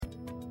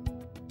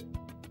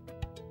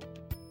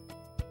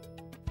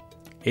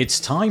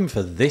It's time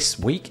for This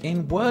Week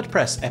in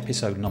WordPress,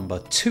 episode number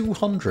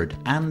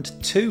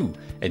 202,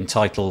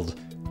 entitled,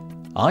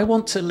 I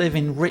Want to Live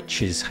in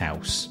Rich's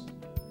House.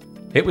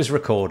 It was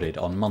recorded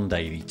on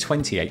Monday, the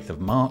 28th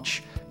of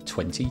March,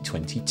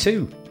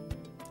 2022.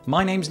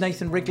 My name's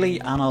Nathan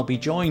Wrigley, and I'll be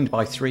joined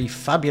by three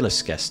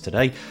fabulous guests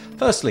today.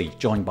 Firstly,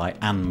 joined by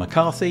Anne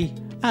McCarthy,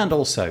 and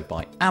also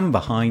by Amber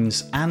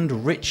Hines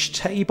and Rich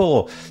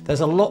Tabor.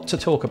 There's a lot to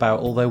talk about,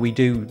 although we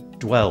do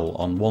dwell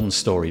on one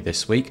story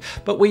this week,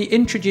 but we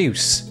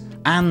introduce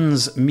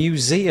Anne's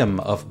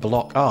Museum of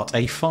Block Art,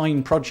 a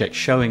fine project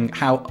showing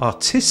how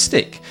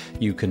artistic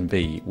you can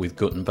be with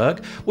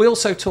Gutenberg. We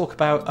also talk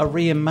about a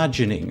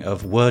reimagining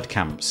of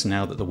WordCamps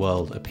now that the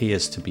world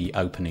appears to be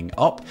opening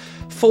up.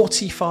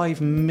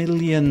 45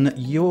 million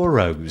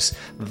euros.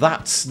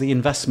 That's the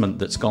investment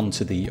that's gone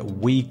to the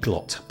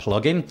Weglot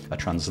plugin, a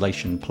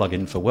translation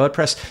plugin for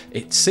WordPress.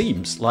 It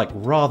seems like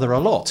rather a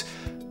lot.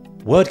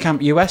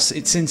 WordCamp US,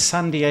 it's in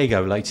San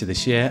Diego later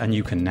this year, and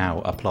you can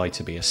now apply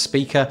to be a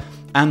speaker.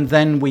 And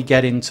then we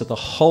get into the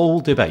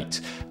whole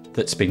debate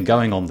that's been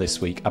going on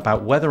this week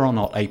about whether or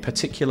not a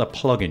particular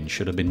plugin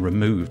should have been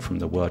removed from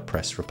the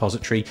WordPress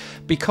repository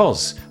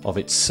because of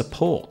its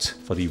support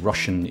for the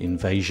Russian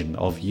invasion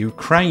of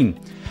Ukraine.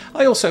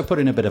 I also put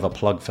in a bit of a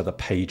plug for the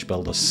Page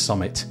Builder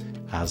Summit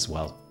as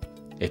well.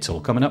 It's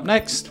all coming up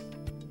next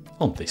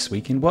on This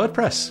Week in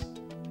WordPress.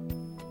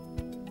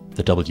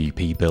 The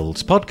WP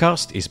Builds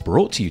podcast is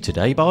brought to you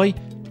today by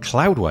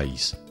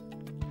Cloudways.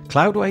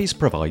 Cloudways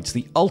provides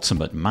the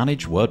ultimate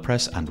managed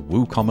WordPress and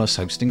WooCommerce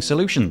hosting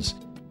solutions.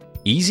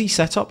 Easy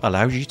setup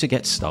allows you to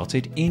get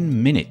started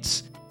in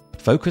minutes.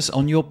 Focus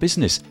on your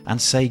business and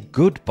say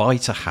goodbye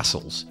to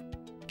hassles.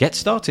 Get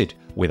started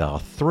with our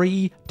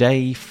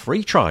 3-day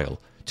free trial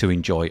to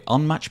enjoy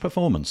unmatched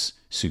performance,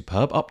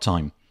 superb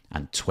uptime,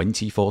 and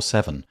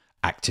 24/7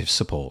 active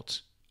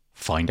support.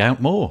 Find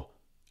out more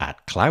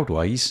at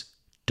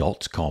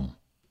cloudways.com.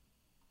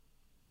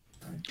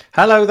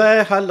 Hello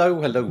there,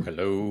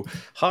 hello.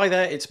 Hi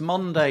there, it's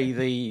Monday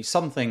the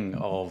something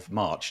of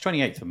March,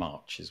 28th of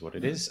March is what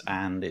it is,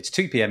 and it's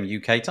 2 p.m.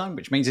 UK time,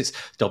 which means it's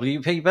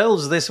WP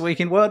Builds This Week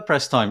in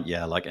WordPress time.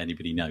 Yeah, like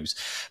anybody knows.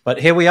 But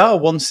here we are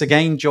once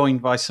again,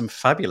 joined by some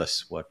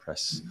fabulous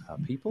WordPress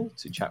people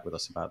to chat with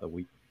us about the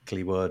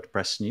weekly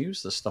WordPress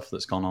news, the stuff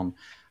that's gone on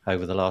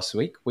over the last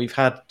week. We've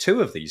had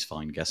two of these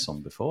fine guests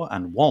on before,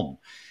 and one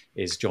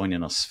is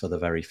joining us for the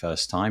very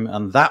first time,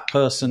 and that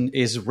person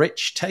is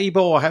Rich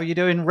Tabor. How are you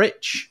doing,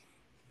 Rich?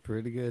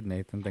 Pretty good,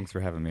 Nathan. Thanks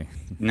for having me.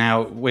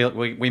 Now,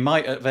 we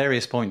might at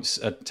various points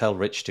tell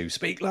Rich to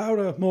speak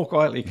louder, more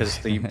quietly, because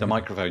the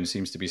microphone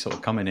seems to be sort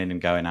of coming in and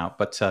going out.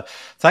 But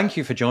thank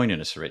you for joining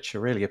us, Rich. I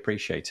really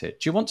appreciate it.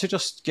 Do you want to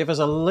just give us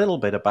a little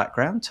bit of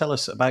background? Tell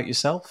us about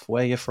yourself,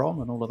 where you're from,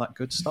 and all of that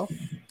good stuff.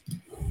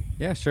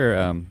 Yeah,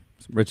 sure.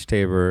 Rich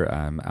Tabor.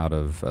 I'm out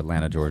of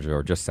Atlanta, Georgia,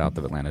 or just south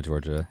of Atlanta,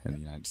 Georgia, in the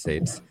United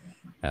States.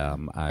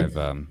 I've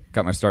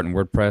got my start in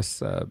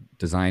WordPress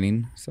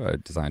designing. So I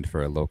designed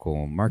for a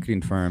local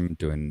marketing firm,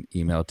 doing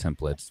email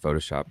templates,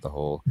 Photoshop, the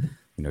whole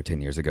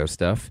 10 years ago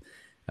stuff.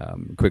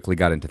 Quickly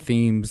got into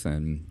themes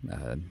and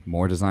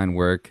more design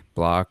work,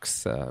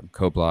 blocks,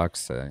 code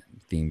blocks,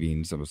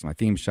 theming. So it was my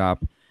theme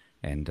shop.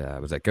 And I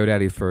was at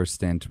GoDaddy for a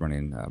stint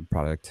running a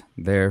product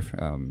there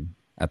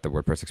at the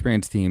WordPress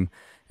experience team.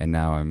 And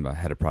now I'm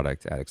head of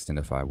product at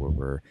Extendify, where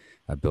we're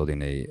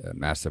building a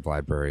massive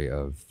library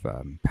of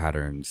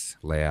patterns,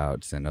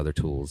 layouts, and other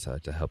tools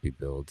to help you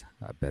build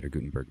better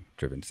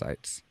Gutenberg-driven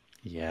sites.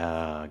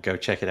 Yeah, go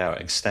check it out,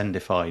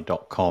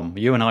 extendify.com.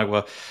 You and I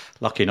were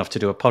lucky enough to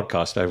do a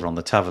podcast over on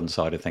the Tavern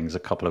side of things a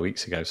couple of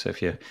weeks ago. So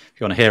if you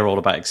want to hear all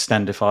about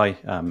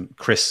Extendify,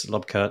 Chris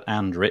Lubkert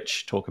and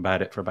Rich talk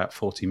about it for about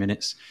 40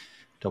 minutes.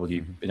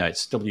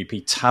 It's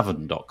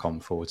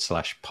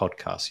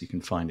wptavern.com/podcast. You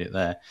can find it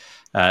there.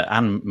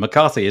 Anne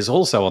McCarthy is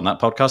also on that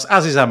podcast,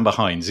 as is Amber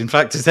Hines. In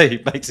fact, today,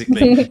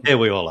 basically, here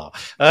we all are.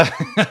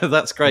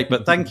 That's great.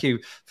 But thank you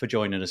for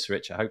joining us,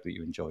 Rich. I hope that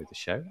you enjoyed the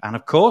show. And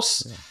of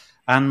course,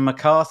 Anne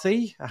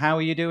McCarthy, how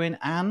are you doing,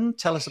 Anne?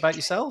 Tell us about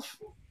yourself.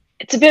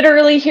 It's a bit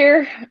early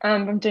here.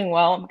 I'm doing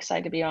well. I'm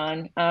excited to be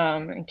on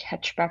and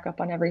catch back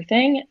up on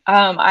everything.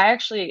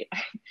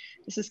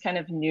 This is kind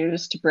of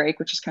news to break,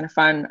 which is kind of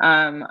fun.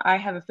 I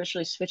have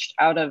officially switched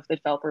out of the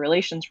developer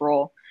relations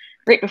role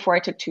right before I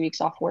took 2 weeks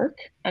off work.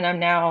 And I'm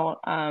now,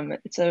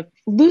 it's a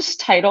loose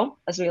title,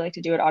 as we like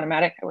to do at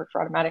Automatic. I work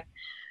for Automatic.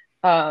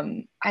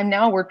 I'm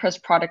now a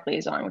WordPress product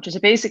liaison, which is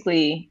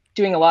basically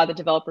doing a lot of the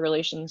developer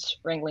relations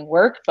wrangling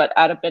work, but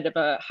at a bit of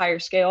a higher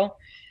scale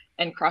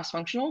and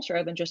cross-functional. So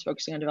rather than just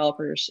focusing on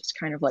developers, it's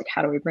kind of like,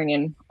 how do we bring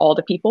in all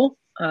the people?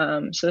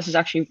 So this is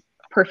actually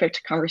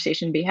perfect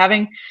conversation to be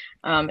having.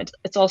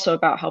 It's also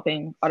about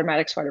helping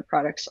Automatic Smarter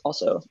products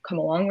also come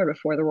along, where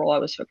before the role I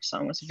was focused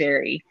on was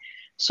very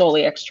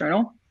solely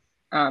external.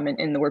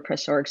 in the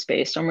WordPress org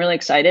space. So I'm really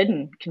excited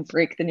and can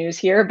break the news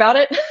here about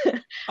it.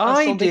 I'm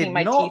I still did digging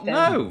my not teeth in.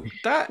 know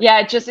that. Yeah,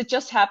 it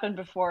just happened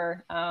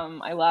before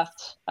I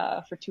left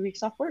for 2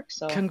 weeks off work.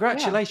 So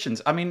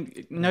congratulations. Yeah. I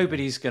mean,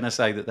 nobody's going to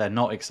say that they're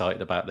not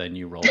excited about their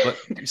new role, but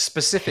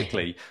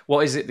specifically,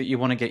 what is it that you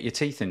want to get your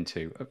teeth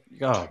into? Oh,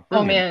 brilliant.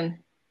 Oh man,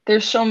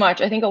 there's so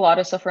much. I think a lot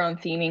of stuff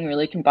around theming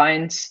really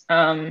combines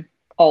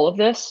all of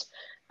this,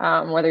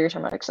 whether you're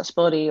talking about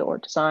accessibility or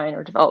design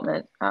or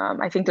development.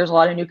 I think there's a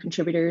lot of new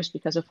contributors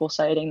because of full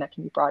sighting that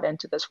can be brought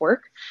into this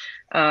work.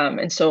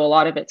 And so a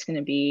lot of it's going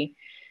to be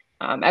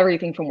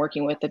everything from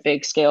working with the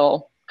big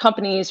scale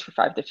companies for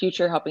Five the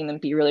Future, helping them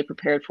be really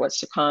prepared for what's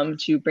to come,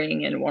 to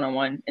bringing in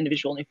one-on-one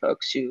individual new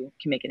folks who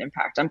can make an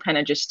impact. I'm kind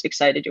of just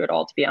excited to do it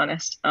all, to be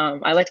honest.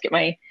 I like to get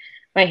my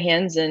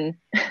hands in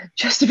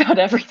just about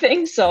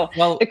everything. So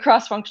the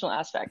cross-functional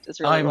aspect is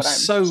really what I'm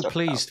so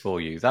pleased about. for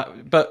you.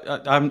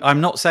 But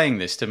I'm not saying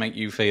this to make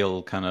you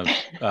feel kind of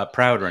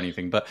proud or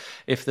anything. But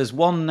if there's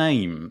one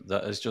name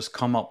that has just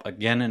come up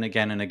again and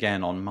again and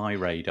again on my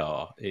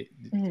radar,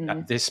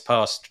 this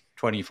past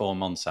 24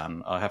 months,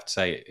 Anne, I have to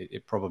say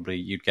it probably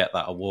you'd get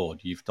that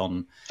award. You've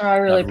done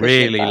a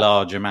really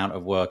large amount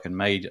of work and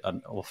made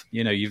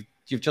you've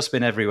just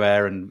been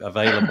everywhere and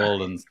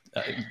available and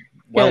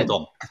well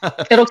done.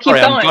 It'll keep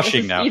going. I'm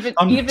gushing now. Even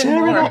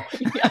more.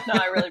 Yeah, no,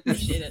 I really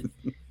appreciate it.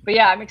 But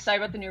yeah, I'm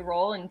excited about the new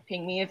role, and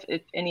ping me if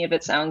any of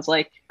it sounds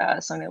like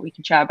something that we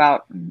can chat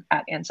about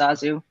at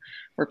Anzazu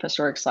or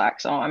WordPress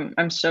Slack. So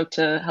I'm stoked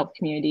to help the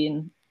community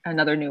in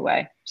another new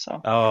way. So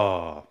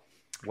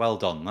well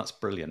done. That's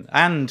brilliant.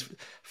 And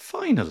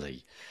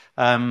finally,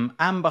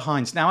 Amber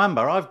Hines. Now,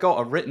 Amber, I've got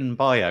a written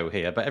bio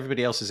here, but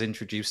everybody else has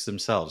introduced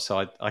themselves.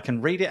 So I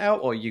can read it out,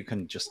 or you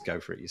can just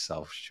go for it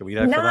yourself. Shall we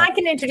go for that? No, I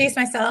can introduce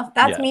myself.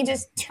 That's me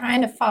just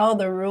trying to follow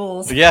the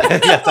rules. Yeah,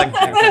 thank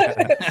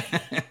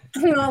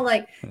you.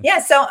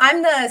 So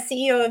I'm the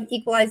CEO of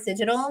Equalize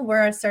Digital.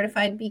 We're a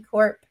certified B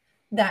Corp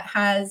that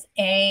has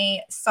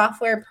a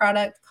software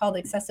product called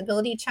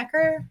Accessibility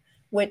Checker,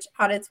 which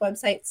audits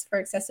websites for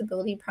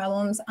accessibility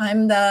problems.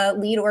 I'm the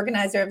lead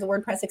organizer of the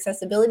WordPress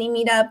Accessibility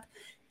Meetup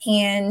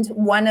and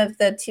one of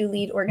the two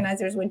lead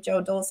organizers with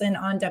Joe Dolson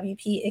on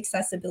WP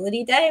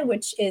Accessibility Day,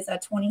 which is a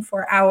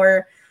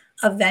 24-hour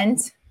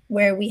event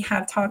where we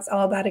have talks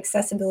all about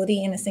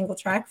accessibility in a single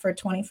track for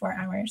 24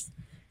 hours.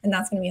 And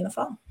that's going to be in the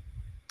fall.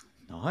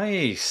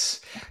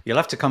 Nice. You'll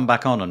have to come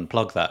back on and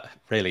plug that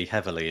really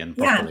heavily and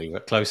properly,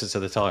 but closer to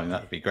the time.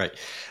 That'd be great.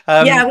 We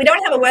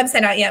don't have a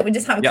website out yet. We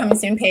just have a coming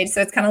soon page.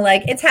 So it's kind of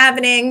like it's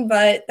happening,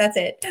 but that's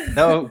it.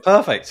 No,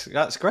 perfect.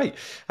 That's great.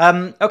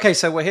 Okay,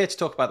 so we're here to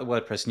talk about the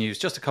WordPress news.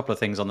 Just a couple of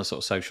things on the sort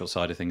of social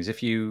side of things.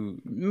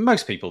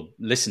 Most people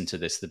listen to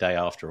this the day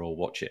after or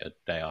watch it a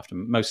day after.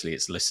 Mostly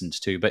it's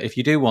listened to. But if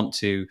you do want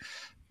to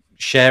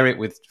share it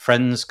with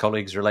friends,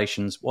 colleagues,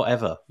 relations,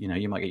 whatever.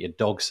 You might get your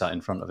dog sat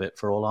in front of it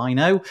for all I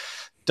know.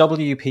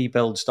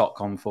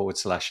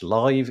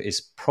 wpbuilds.com/live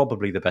is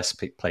probably the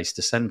best place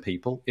to send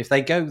people. If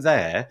they go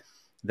there,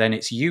 then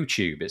it's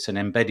YouTube. It's an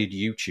embedded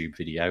YouTube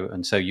video.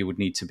 And so you would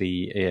need to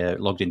be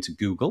logged into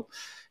Google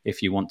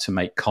if you want to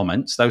make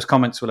comments. Those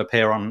comments will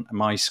appear on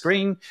my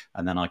screen,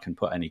 and then I can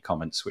put any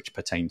comments which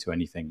pertain to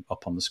anything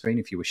up on the screen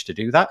if you wish to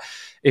do that.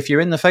 If you're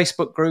in the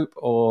Facebook group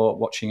or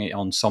watching it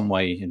on some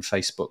way in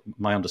Facebook,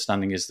 my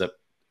understanding is that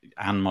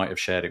Anne might have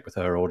shared it with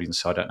her audience,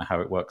 so I don't know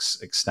how it works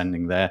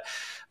extending there.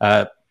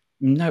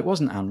 No, it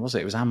wasn't Anne, was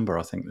it? It was Amber,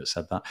 I think, that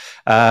said that.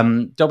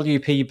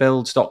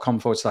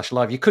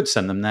 wpbuilds.com/live. You could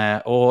send them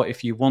there, or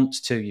if you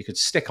want to, you could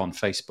stick on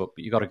Facebook,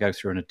 but you've got to go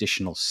through an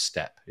additional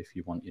step if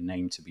you want your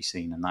name to be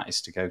seen, and that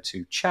is to go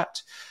to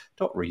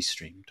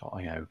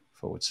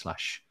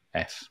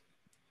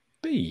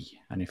chat.restream.io/FB.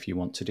 And if you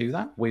want to do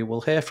that, we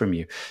will hear from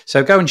you.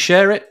 So go and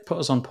share it. Put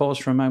us on pause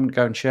for a moment.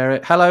 Go and share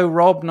it. Hello,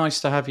 Rob.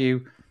 Nice to have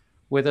you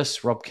with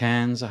us. Rob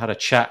Cairns. I had a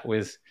chat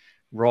with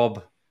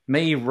Rob.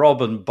 Me,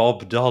 Rob, and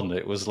Bob Dunn.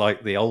 It was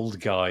like the old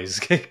guys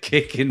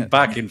kicking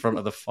back in front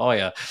of the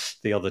fire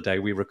the other day.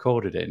 We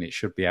recorded it, and it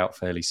should be out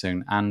fairly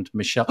soon. And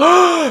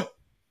Michelle...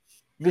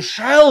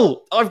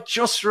 Michelle, I've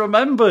just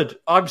remembered.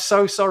 I'm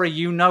so sorry.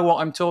 You know what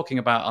I'm talking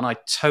about, and I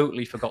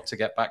totally forgot to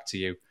get back to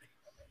you.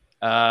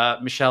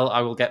 Michelle,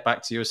 I will get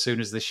back to you as soon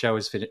as this show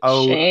is finished.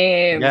 Oh,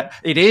 shame. Yeah,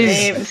 it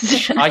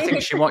is. I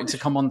think she wanted to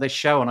come on this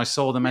show, and I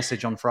saw the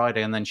message on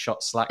Friday and then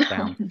shot Slack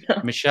down.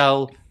 No.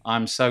 Michelle,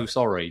 I'm so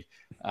sorry.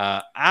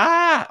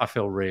 I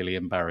feel really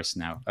embarrassed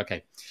now.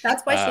 Okay.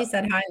 That's why she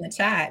said hi in the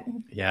chat.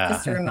 Yeah.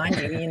 Just to remind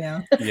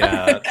you,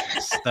 Yeah,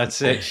 that's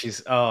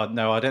it.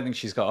 No, I don't think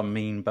she's got a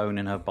mean bone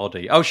in her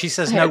body. Oh, she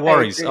says no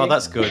worries. Oh,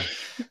 that's good.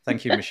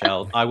 Thank you,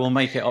 Michelle. I will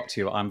make it up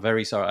to you. I'm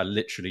very sorry. I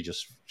literally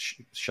just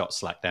shot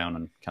Slack down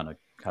and kind of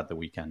had the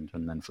weekend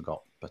and then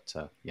forgot. But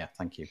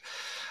thank you.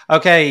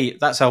 Okay,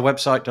 that's our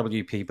website,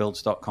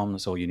 wpbuilds.com.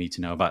 That's all you need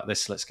to know about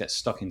this. Let's get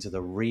stuck into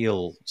the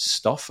real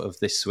stuff of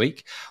this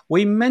week.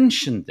 We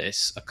mentioned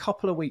this a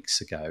couple of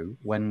weeks ago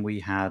when we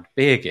had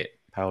Birgit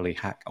Pauli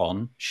Hack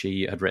on.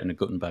 She had written a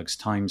Gutenberg's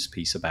Times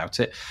piece about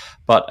it.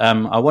 But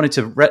I wanted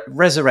to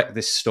resurrect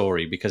this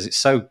story because it's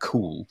so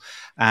cool.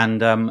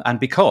 And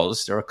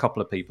because there are a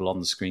couple of people on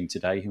the screen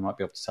today who might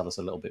be able to tell us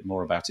a little bit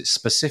more about it,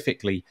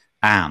 specifically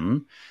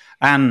Anne.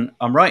 Anne,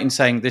 I'm right in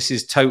saying this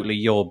is totally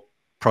your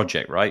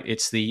project, right?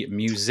 It's the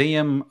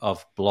Museum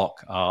of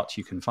Block Art.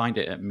 You can find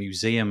it at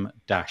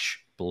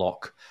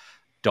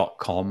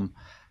museum-block.com.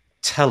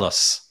 Tell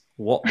us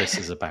what this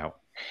is about.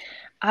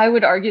 I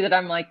would argue that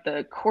I'm like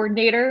the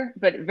coordinator,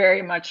 but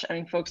very much, I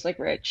mean, folks like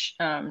Rich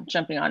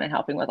jumping on and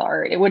helping with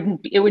art. It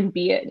wouldn't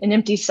be an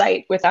empty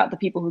site without the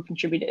people who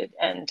contributed.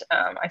 And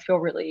I feel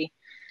really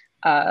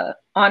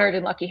honored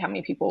and lucky how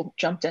many people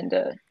jumped in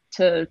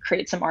to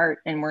create some art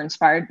and were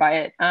inspired by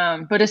it.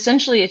 But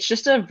essentially, it's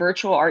just a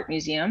virtual art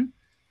museum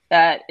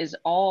that is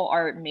all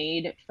art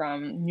made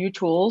from new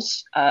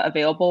tools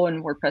available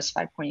in WordPress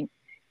 5.8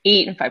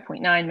 and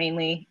 5.9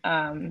 mainly.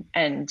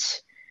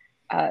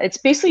 It's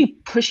basically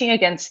pushing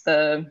against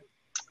the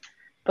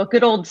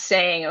good old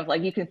saying of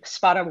like, you can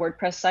spot a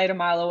WordPress site a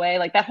mile away,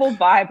 like that whole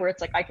vibe where it's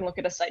like, I can look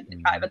at a site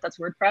and I bet that's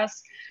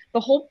WordPress. The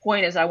whole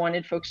point is I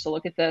wanted folks to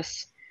look at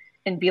this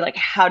and be like,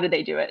 how did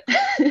they do it?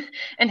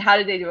 And how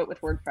did they do it with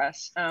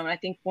WordPress? I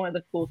think one of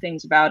the cool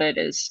things about it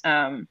is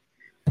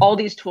all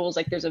these tools,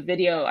 like there's a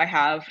video I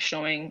have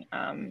showing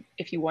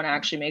if you want to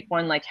actually make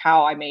one, like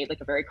how I made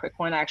like a very quick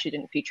one. I actually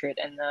didn't feature it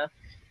in the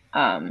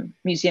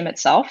museum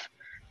itself.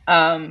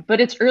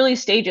 But it's early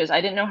stages. I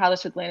didn't know how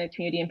this would land in the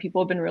community, and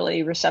people have been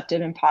really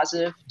receptive and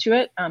positive to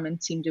it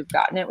and seem to have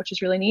gotten it, which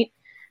is really neat.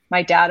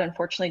 My dad,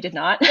 unfortunately, did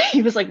not.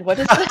 He was like, what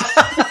is this?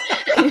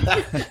 And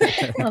I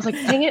was like,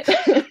 dang it.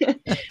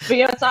 But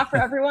yeah, it's not for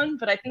everyone,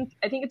 but I think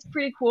it's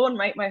pretty cool. And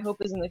my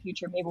hope is in the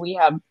future, maybe we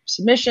have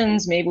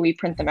submissions, maybe we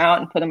print them out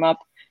and put them up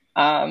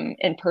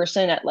in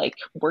person at like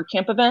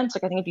WordCamp events.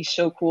 Like I think it'd be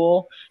so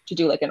cool to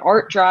do like an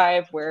art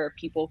drive where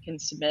people can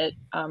submit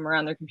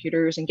around their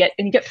computers and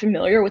get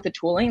familiar with the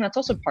tooling. That's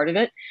also part of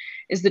it,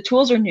 is the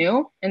tools are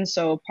new. And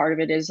so part of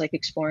it is like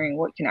exploring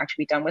what can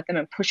actually be done with them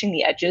and pushing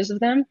the edges of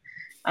them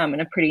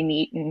in a pretty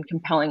neat and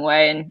compelling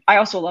way. And I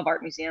also love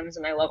art museums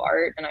and I love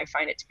art, and I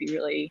find it to be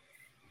really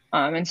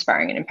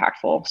inspiring and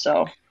impactful.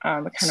 So it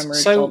kind of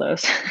merged all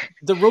those.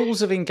 The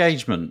rules of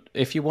engagement,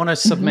 if you want to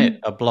submit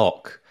a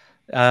block,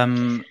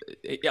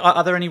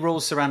 are there any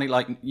rules surrounding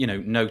like,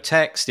 no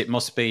text? It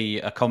must be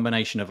a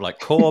combination of like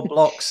core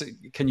blocks.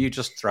 Can you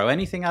just throw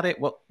anything at it?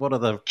 What are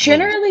the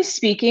generally rules?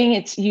 Speaking,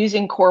 it's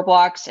using core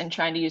blocks and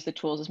trying to use the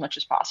tools as much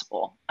as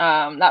possible.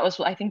 That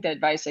was, I think, the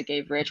advice I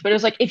gave Rich, but it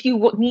was like, if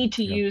you need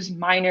to use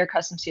minor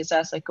custom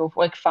CSS, like go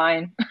for like,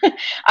 fine.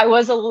 I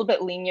was a little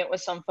bit lenient with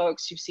some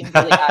folks who seemed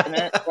really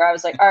adamant where I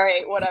was like, all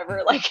right,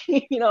 whatever. Like,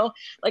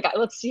 like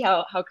let's see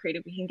how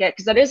creative we can get.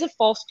 Cause that is a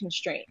false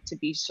constraint to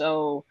be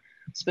so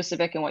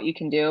specific in what you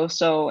can do.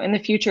 So in the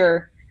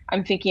future,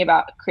 I'm thinking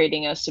about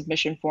creating a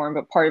submission form,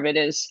 but part of it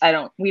is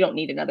we don't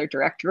need another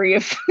directory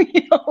of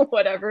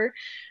whatever.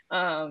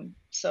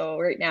 So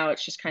right now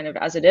it's just kind of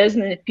as it is.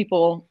 And then if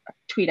people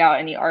tweet out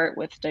any art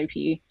with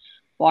WP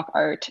block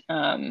art,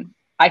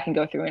 I can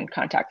go through and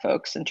contact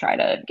folks and try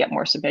to get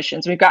more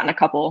submissions. We've gotten a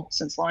couple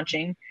since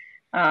launching.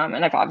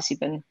 And I've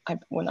been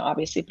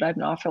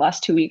off for the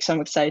last 2 weeks. So I'm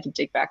excited to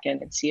dig back in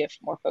and see if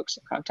more folks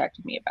have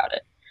contacted me about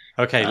it.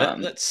 Okay,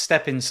 let's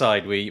step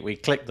inside. We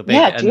click the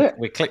big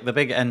we click the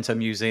big enter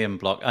museum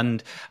block.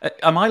 And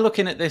am I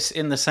looking at this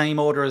in the same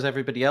order as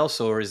everybody else,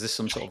 or is this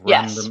some sort of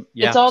random?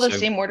 Yeah, it's all the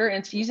same order, and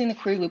it's using the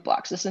query loop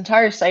blocks. This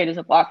entire site is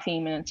a block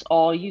theme, and it's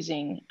all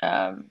using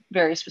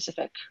very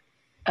specific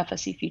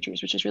FSC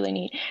features, which is really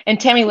neat. And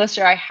Tammy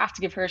Lister, I have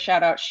to give her a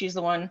shout out. She's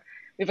the one.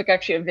 We have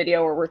actually a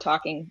video where we're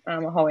talking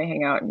a hallway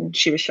hangout, and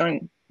she was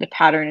showing the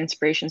pattern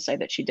inspiration site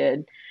that she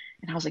did.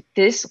 And I was like,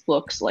 this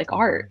looks like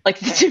art. Like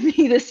to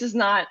me, this is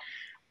not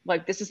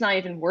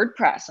even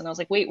WordPress. And I was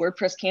like, wait,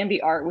 WordPress can be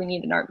art. We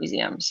need an art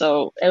museum.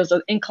 So it was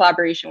in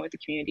collaboration with the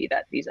community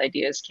that these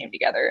ideas came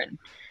together. And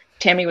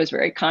Tammy was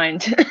very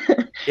kind.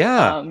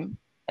 Yeah.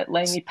 At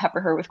letting me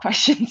pepper her with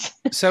questions.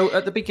 So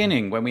at the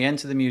beginning, when we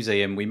enter the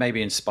museum, we may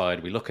be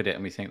inspired. We look at it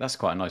and we think, that's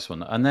quite a nice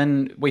one. And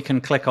then we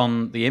can click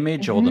on the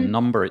image or the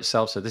number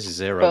itself. So this is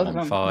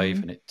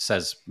 015 and it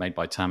says made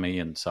by Tammy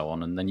and so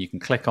on. And then you can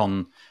click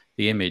on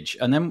the image,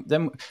 and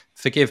then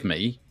forgive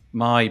me,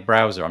 my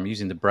browser, I'm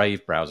using the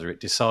Brave browser, it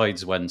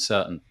decides when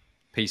certain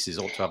pieces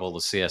ought to have all the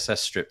CSS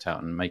stripped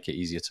out and make it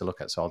easier to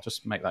look at. So I'll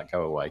just make that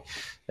go away.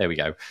 There we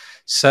go.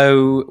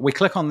 So we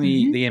click on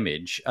the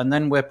image, and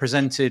then we're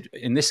presented,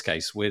 in this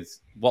case, with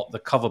what the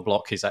cover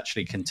block is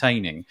actually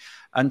containing.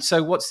 And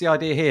so what's the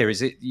idea here?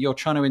 Is it you're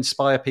trying to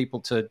inspire people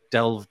to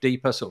delve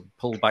deeper, sort of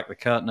pull back the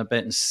curtain a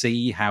bit and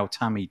see how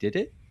Tammy did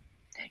it?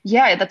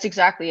 Yeah, that's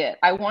exactly it.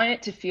 I want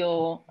it to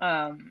feel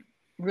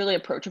really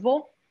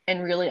approachable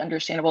and really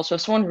understandable. So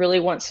if someone really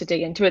wants to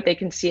dig into it, they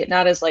can see it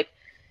not as like,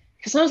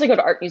 because sometimes I go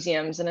to art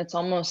museums and it's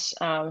almost,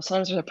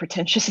 sometimes there's a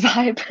pretentious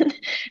vibe.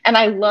 And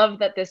I love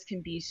that this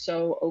can be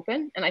so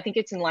open. And I think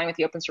it's in line with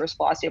the open source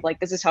philosophy of like,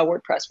 this is how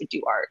WordPress would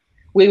do art.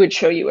 we would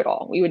show you it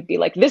all. We would be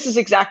like, this is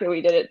exactly what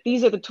we did it.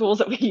 These are the tools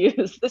that we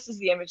use. This is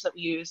the image that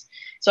we use.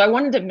 So I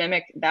wanted to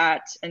mimic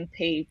that and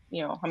pay,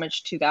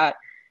 homage to that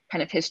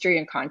kind of history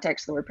and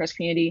context of the WordPress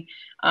community.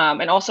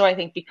 And also I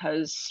think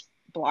because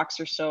blocks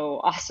are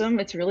so awesome,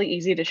 it's really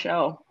easy to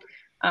show.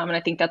 And I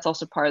think that's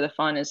also part of the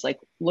fun is like,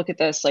 look at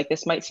this, like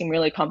this might seem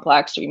really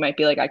complex, or you might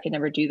be like, I could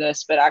never do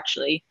this, but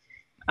actually,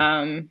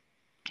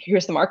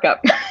 here's the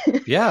markup.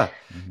 Yeah.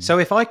 So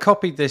if I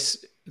copied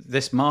this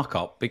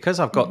markup, because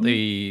I've got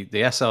the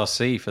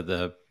SRC for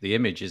the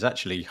image is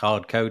actually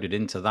hard coded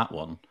into that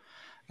one,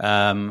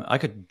 I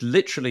could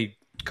literally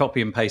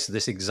copy and paste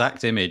this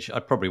exact image.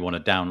 I'd probably want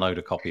to download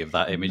a copy of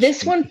that image.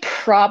 This one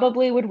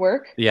probably would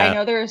work. Yeah. I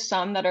know there are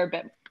some that are a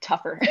bit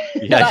tougher.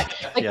 Yeah.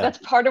 That's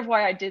part of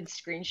why I did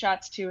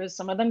screenshots too, is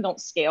some of them don't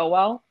scale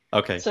well.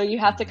 Okay. So you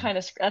have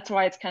to that's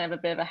why it's kind of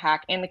a bit of a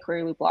hack, and the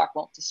query loop block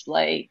won't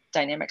display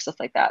dynamic stuff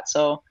like that.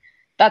 So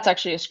that's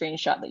actually a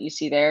screenshot that you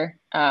see there.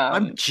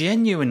 I'm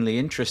genuinely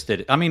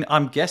interested. I mean,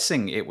 I'm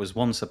guessing it was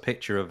once a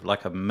picture of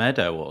like a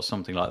meadow or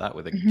something like that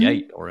with a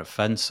gate or a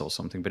fence or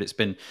something, but it's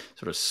been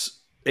sort of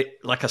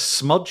like a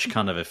smudge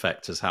kind of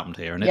effect has happened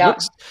here. And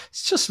it's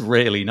just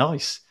really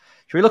nice.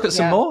 Should we look at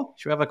some more?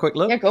 Should we have a quick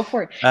look? Yeah, go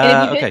for it.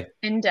 And if you hit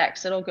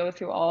index, it'll go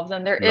through all of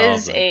them. There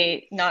is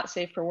a not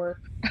safe for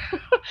work.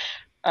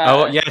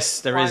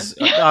 Yes, there is.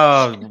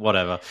 Oh,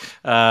 whatever.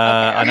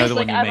 I know the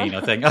one you mean.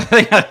 I think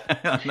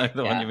I know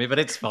the one you mean, but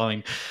it's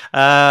fine.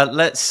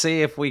 Let's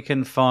see if we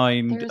can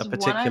find a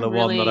particular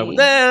one that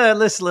there.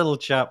 This little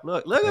chap.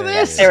 Look at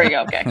this. There we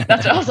go. Okay,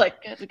 that's what I was like.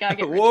 We gotta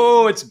get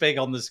Whoa, it's big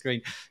on the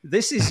screen.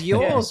 This is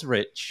yours,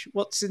 Rich.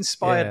 What's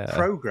inspired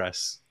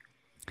progress?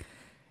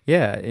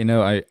 Yeah,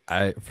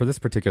 I for this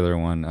particular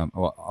one,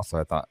 also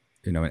I thought,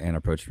 when Anne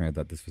approached me, I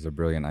thought this was a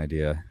brilliant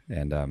idea,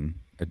 and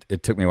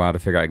it took me a while to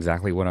figure out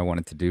exactly what I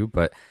wanted to do,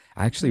 but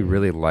I actually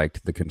really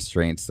liked the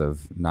constraints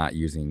of not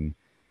using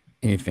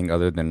anything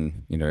other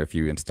than, if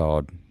you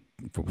installed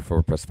for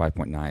WordPress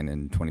 5.9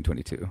 in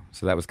 2022.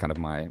 So that was kind of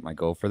my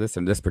goal for this.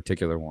 And this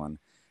particular one,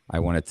 I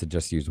wanted to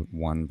just use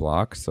one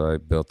block. So I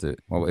built it.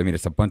 Well, I mean,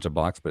 it's a bunch of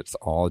blocks, but it's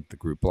all the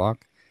group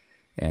block.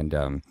 And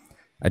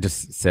I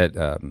just set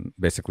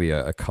basically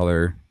a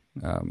color,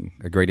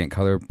 a gradient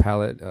color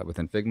palette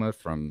within Figma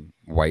from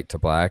white to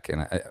black.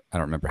 And I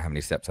don't remember how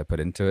many steps I put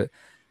into it.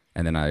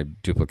 And then I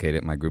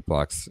duplicated my group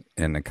blocks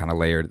and I kind of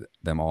layered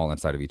them all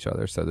inside of each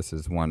other. So this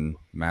is one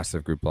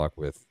massive group block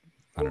with,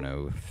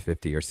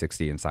 50 or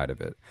 60 inside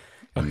of it.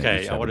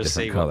 Okay, I want to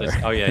see what this.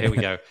 Oh yeah, here we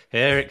go.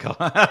 Here it comes.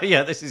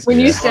 Yeah, this is. When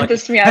you sent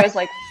this to me, I was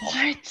like, "What?"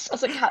 I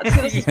was like,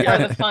 "This is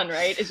part of the fun,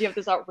 right? Is you have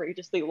this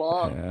outrageously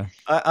long."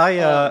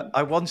 Yeah.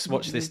 I once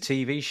watched this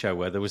TV show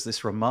where there was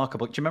this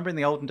remarkable. Do you remember in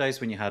the olden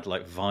days when you had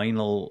like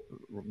vinyl?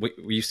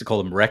 We used to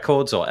call them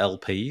records or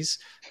LPs.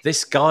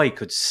 This guy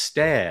could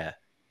stare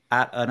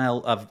at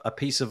a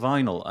piece of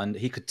vinyl and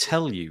he could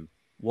tell you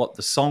what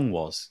the song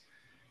was.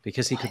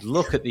 Because he could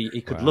look at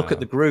look at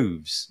the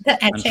grooves.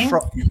 The etching.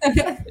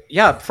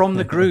 From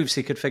the grooves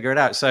he could figure it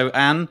out. So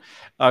Anne,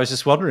 I was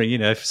just wondering,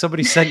 if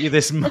somebody sent you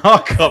this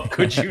markup,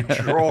 could you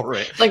draw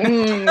it? Like,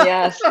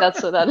 yes,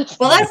 that's what that is.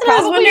 Well, that's what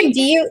I was wondering.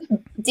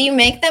 Do you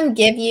make them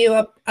give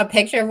you a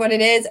picture of what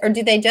it is, or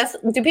do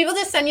people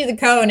just send you the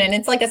code and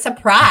it's like a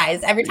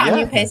surprise every time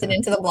you paste it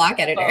into the block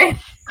editor?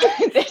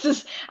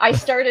 I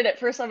started at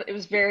first. It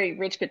was very,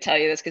 Rich could tell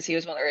you this because he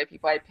was one of the early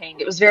people I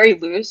pinged. It was very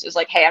loose. It was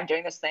like, hey, I'm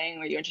doing this thing.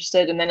 Are you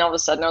interested? And then all of a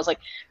sudden I was like,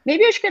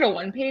 maybe I should get a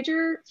one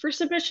pager for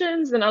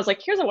submissions. Then I was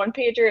like, here's a one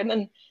pager. And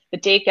then the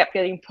date kept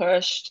getting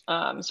pushed.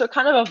 So it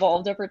kind of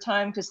evolved over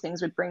time because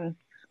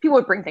people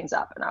would bring things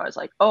up. And I was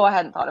like, oh, I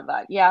hadn't thought of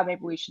that. Yeah,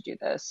 maybe we should do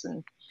this.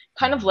 And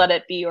kind of let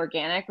it be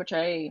organic, which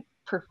I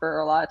prefer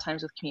a lot of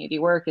times with community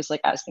work, is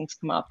like as things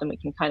come up, then we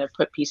can kind of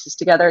put pieces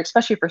together,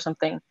 especially for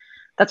something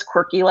that's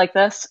quirky like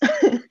this.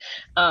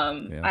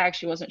 I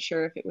actually wasn't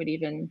sure if it would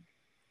even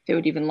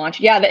launch.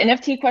 Yeah, the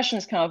NFT question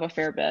has come up a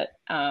fair bit,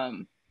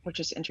 which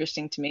is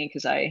interesting to me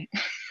because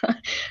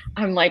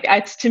I'm like,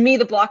 to me,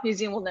 the Block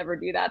Museum will never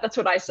do that. That's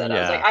what I said.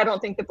 I was like, I don't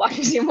think the Block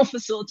Museum will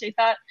facilitate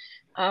that.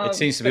 It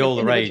seems to be all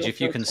the rage.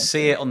 If you can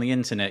see it on the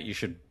internet, you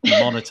should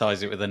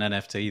monetize it with an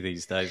NFT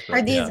these days. But,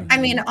 are these? I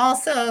mean,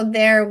 also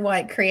they're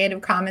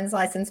Creative Commons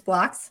licensed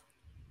blocks.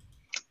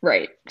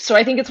 Right. So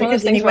I think it's one of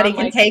those things anybody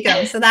can take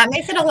them. So that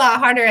makes it a lot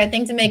harder, I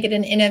think, to make it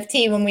an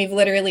NFT when we've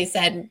literally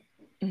said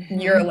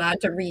you're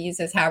allowed to reuse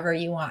this however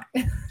you want.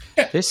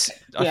 I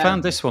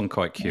found this one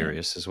quite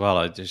curious as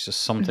well. There's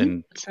just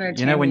something,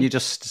 when you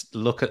just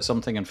look at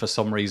something and for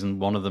some reason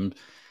one of them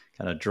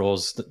kind of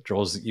draws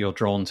you're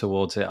drawn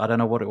towards it. I don't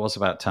know what it was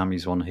about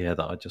Tammy's one here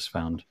that I just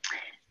found.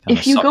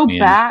 If you go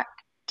back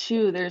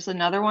to, there's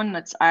another one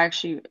that's I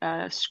actually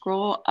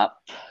scroll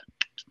up.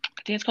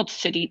 I think it's called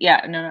City.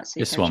 Yeah, no, not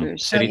City. This Textures. one,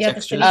 City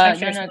Textures.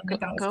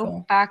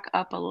 Go back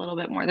up a little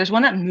bit more. There's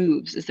one that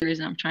moves. Is the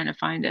reason I'm trying to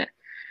find it.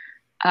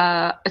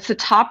 It's the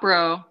top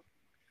row.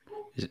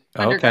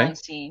 Underground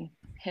scene.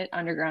 Hit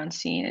underground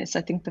scene. It's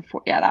I think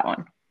that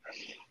one.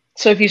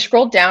 So if you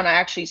scroll down,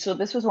 so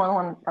this was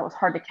one that was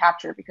hard to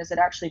capture because it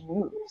actually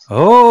moves.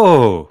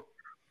 Oh.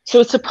 So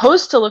it's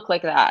supposed to look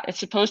like that. It's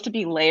supposed to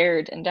be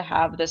layered and to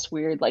have this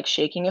weird like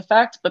shaking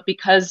effect. But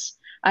because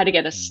I had to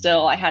get a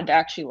still, I had to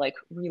actually like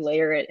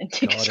relayer it and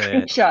take a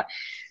screenshot.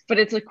 But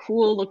it's a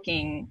cool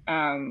looking,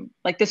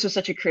 like this was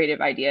such a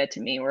creative idea to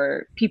me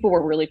where people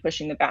were really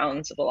pushing the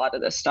bounds of a lot of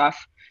this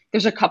stuff.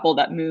 There's a couple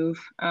that move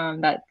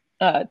that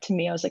to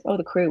me, I was like, oh,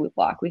 the query loop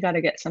block, we got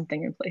to get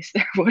something in place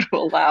there would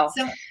allow.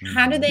 So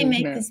how do they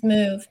make this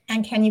move?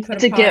 And can you put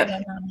it's a GIF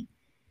on it?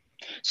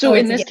 So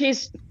in this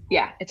case,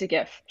 yeah, it's a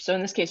GIF. So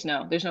in this case,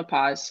 no, there's no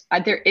pause.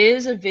 There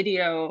is a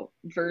video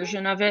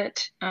version of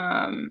it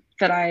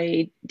that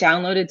I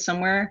downloaded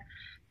somewhere,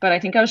 but I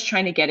think I was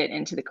trying to get it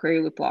into the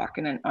query loop block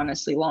and then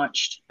honestly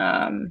launched.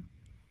 But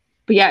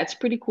yeah, it's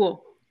pretty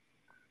cool.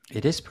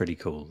 It is pretty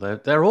cool.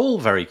 They're all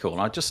very cool.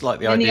 And I just like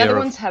the idea. And the other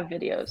ones have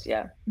videos,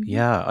 yeah.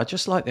 Yeah, I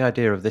just like the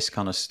idea of this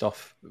kind of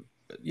stuff.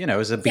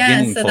 As a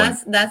beginning point. Yeah,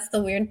 so that's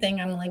the weird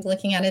thing. I'm like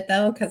looking at it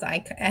though, because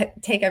I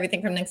take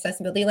everything from an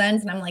accessibility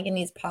lens, and I'm like, it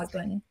needs pause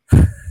button.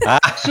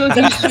 So if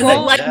you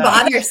scroll,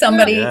 bother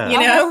somebody,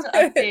 I'll have to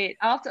update.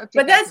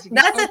 But that's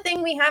a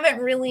thing we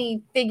haven't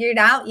really figured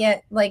out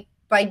yet. Like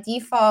by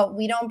default,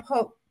 we don't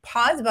put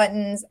pause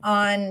buttons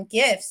on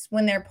GIFs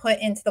when they're put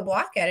into the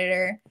block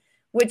editor.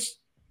 Which,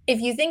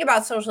 if you think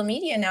about social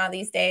media now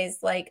these days,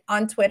 like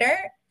on Twitter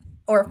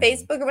or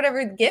Facebook or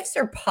whatever, GIFs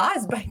are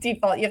paused by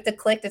default. You have to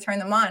click to turn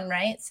them on,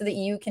 right? So that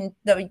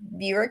the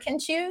viewer can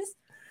choose.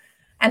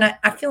 And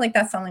I feel like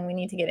that's something we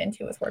need to get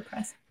into with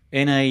WordPress.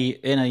 In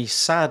a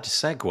sad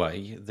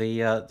segue,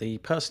 the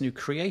person who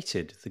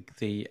created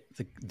the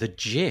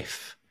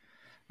GIF,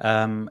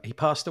 he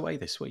passed away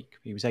this week.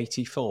 He was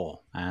 84,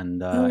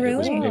 and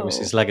it was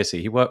his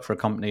legacy. He worked for a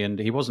company, and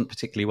he wasn't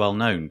particularly well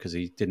known because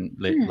he didn't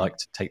like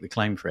to take the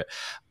claim for it.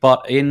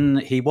 But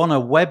he won a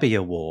Webby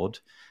Award.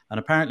 And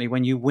apparently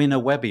when you win a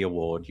Webby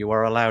Award, you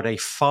are allowed a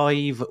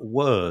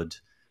 5-word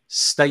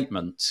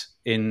statement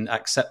in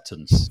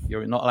acceptance.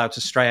 You're not allowed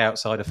to stray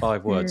outside of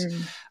 5 words.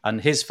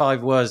 And his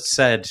 5 words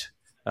said,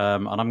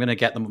 and I'm going to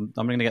get them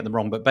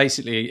wrong, but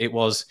basically it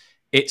was,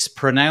 it's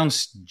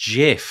pronounced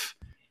GIF.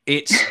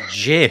 It's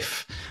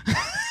GIF.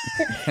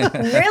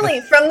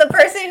 Really? From the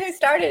person who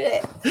started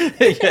it? Yeah,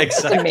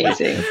 exactly. That's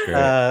amazing.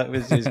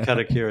 It was kind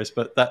of curious,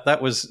 but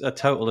that was a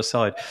total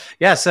aside.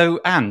 Yeah,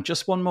 so Anne,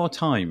 just one more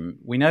time.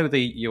 We know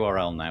the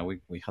URL now. We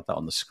had that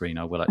on the screen.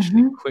 I will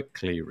actually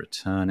quickly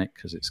return it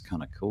because it's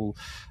kind of cool.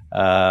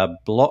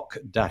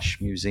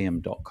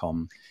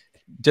 block-museum.com.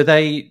 Do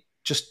they,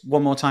 just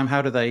one more time,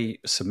 how do they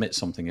submit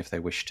something if they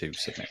wish to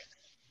submit?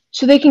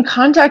 So they can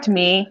contact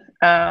me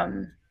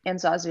and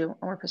Zazu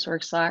on WordPress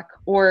Org Slack,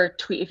 or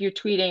tweet if you're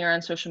tweeting or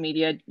on social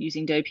media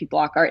using WP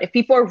Block Art. If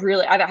people are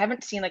really, I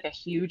haven't seen like a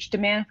huge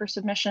demand for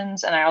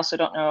submissions, and I also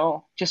don't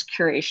know just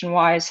curation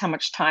wise how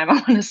much time I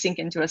want to sink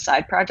into a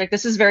side project.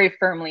 This is very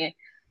firmly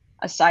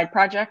a side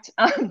project,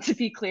 to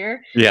be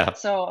clear. Yeah.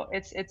 So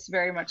it's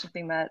very much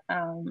something that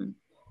I'm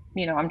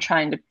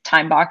trying to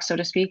time box, so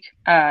to speak,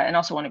 and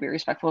also want to be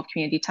respectful of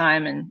community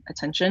time and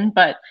attention,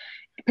 but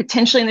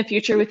potentially in the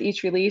future with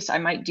each release, I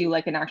might do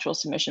like an actual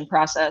submission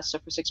process. So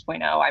for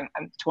 6.0, I'm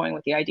toying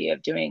with the idea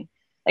of doing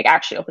like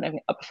actually opening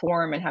up a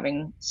forum and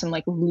having some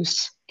like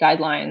loose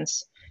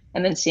guidelines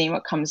and then seeing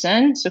what comes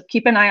in. So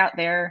keep an eye out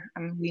there.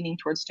 I'm leaning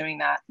towards doing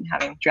that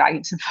and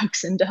dragging some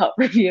folks in to help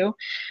review.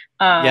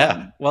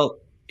 Yeah. Well,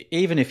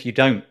 even if you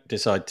don't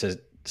decide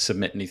to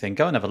submit anything,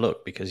 go and have a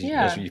look, because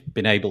as you've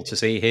been able to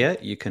see here,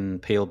 you can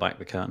peel back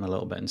the curtain a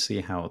little bit and see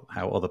how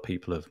other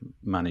people have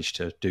managed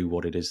to do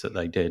what it is that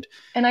they did.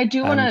 And I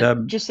do want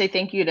to just say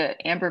thank you to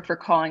Amber for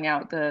calling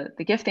out the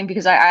gift thing,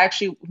 because I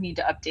actually need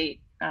to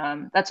update.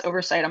 That's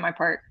oversight on my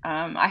part.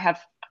 I have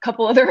a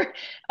couple other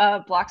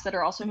blocks that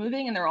are also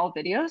moving, and they're all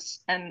videos,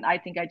 and I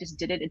think I just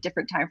did it at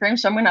different time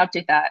frames. So I'm going to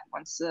update that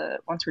once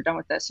we're done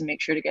with this and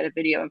make sure to get a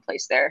video in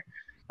place there.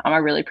 I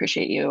really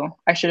appreciate you.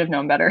 I should have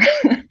known better.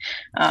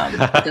 I'm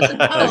not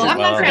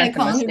trying to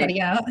call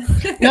anybody out.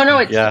 No,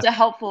 it's a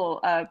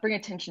helpful bring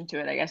attention to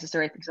it, I guess is the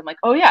right thing. Because I'm like,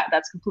 oh yeah,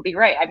 that's completely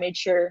right. I made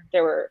sure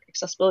there were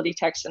accessibility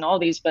texts and all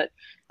these, but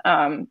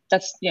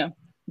that's,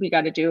 we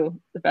got to do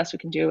the best we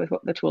can do with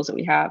the tools that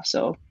we have.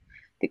 So,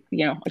 a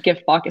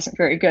GIF block isn't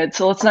very good,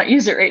 so let's not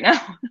use it right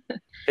now.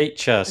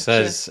 Feature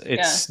says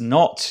it's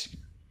not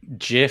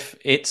GIF,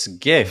 it's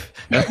GIF.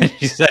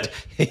 He said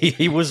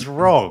he was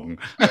wrong.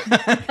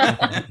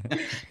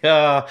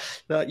 Go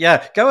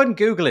and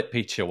Google it,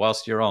 Peter,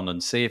 whilst you're on,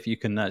 and see if you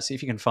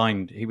can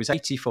find. He was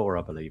 84,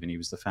 I believe, and he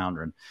was the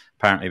founder, and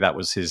apparently that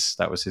was his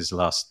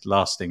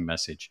lasting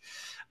message.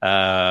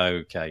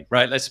 Okay,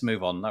 right, let's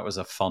move on. That was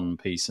a fun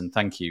piece, and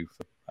thank you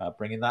for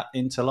bringing that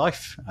into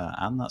life,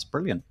 and that's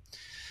brilliant.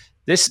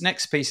 This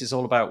next piece is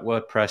all about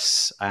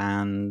WordPress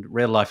and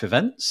real-life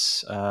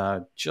events.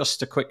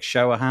 Just a quick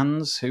show of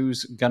hands.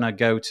 Who's going to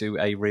go to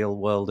a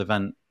real-world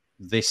event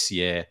this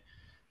year?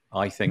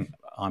 I think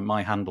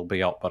my hand will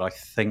be up, but I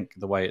think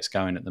the way it's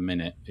going at the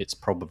minute, it's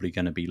probably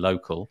going to be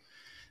local.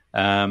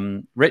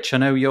 Rich, I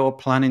know you're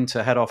planning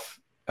to head off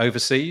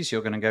overseas.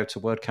 You're going to go to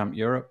WordCamp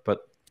Europe, but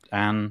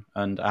Anne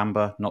and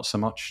Amber, not so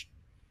much.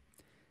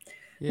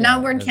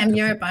 Not WordCamp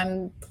Europe.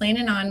 I'm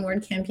planning on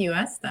WordCamp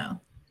US though.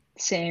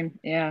 Same,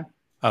 yeah.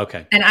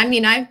 Okay. And I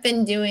mean, I've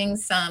been doing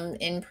some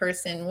in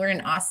person. We're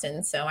in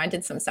Austin, so I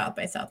did some South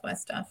by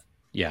Southwest stuff.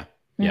 Yeah.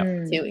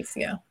 2 weeks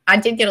ago. I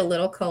did get a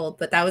little cold,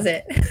 but that was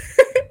it.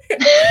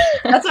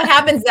 That's what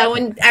happens though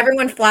when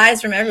everyone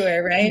flies from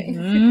everywhere, right?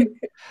 Mm-hmm.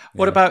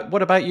 What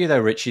about you though,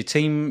 Rich? Your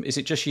team, is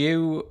it just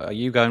you? Are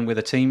you going with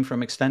a team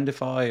from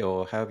Extendify,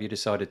 or how have you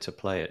decided to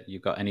play it? You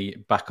got any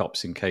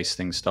backups in case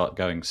things start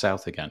going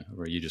south again,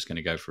 or are you just going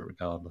to go for it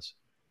regardless?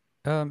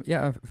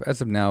 Yeah,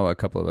 as of now, a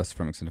couple of us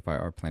from Extendify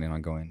are planning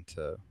on going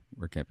to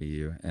WordCamp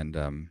EU, and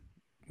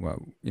well,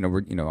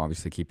 we're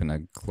obviously keeping a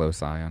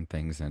close eye on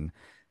things, and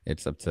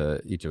it's up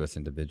to each of us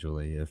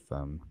individually if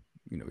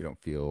we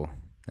don't feel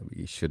that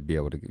we should be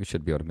able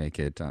to make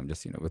it,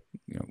 just with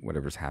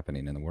whatever's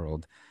happening in the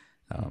world.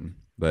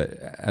 But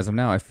as of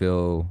now, I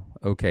feel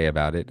okay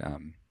about it.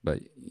 But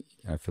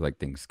I feel like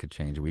things could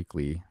change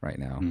weekly right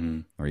now,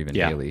 or even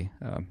daily.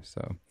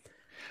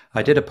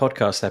 I did a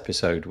podcast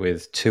episode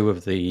with two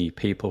of the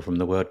people from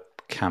the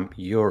WordCamp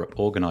Europe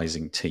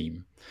organizing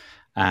team,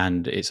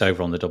 and it's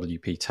over on the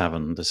WP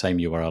Tavern, the same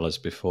URL as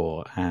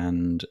before.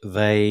 And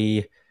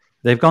they've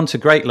gone to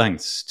great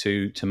lengths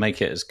to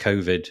make it as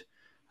COVID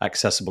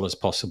accessible as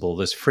possible.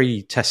 There's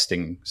free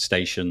testing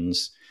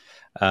stations.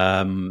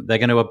 They're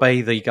going to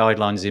obey the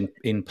guidelines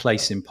in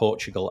place in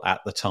Portugal at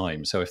the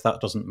time. So if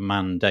that doesn't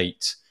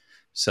mandate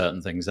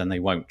certain things, then they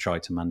won't try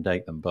to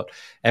mandate them. But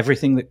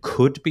everything that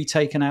could be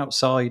taken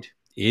outside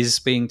is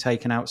being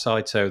taken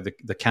outside. So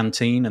the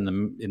canteen and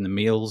in the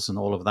meals and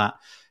all of that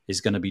is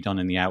going to be done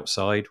in the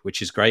outside,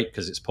 which is great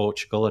because it's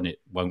Portugal and it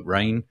won't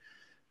rain.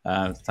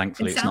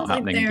 Thankfully, it's not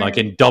happening like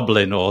in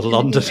Dublin or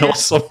London or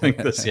something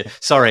this year.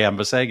 Sorry,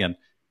 Amber, say again.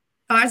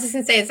 Oh, I was just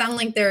going to say, it sounds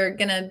like they're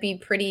going to be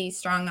pretty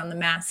strong on the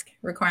mask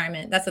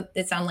requirement. That's what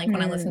it sounded like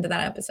when I listened to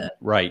that episode.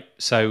 Right.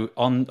 So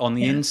on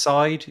the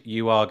inside,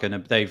 you are going to,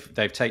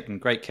 they've taken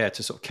great care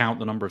to sort of count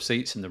the number of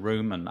seats in the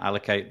room and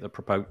allocate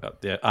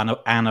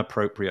an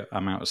appropriate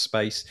amount of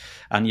space.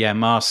 And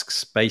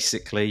masks,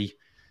 basically,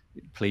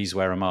 please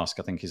wear a mask,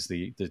 I think is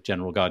the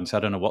general guidance. I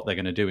don't know what they're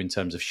going to do in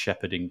terms of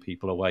shepherding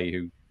people away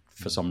who,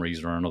 for some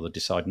reason or another,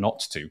 decide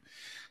not to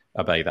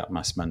obey that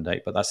mask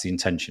mandate, but that's the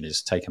intention,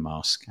 is take a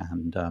mask,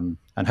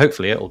 and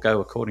hopefully it'll go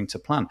according to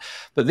plan.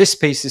 But this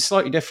piece is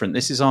slightly different.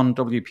 This is on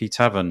WP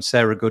Tavern.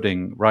 Sarah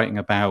Gooding writing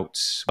about,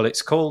 well,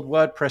 it's called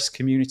WordPress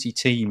Community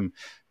Team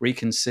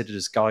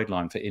Reconsiders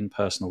Guideline for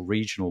In-Personal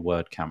Regional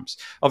WordCamps.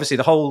 Obviously,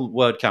 the whole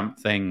WordCamp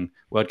thing,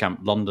 WordCamp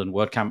London,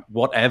 WordCamp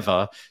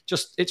whatever,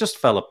 it just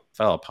fell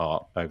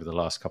apart over the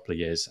last couple of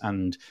years,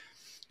 and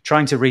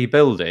trying to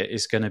rebuild it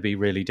is going to be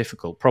really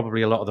difficult.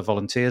 Probably a lot of the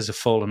volunteers have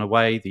fallen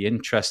away. The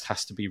interest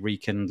has to be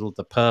rekindled,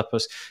 the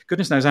purpose.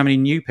 Goodness knows how many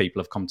new people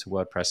have come to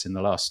WordPress in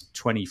the last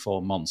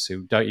 24 months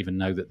who don't even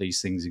know that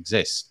these things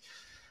exist.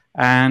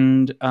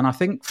 And I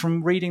think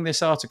from reading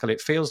this article, it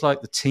feels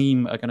like the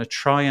team are going to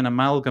try and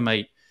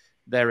amalgamate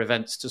their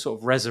events to sort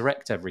of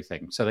resurrect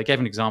everything. So they gave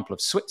an example of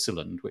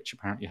Switzerland, which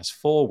apparently has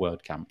 4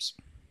 WordCamps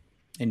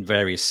in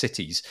various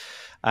cities.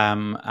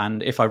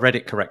 And if I read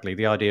it correctly,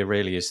 the idea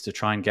really is to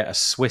try and get a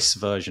Swiss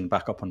version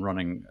back up and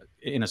running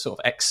in a sort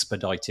of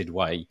expedited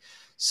way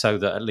so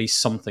that at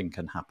least something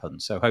can happen.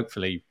 So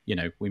hopefully,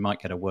 we might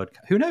get a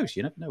WordCamp. Who knows?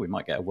 You never know. We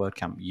might get a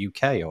WordCamp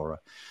UK or a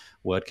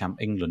WordCamp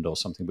England or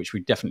something, which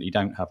we definitely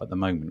don't have at the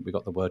moment. We've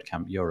got the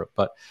WordCamp Europe.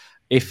 But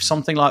if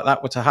something like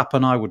that were to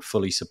happen, I would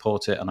fully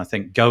support it. And I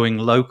think going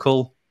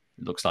local,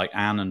 it looks like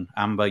Anne and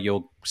Amber,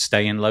 you're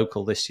staying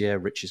local this year.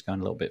 Rich is going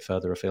a little bit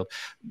further afield.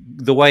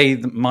 The way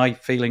that my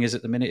feeling is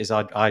at the minute is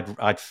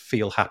I'd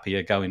feel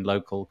happier going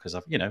local because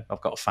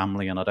I've got a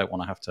family and I don't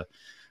want to have to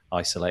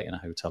isolate in a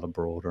hotel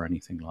abroad or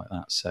anything like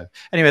that. So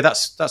anyway,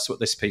 that's what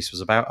this piece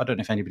was about. I don't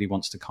know if anybody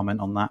wants to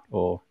comment on that,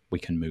 or we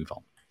can move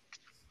on.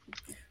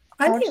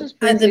 I think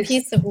the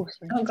piece of...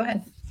 Oh, go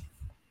ahead.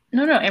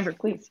 No, Amber,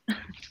 please.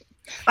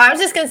 I was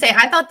just going to say,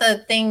 I thought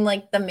the thing,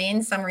 like the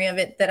main summary of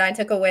it that I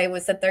took away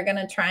was that they're going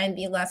to try and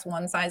be less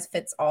one size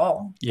fits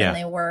all than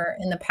they were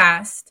in the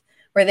past,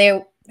 where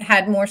they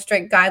had more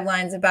strict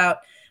guidelines about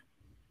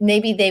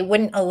maybe they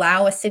wouldn't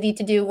allow a city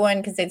to do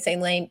one because they'd say,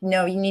 like,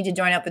 no, you need to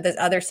join up with this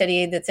other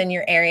city that's in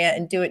your area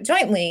and do it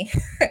jointly.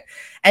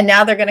 And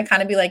now they're going to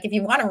kind of be like, if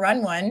you want to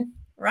run one,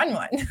 run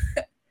one.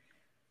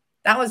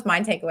 That was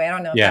my takeaway. I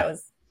don't know if that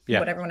was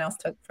what everyone else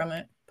took from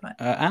it. But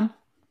Anne?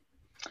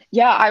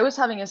 Yeah, I was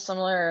having a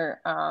similar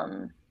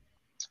kind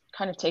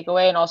of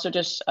takeaway, and also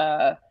just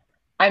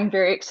I'm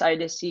very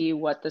excited to see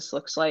what this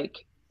looks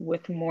like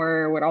with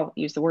more, what I'll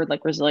use the word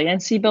like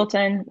resiliency built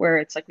in, where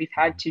it's like we've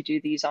had to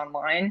do these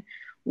online.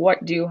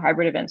 What do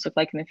hybrid events look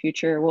like in the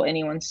future? Will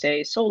anyone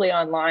stay solely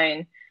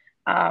online?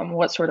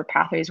 What sort of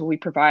pathways will we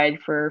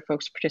provide for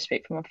folks to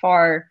participate from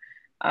afar?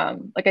 I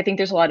think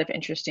there's a lot of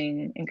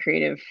interesting and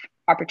creative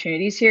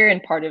opportunities here,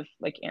 and part of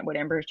like what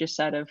Amber just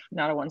said of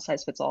not a one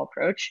size fits all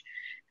approach.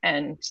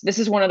 And this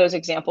is one of those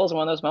examples,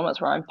 one of those moments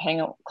where I'm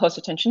paying close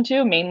attention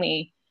to,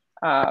 mainly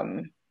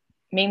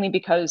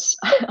because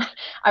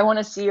I want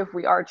to see if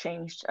we are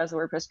changed as a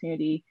WordPress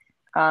community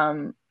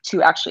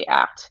to actually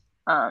act.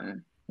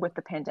 with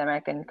the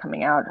pandemic and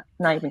coming out,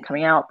 not even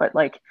coming out, but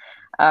like,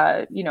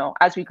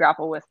 as we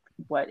grapple with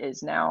what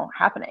is now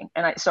happening.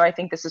 And so I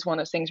think this is one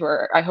of those things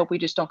where I hope we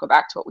just don't go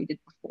back to what we did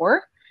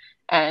before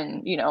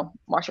and,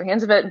 wash our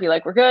hands of it and be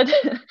like, we're good,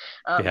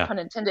 pun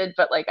intended.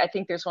 But like, I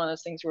think there's one of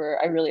those things where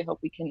I really hope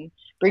we can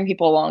bring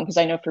people along. Cause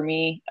I know for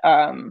me,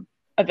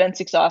 events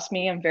exhaust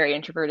me. I'm very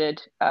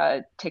introverted,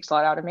 takes a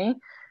lot out of me.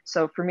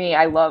 So for me,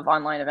 I love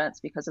online events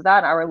because of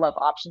that. I love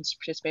options to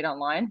participate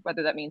online,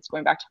 whether that means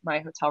going back to my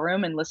hotel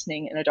room and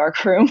listening in a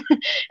dark room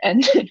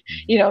and,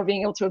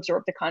 being able to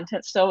absorb the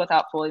content still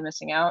without fully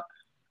missing out.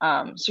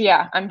 So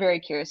yeah, I'm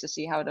very curious to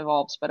see how it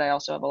evolves, but I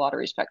also have a lot of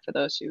respect for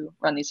those who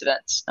run these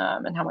events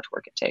and how much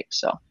work it takes.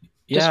 So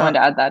just wanted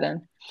to add that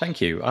in. Thank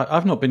you.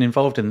 I've not been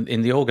involved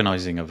in the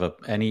organizing of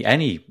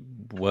any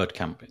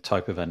WordCamp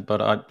type event,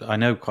 but I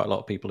know quite a lot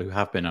of people who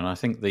have been, and I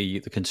think the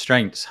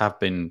constraints have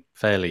been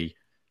fairly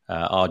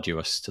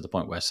arduous to the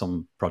point where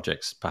some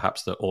projects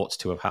perhaps that ought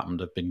to have happened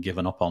have been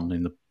given up on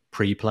in the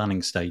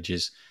pre-planning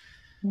stages.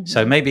 Mm-hmm.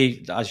 So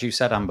maybe, as you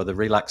said, Amber, the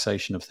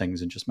relaxation of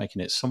things and just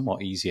making it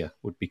somewhat easier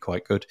would be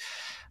quite good.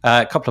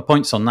 A couple of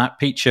points on that.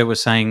 Peacher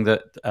was saying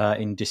that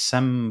in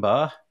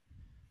December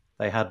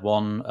they had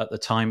one at the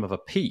time of a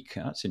peak.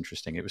 That's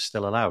interesting. It was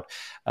still allowed.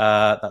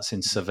 That's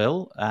in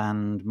Seville,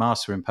 and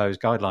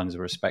master-imposed guidelines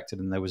were respected,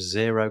 and there was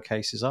 0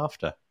 cases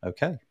after.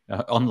 Okay,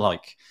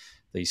 unlike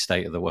the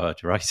state of the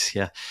word, right?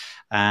 Yeah.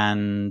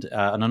 And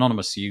an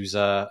anonymous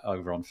user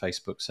over on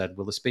Facebook said,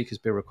 will the speakers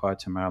be required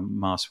to wear a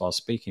mask while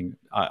speaking?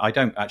 I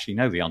don't actually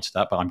know the answer to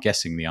that, but I'm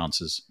guessing the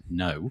answer's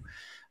no.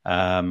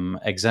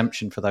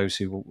 Exemption for those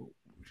for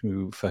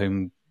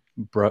whom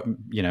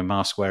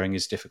mask wearing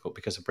is difficult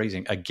because of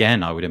breathing.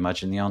 Again, I would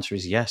imagine the answer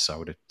is yes. I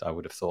would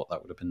have thought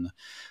that would have been the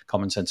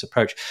common sense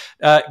approach.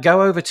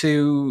 Go over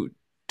to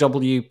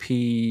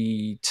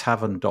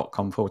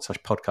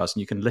wptavern.com/podcast,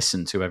 and you can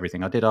listen to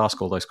everything. I did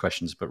ask all those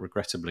questions, but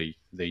regrettably,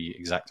 the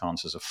exact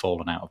answers have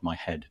fallen out of my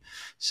head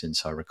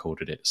since I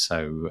recorded it.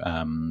 So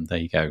there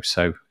you go.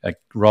 So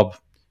Rob,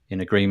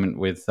 in agreement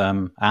with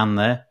Anne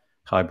there,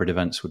 hybrid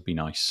events would be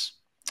nice.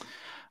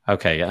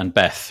 Okay, and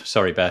Beth,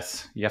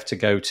 you have to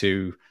go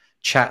to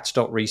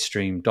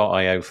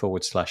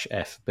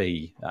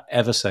chat.restream.io/FB, that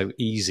ever so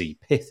easy,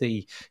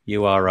 pithy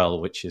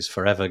URL, which is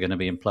forever going to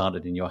be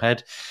implanted in your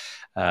head.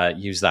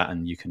 Use that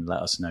and you can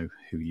let us know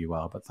who you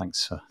are. But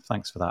thanks for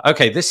that.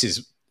 Okay,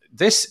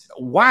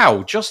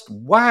 wow.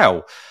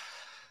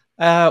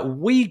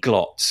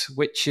 Weglot,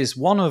 which is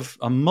one of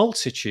a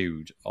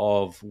multitude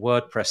of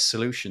WordPress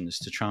solutions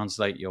to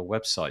translate your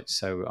website.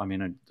 So, I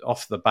mean,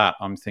 off the bat,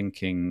 I'm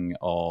thinking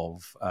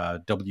of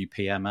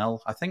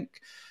WPML. I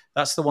think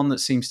that's the one that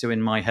seems to,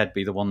 in my head,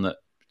 be the one that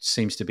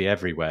seems to be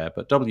everywhere.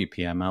 But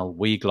WPML,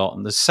 Weglot,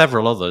 and there's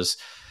several others.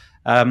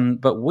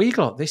 But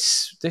Weglot,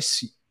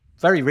 this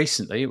very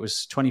recently, it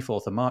was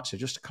 24th of March, so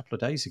just a couple of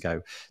days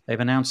ago,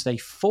 they've announced a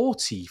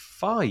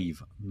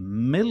 45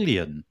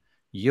 million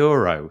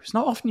euro. It's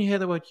not often you hear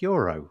the word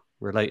euro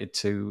related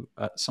to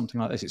something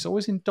like this. It's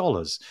always in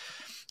dollars.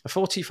 A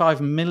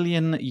 45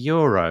 million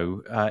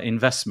euro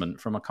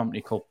investment from a company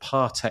called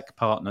Partech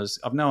Partners.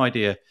 I've no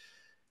idea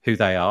who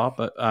they are,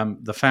 but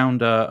the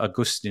founder,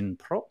 Augustin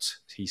Prot,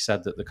 he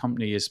said that the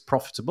company is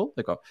profitable.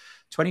 They've got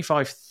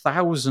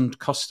 25,000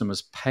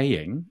 customers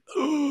paying.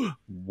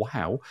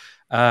 Wow.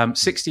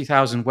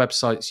 60,000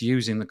 websites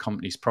using the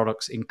company's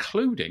products,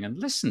 including, and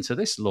listen to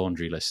this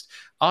laundry list,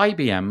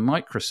 IBM,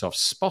 Microsoft,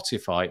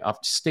 Spotify,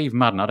 Steve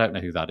Madden, I don't know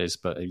who that is,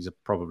 but he's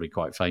probably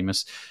quite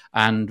famous,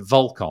 and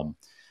Volcom.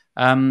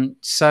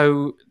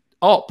 So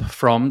up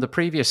from the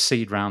previous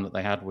seed round that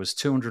they had was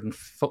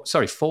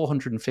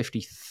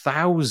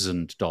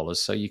 $450,000.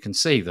 So you can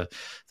see the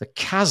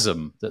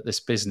chasm that this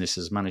business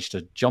has managed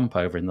to jump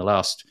over in the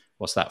last,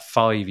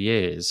 5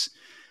 years.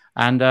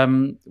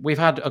 And we've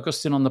had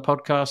Augustin on the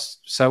podcast.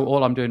 So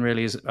all I'm doing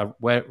really is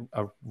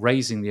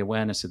raising the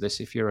awareness of this.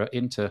 If you're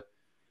into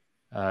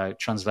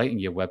translating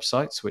your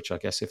websites, which I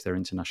guess if they're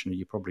international,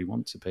 you probably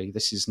want to be,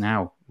 this is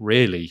now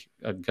really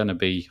going to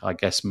be, I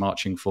guess,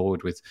 marching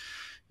forward with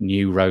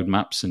new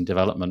roadmaps and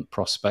development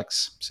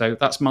prospects. So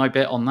that's my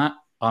bit on that.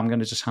 I'm going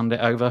to just hand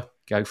it over.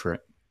 Go for it.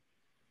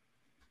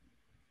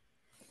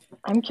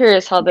 I'm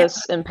curious how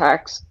this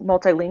impacts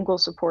multilingual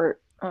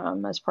support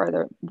as part of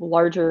the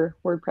larger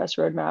WordPress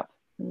roadmap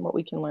and what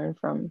we can learn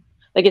from.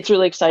 Like, it's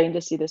really exciting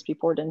to see this be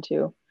poured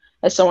into.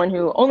 As someone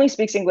who only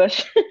speaks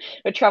English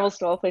but travels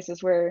to all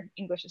places where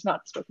English is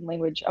not the spoken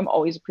language, I'm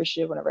always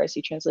appreciative whenever I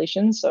see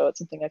translations. So it's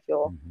something I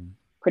feel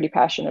pretty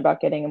passionate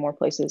about getting in more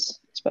places,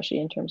 especially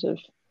in terms of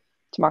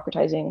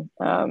democratizing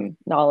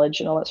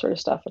knowledge and all that sort of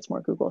stuff. It's more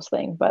Google's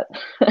thing, but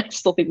I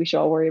still think we should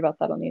all worry about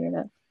that on the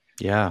internet.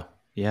 Yeah.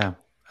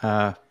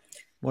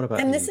 What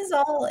about this is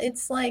all,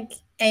 it's like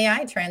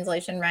AI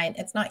translation, right?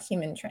 It's not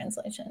human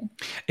translation.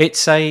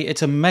 It's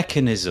a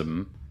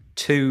mechanism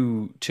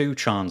to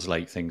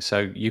translate things.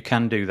 So you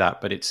can do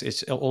that, but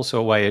it's also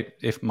a way,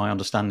 if my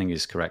understanding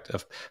is correct,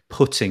 of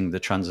putting the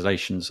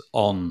translations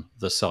on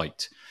the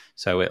site.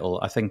 So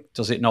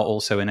does it not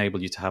also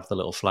enable you to have the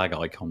little flag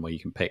icon where you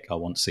can pick, I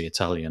want to see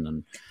Italian,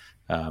 and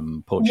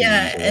Portuguese.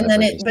 Yeah, and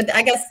then but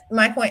I guess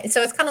my point,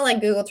 so it's kind of like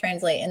Google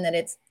Translate in that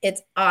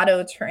it's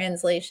auto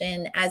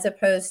translation as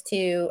opposed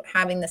to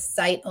having the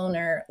site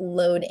owner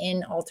load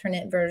in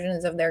alternate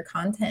versions of their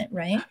content,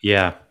 right?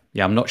 Yeah,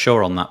 I'm not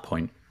sure on that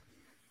point.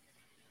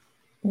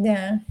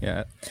 Yeah.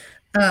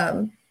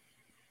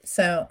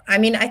 So I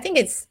mean, I think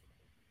it's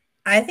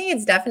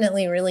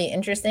definitely really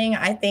interesting.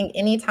 I think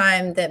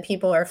anytime that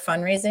people are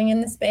fundraising in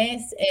the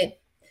space,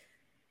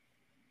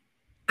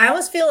 I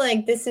always feel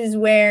like this is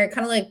where,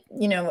 kind of like,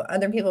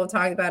 other people have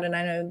talked about, and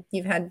I know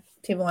you've had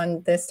people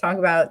on this talk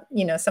about,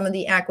 some of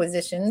the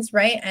acquisitions,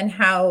 right? And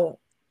how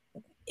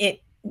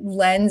it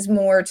lends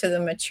more to the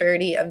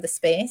maturity of the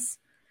space.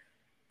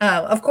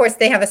 Of course,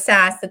 they have a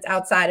SaaS that's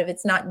outside of,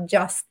 it's not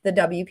just the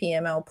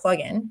WPML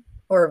plugin,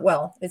 or,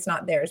 well, it's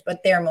not theirs,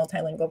 but their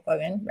multilingual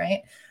plugin,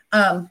 right?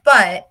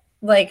 But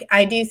like,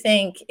 I do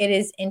think it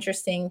is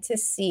interesting to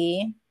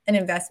see an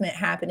investment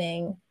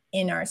happening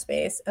in our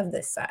space of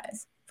this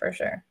size, for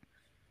sure.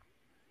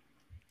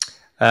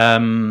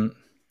 Paul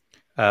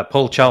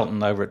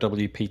Charlton over at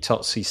WP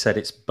Tots, he said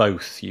it's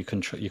both. You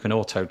can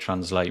auto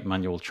translate,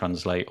 manual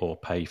translate, or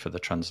pay for the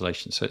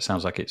translation. So it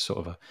sounds like it's sort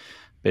of a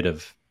bit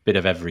of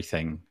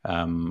everything.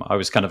 I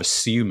was kind of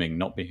assuming,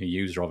 not being a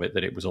user of it,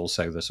 that it was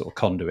also the sort of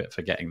conduit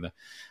for getting the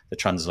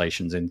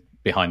translations in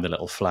behind the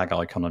little flag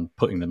icon and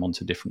putting them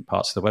onto different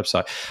parts of the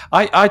website.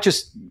 I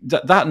just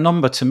that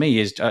number to me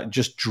is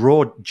just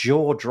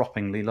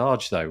jaw-droppingly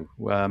large, though.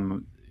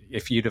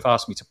 If you'd have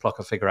asked me to pluck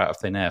a figure out of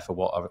thin air for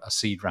what a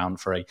seed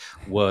round for a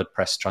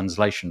WordPress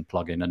translation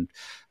plugin, and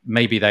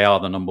maybe they are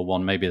the number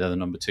one, maybe they're the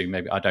number two,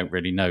 maybe I don't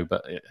really know,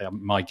 but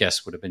my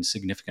guess would have been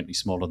significantly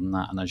smaller than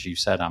that. And as you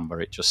said, Amber,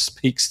 it just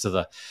speaks to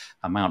the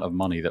amount of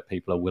money that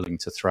people are willing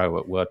to throw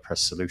at WordPress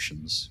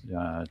solutions.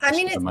 I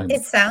mean,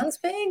 it sounds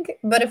big,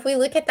 but if we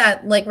look at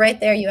that, like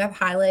right there, you have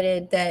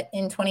highlighted that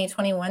in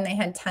 2021 they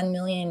had 10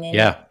 million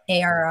in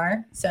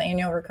ARR, so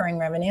annual recurring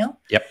revenue.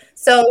 Yep.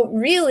 So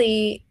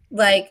really,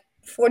 like,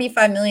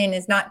 45 million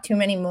is not too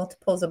many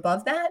multiples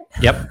above that.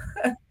 Yep.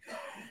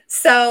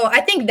 So I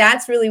think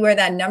that's really where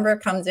that number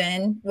comes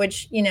in,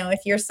 which, if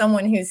you're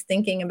someone who's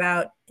thinking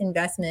about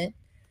investment,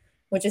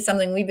 which is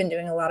something we've been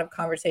doing a lot of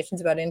conversations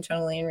about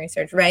internally in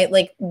research, right?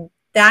 Like,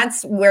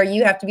 that's where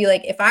you have to be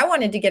like, if I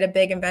wanted to get a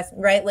big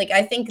investment, right? Like,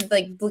 I think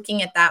like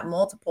looking at that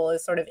multiple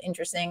is sort of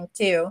interesting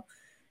too,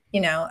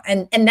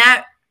 and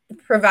that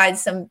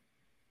provides some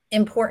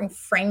important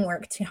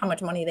framework to how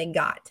much money they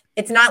got.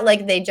 It's not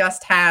like they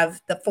just have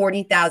the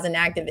 40,000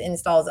 active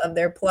installs of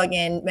their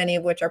plugin, many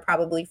of which are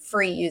probably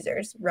free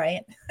users,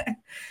 right?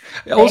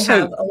 They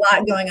also have a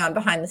lot going on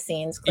behind the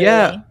scenes, clearly.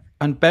 Yeah,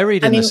 and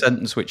buried in the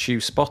sentence which you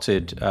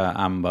spotted,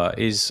 Amber,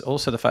 is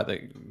also the fact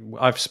that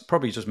I've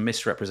probably just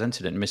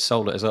misrepresented it and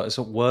missold it as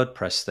a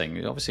WordPress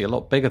thing. Obviously a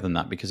lot bigger than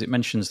that, because it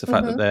mentions the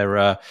fact that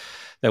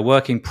they're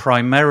working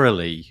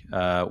primarily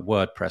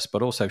WordPress,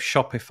 but also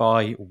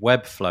Shopify,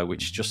 Webflow,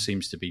 which just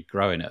seems to be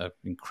growing at an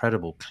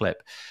incredible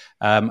clip.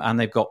 And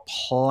they've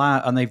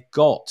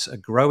got a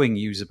growing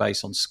user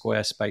base on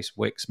Squarespace,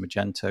 Wix,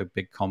 Magento,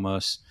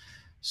 BigCommerce,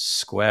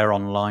 Square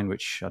Online,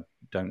 which I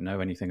don't know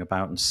anything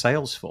about, and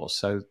Salesforce.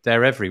 So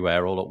they're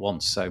everywhere all at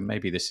once. So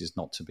maybe this is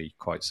not to be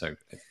quite so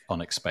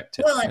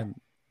unexpected. Well,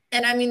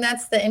 and I mean,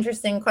 that's the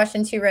interesting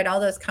question too, right? All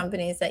those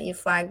companies that you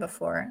flagged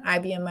before,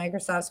 IBM,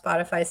 Microsoft,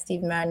 Spotify,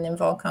 Steve Madden, and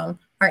Volcom,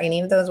 are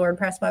any of those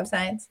WordPress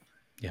websites?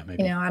 Yeah,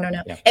 maybe. I don't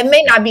know. Yeah. It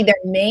may not be their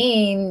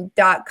main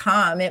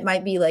 .com. It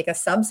might be like a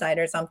subsite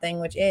or something,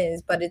 which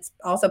is, but it's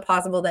also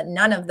possible that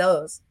none of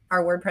those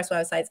are WordPress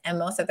websites, and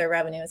most of their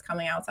revenue is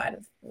coming outside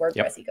of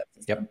WordPress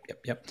ecosystem.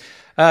 Yep.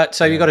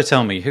 So you got to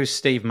tell me, who's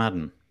Steve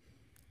Madden?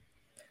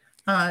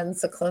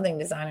 It's a clothing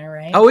designer,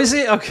 right? Oh, is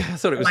it? Okay, I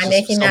thought it was. Am I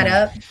making that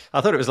up?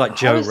 I thought it was like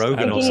Joe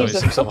Rogan or something,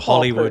 some sort of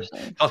Hollywood.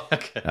 Oh,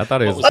 okay. I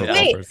thought it was a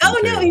football person. Oh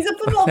no, he's a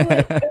football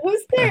player.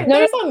 Who's there? No,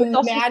 there's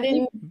a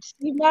Madden.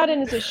 Steve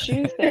Madden is a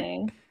shoe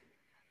thing.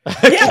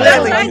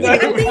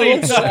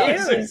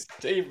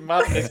 Steve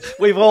Madden.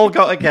 We've all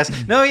got a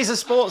guess. No, he's a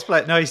sports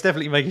player. No, he's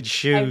definitely making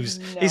shoes.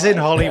 He's in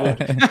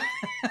Hollywood.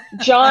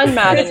 John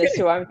Madden is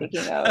who I'm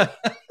thinking of.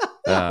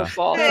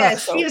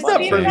 Steve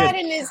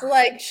Madden is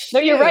like shoes, no,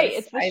 you're right.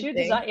 It's the shoe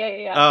design.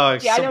 Yeah. Oh,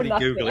 yeah, I know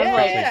nothing. Google it.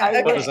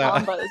 I what is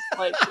that? But it's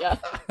like,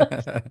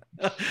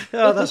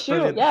 oh, that's shoe.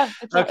 brilliant. Yeah,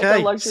 it's a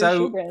luxury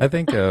shoe brand. I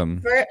think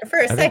for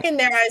a second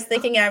there, I was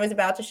thinking I was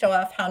about to show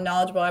off how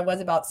knowledgeable I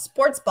was about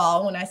sports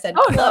ball when I said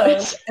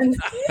clothes.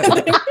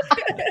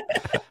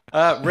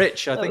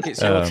 Rich, I think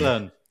it's your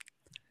turn.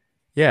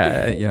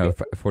 Yeah,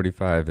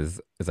 45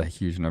 is a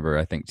huge number,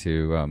 I think,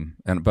 too.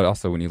 But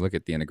also when you look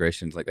at the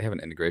integrations, like they have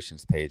an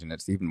integrations page, and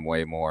it's even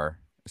way more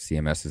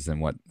CMSs than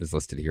what is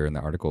listed here in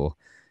the article.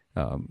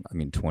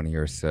 20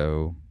 or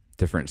so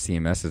different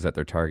CMSs that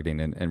they're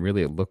targeting, and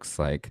really it looks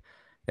like,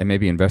 and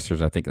maybe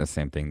investors are thinking the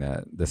same thing,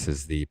 that this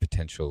is the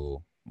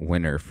potential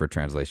winner for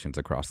translations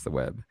across the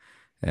web.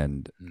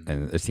 And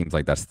it seems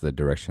like that's the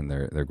direction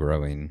they're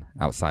growing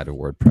outside of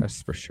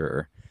WordPress for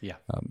sure. Yeah.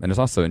 And it's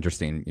also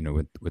interesting,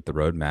 with the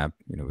roadmap,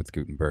 with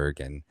Gutenberg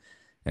and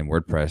and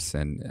WordPress,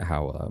 and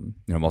how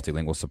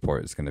multilingual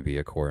support is going to be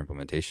a core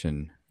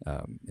implementation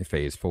in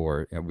phase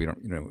 4. We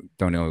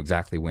don't know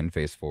exactly when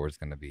phase 4 is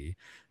going to be,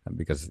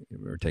 because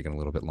we're taking a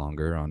little bit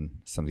longer on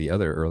some of the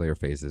other earlier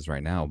phases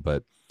right now.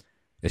 But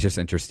it's just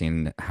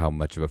interesting how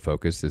much of a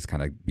focus is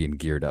kind of being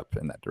geared up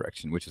in that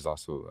direction, which is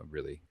also a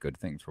really good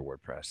thing for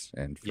WordPress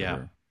and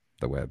for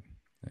the web.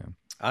 Yeah.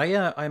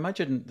 I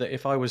imagine that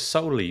if I was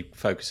solely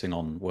focusing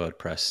on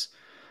WordPress,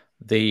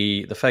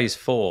 the phase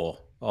 4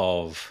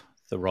 of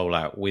the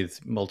rollout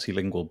with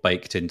multilingual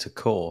baked into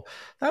core,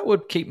 that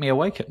would keep me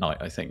awake at night,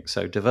 I think.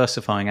 So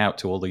diversifying out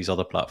to all these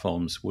other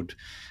platforms would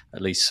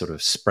at least sort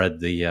of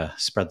spread the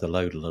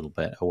load a little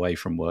bit away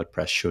from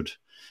WordPress should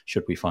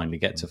we finally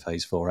get to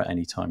phase 4 at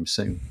any time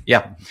soon.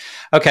 Yeah.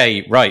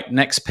 Okay, right.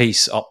 Next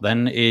piece up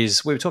then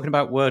is, we were talking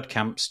about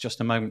WordCamps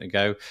just a moment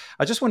ago.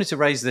 I just wanted to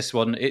raise this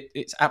one.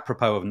 It's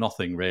apropos of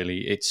nothing,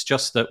 really. It's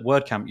just that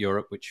WordCamp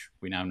Europe, which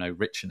we now know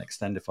Rich and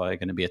Extendify are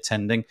going to be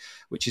attending,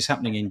 which is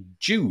happening in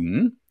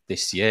June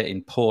this year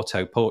in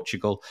Porto,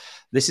 Portugal.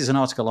 This is an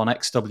article on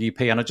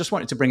XWP, and I just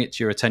wanted to bring it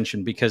to your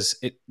attention because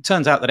it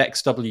turns out that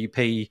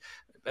XWP,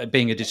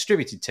 being a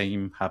distributed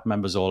team, have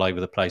members all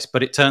over the place.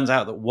 But it turns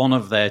out that one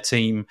of their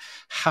team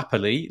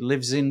happily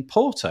lives in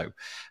Porto.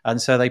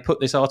 And so they put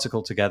this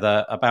article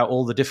together about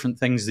all the different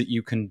things that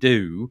you can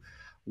do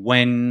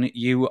when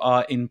you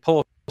are in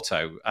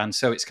Porto. And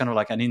so it's kind of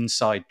like an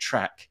inside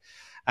track.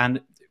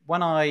 And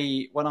when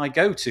I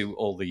go to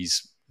all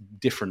these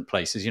different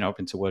places, up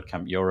into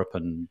WordCamp Europe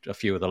and a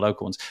few of the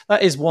local ones,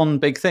 that is one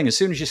big thing. As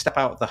soon as you step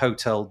out the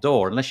hotel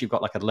door, unless you've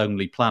got like a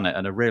Lonely Planet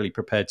and are really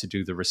prepared to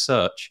do the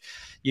research,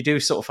 you do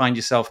sort of find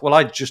yourself, well,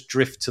 I just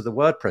drift to the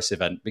WordPress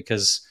event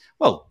because,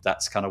 well,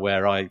 that's kind of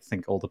where I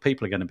think all the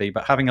people are going to be.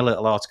 But having a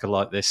little article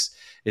like this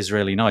is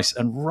really nice.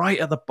 And right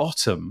at the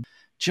bottom,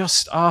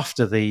 just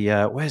after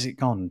the, where's it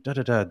gone?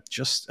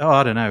 Just,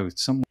 I don't know,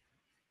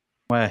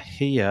 somewhere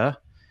here.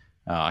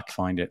 I can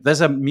find it. There's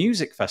a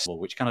music festival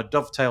which kind of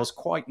dovetails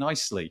quite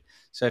nicely.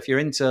 So if you're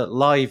into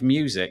live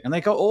music, and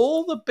they got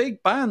all the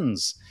big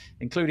bands,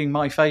 including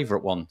my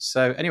favorite one.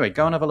 So anyway,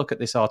 go and have a look at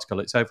this article.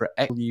 It's over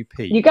at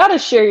XWP. You got to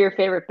share your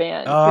favorite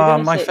band.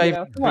 My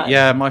favorite.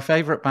 My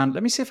favorite band.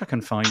 Let me see if I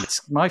can find it.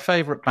 My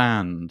favorite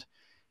band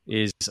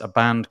is a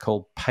band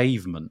called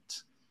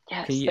Pavement.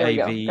 Yes, there we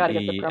go. Gotta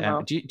get the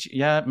promo.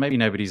 Yeah, maybe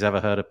nobody's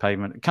ever heard of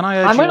Pavement. Can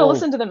I? I'm going to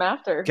listen to them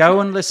after. Go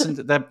and listen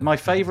to them. My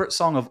favorite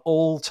song of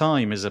all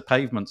time is a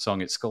Pavement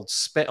song. It's called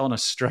 "Spit on a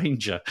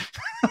Stranger."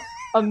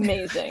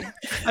 Amazing.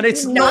 And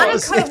it's not a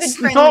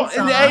COVID-friendly song.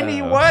 In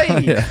any way.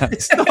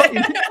 It's not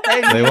in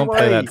any They won't way.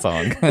 play that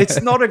song.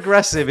 It's not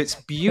aggressive. It's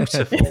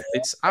beautiful.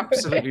 It's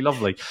absolutely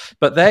lovely.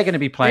 But they're going to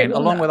be playing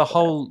along with a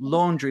whole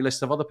laundry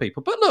list of other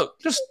people. But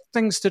look, just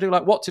things to do,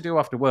 like what to do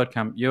after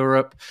WordCamp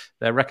Europe.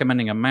 They're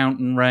recommending a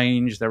mountain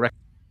range. They're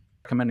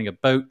recommending a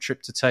boat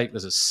trip to take.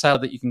 There's a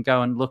cellar that you can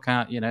go and look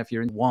at, if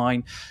you're in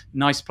wine.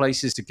 Nice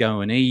places to go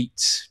and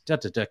eat.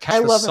 Catch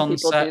the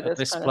sunset at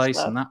this place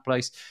and that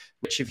place.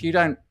 Which, if you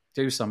don't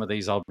do some of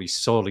these, I'll be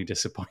sorely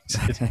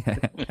disappointed.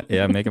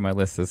 Yeah, I'm making my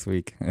list this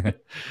week.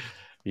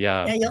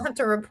 Yeah, you'll have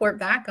to report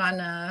back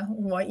on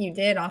what you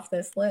did off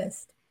this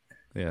list.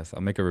 Yes, I'll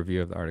make a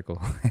review of the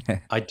article.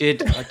 I did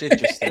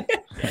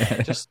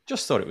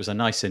just thought it was a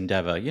nice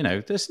endeavor. They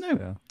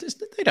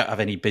don't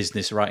have any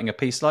business writing a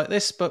piece like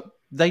this, but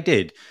they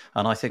did,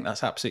 and I think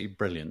that's absolutely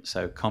brilliant.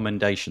 So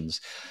commendations.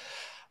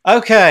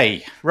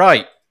 Okay,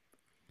 right.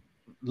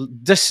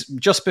 This,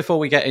 just before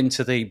we get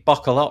into the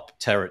buckle up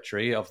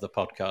territory of the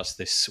podcast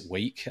this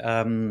week,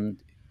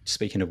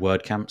 speaking of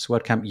WordCamps,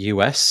 WordCamp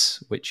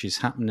US, which is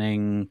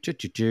happening,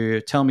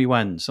 tell me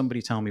when,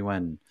 somebody tell me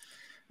when.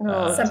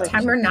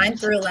 September 9th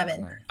through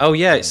 11th. Oh,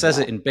 yeah, it says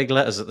it in big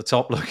letters at the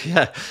top. Look,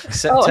 yeah,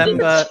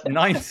 September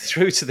 9th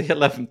through to the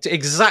 11th,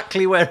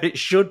 exactly where it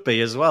should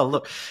be as well.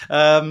 Look,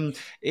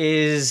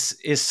 is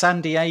San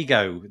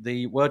Diego.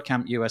 The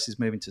WordCamp US is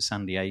moving to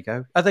San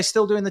Diego. Are they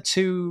still doing the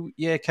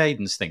 2-year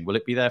cadence thing? Will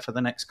it be there for the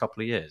next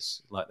couple of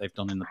years, like they've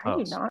done in the past?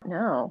 I do not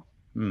know.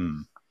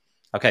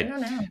 Okay. I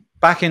don't know.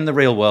 Back in the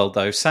real world,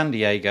 though, San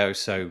Diego.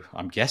 So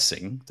I'm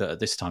guessing that at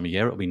this time of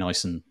year it'll be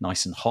nice and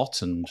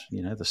hot, and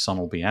the sun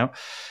will be out.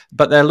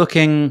 But they're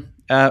looking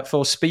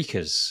for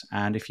speakers,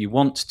 and if you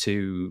want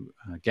to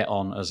get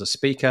on as a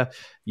speaker,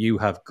 you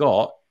have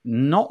got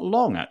not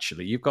long.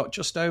 Actually, you've got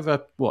just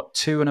over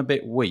 2 and a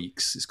bit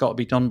weeks. It's got to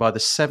be done by the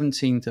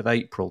 17th of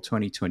April,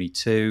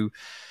 2022.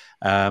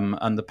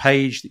 And the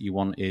page that you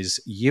want is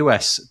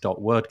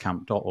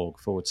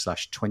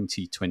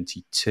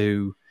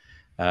us.wordcamp.org/2022.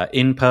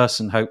 In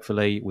person,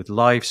 hopefully, with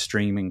live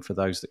streaming for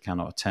those that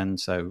cannot attend.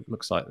 So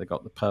looks like they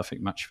got the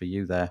perfect match for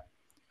you there,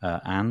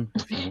 Anne.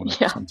 If you want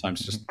to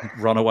sometimes just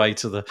run away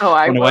to the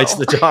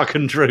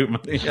darkened room.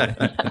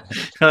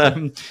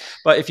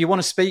 But if you want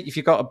to speak, if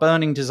you've got a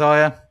burning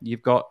desire,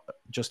 you've got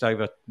just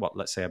over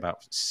let's say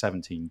about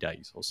 17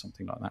 days or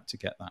something like that to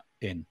get that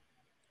in.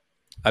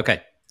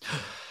 Okay.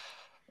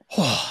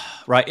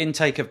 Right,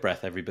 intake of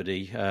breath,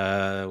 everybody.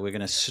 We're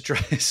going to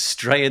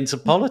stray into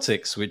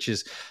politics, which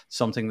is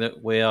something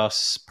that we are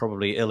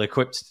probably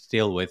ill-equipped to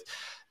deal with.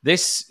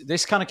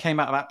 This kind of came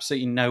out of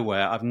absolutely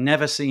nowhere. I've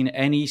never seen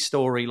any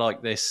story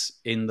like this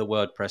in the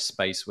WordPress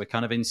space. We're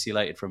kind of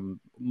insulated from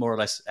more or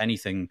less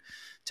anything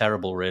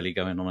terrible really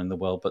going on in the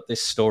world, but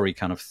this story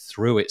kind of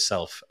threw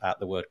itself at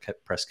the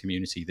WordPress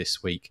community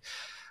this week.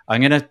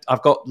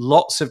 I've got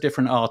lots of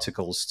different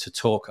articles to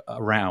talk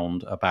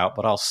around about,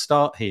 but I'll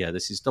start here.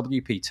 This is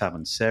WP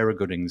Tavern, Sarah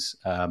Gooding's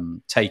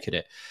take at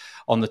it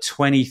on the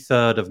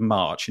 23rd of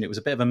March, and it was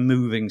a bit of a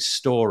moving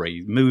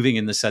story, moving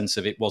in the sense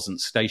of it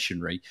wasn't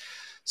stationary.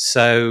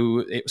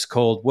 So it was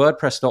called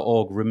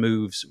WordPress.org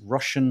removes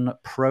Russian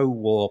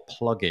pro-war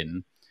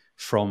plugin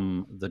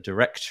from the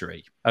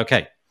directory.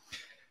 Okay,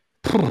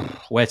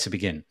 where to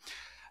begin?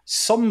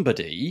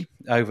 Somebody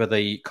over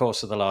the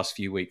course of the last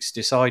few weeks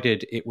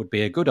decided it would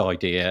be a good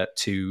idea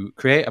to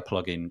create a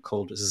plugin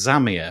called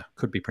Zamir.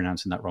 Could be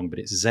pronouncing that wrong, but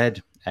it's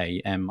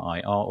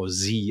Z-A-M-I-R or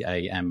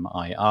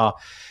Z-A-M-I-R.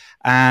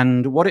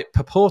 And what it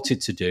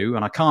purported to do,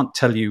 and I can't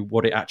tell you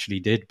what it actually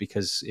did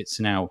because it's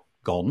now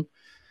gone,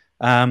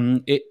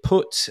 it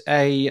put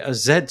a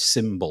Z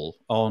symbol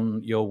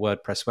on your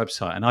WordPress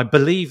website. And I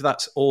believe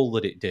that's all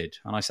that it did.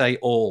 And I say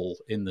all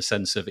in the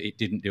sense of it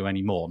didn't do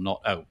any more,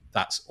 not, oh,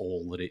 that's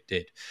all that it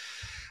did.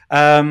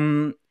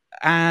 And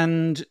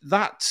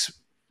that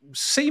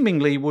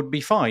seemingly would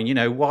be fine. You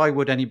know, why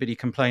would anybody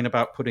complain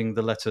about putting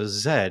the letter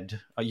Z?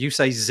 You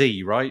say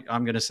Z, right?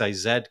 I'm going to say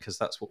Z because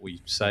that's what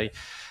we say.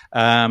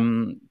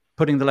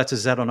 Putting the letter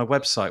Z on a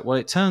website. Well,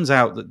 it turns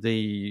out that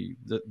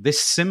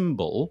this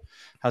symbol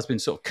has been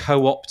sort of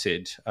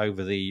co-opted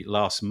over the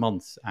last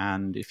month.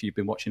 And if you've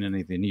been watching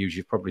any of the news,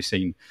 you've probably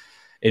seen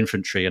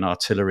infantry and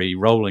artillery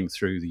rolling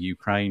through the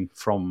Ukraine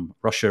from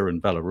Russia and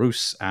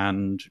Belarus.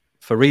 And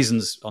for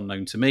reasons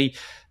unknown to me,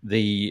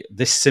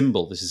 this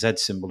symbol, this Z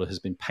symbol, has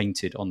been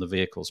painted on the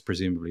vehicles,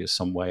 presumably as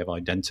some way of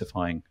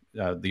identifying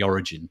the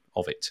origin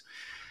of it,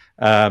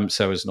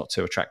 so as not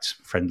to attract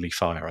friendly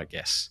fire, I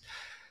guess.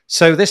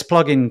 So this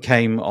plugin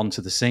came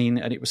onto the scene,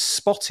 and it was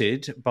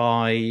spotted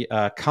by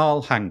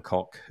Carl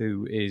Hancock,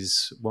 who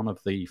is one of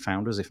the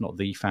founders, if not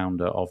the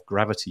founder, of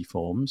Gravity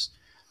Forms.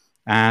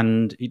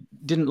 And he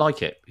didn't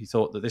like it. He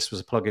thought that this was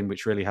a plugin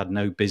which really had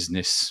no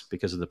business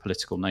because of the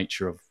political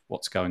nature of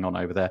what's going on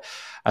over there.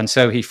 And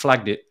so he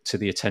flagged it to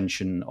the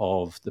attention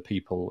of the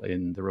people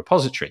in the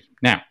repository.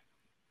 Now,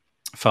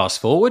 fast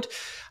forward,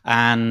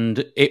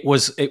 and it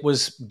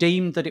was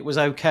deemed that it was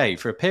okay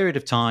for a period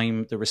of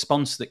time. The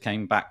response that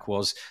came back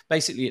was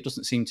basically it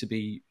doesn't seem to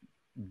be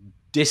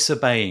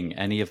disobeying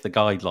any of the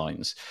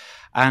guidelines,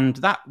 and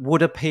that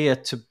would appear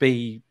to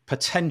be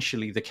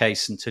potentially the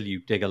case until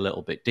you dig a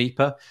little bit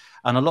deeper.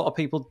 And a lot of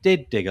people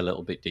did dig a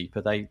little bit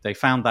deeper. They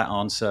found that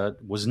answer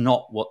was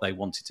not what they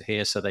wanted to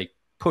hear, so they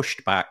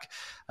pushed back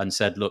and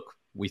said, look,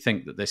 we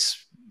think that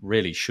this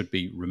really should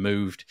be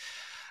removed.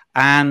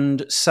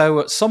 And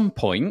so at some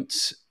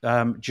point,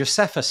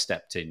 Josepha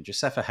stepped in,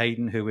 Josepha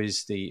Hayden, who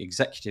is the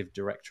executive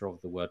director of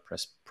the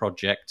WordPress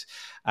project.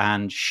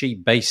 And she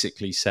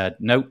basically said,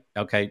 no,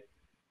 okay,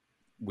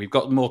 we've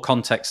got more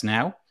context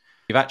now.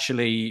 We've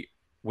actually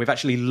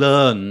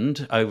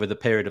learned over the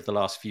period of the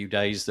last few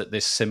days that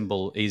this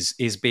symbol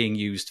is being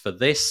used for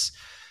this.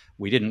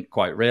 We didn't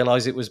quite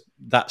realize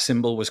that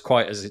symbol was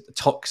quite as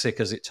toxic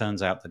as it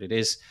turns out that it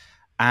is.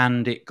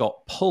 And it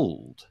got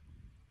pulled.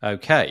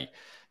 Okay.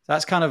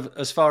 That's kind of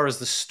as far as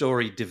the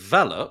story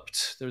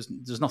developed.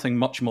 There's nothing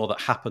much more that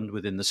happened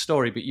within the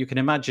story, but you can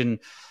imagine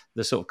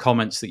the sort of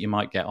comments that you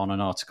might get on an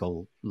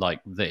article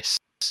like this.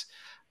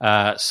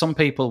 Some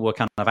people were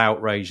kind of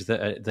outraged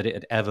that it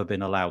had ever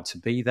been allowed to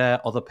be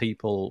there. Other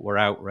people were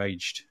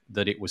outraged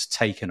that it was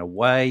taken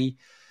away.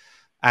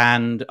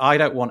 And I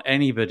don't want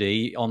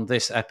anybody on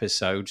this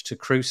episode to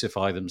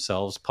crucify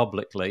themselves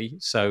publicly.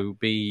 So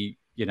we're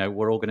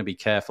all going to be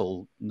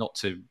careful not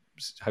to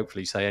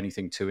hopefully say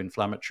anything too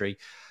inflammatory,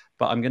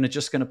 but I'm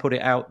just going to put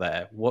it out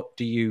there. What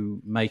do you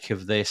make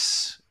of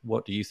this?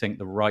 What do you think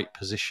the right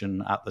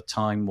position at the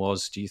time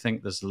was? Do you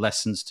think there's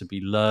lessons to be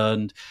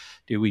learned?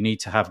 Do we need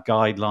to have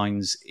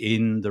guidelines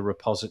in the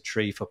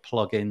repository for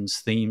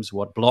plugins, themes,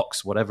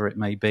 blocks, whatever it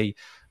may be,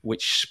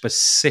 which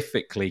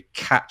specifically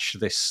catch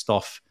this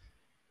stuff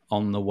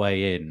on the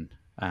way in?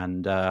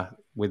 And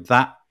with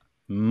that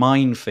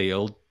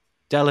minefield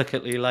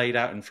delicately laid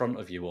out in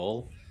front of you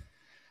all,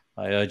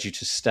 I urge you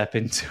to step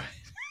into it.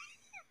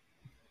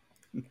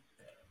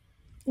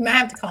 You might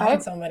have to call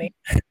on somebody.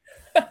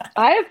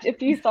 I have a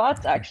few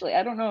thoughts, actually.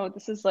 I don't know.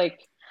 This is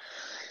like,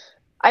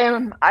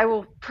 I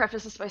will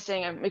preface this by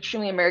saying I'm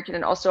extremely American,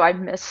 and also I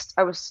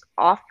was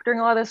off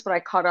during a lot of this, but I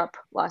caught up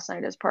last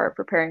night as part of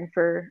preparing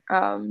for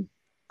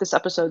this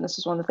episode. And this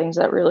is one of the things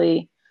that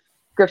really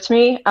gripped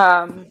me.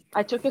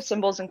 I took a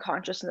symbols and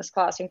consciousness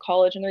class in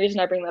college. And the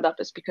reason I bring that up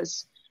is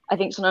because I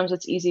think sometimes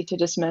it's easy to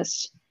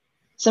dismiss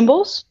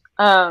symbols.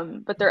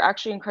 But they're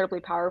actually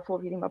incredibly powerful.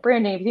 If you think about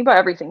branding, if you think about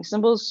everything,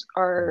 symbols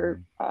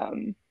are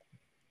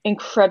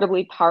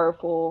incredibly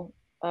powerful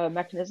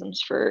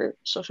mechanisms for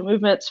social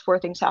movements, for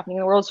things happening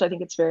in the world. So I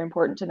think it's very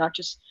important to not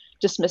just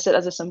dismiss it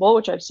as a symbol,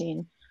 which I've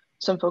seen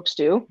some folks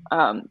do.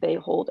 They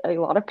hold a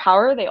lot of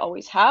power. They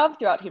always have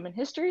throughout human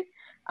history.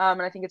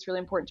 And I think it's really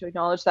important to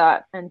acknowledge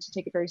that and to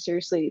take it very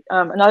seriously.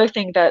 Another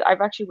thing that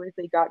I've actually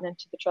weirdly gotten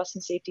into the trust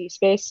and safety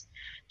space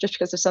just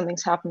because of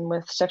something's happened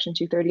with Section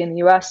 230 in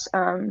the US.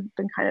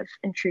 Been kind of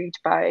intrigued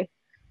by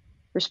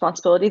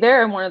responsibility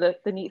there. And one of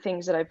the neat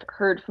things that I've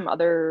heard from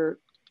other,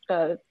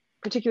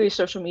 particularly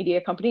social media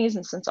companies,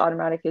 and since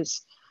Automatic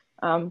is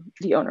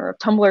the owner of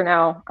Tumblr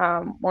now,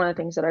 one of the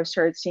things that I've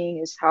started seeing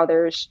is how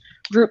there's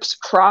groups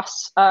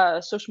across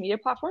social media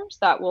platforms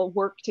that will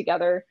work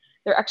together.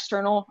 They're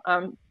external,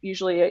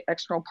 usually an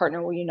external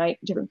partner will unite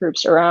different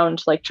groups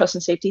around like trust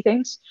and safety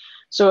things.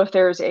 So if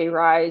there's a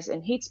rise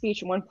in hate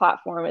speech in one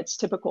platform, it's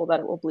typical that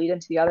it will bleed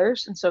into the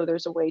others. And so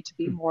there's a way to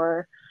be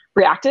more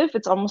reactive.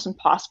 It's almost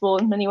impossible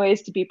in many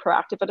ways to be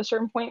proactive at a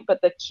certain point,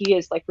 but the key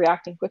is like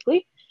reacting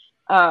quickly.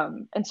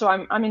 And so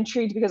I'm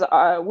intrigued because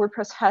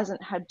WordPress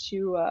hasn't had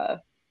to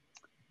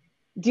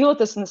deal with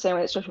this in the same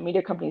way that social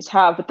media companies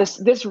have. But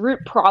this root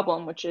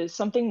problem, which is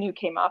something new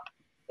came up,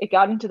 it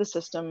got into the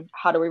system.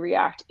 How do we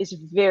react? This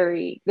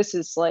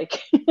is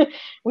like,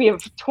 we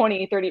have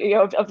 20, 30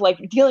 of like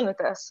dealing with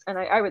this. And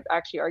I would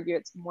actually argue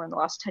it's more in the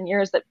last 10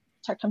 years that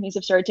tech companies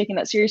have started taking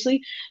that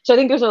seriously. So I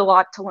think there's a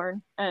lot to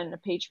learn and a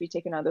page to be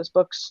taken out of those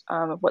books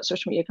of what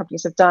social media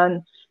companies have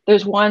done.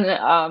 There's one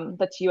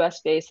that's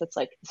US based, that's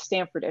like the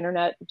Stanford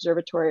Internet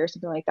Observatory or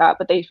something like that,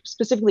 but they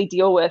specifically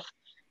deal with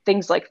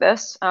things like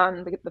this.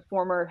 The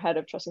former head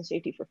of trust and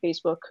safety for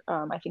Facebook,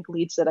 I think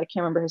leads it. I can't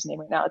remember his name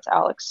right now. It's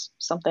Alex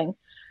something.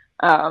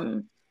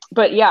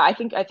 But yeah, I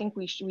think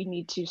we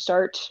need to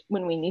start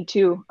when we need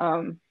to.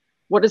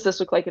 What does this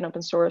look like in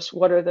open source?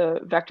 What are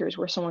the vectors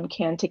where someone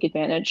can take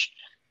advantage,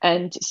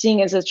 and seeing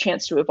it as a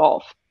chance to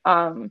evolve?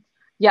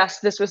 Yes,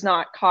 this was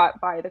not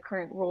caught by the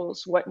current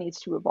rules. What needs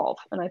to evolve?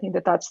 And I think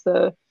that that's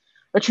a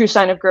true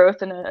sign of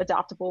growth, and an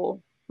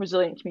adaptable,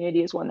 resilient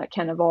community is one that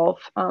can evolve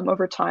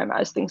over time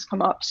as things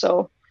come up.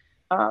 So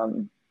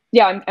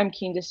yeah, I'm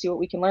keen to see what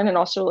we can learn. And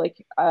also,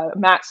 like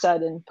Matt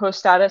said in post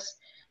status,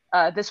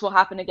 this will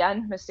happen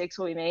again. Mistakes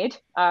will be made.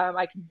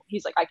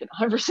 He's like, I can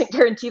 100%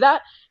 guarantee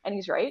that. And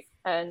he's right.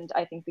 And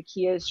I think the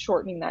key is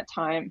shortening that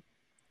time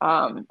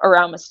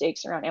around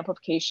mistakes, around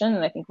amplification.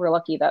 And I think we're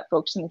lucky that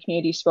folks in the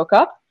community spoke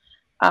up.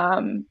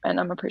 And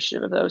I'm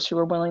appreciative of those who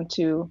were willing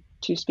to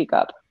speak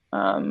up,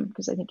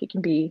 because I think it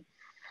can be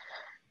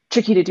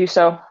tricky to do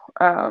so.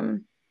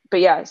 But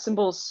yeah,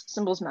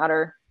 symbols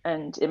matter.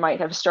 And it might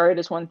have started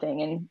as one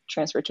thing and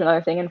transferred to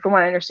another thing. And from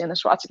what I understand, the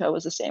swastika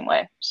was the same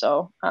way.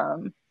 So,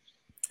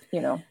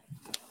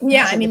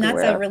 yeah, I mean,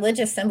 that's a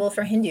religious symbol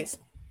for Hindus.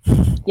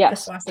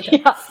 Yes. The swastika,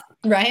 yeah.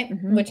 right?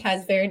 Mm-hmm. Which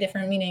has very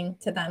different meaning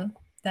to them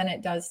than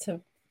it does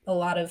to a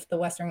lot of the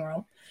Western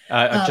world.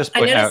 I've just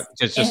put out,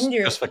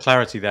 just for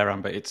clarity there,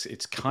 Amber,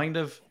 it's kind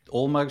of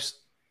almost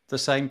the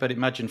same, but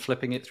imagine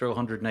flipping it through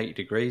 180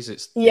 degrees.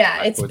 It's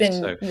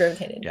been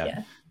rotated.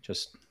 Yeah.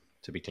 Just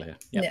to be clear.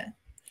 Yeah.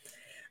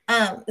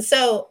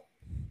 So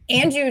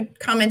Andrew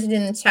commented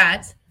in the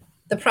chat,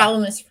 the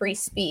problem is free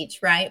speech,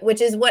 right?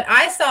 Which is what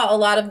I saw a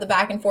lot of the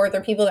back and forth,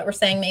 or people that were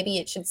saying maybe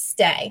it should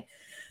stay.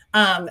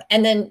 And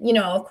then,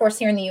 of course,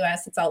 here in the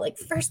US, it's all like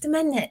First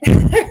Amendment,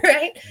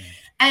 right?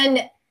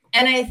 And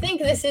I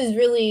think this is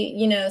really,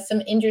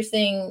 some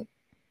interesting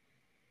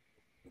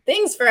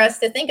things for us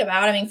to think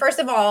about. I mean, first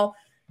of all,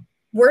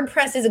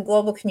 WordPress is a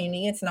global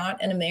community. It's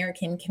not an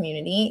American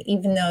community,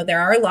 even though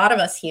there are a lot of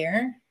us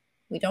here.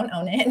 We don't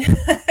own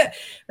it,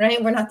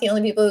 right? We're not the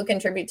only people who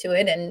contribute to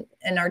it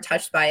and are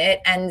touched by it.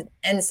 And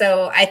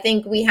so I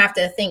think we have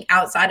to think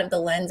outside of the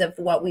lens of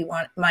what we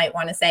might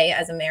want to say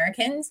as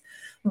Americans.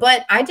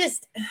 But I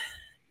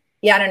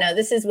don't know.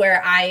 This is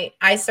where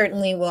I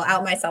certainly will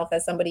out myself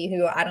as somebody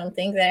who I don't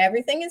think that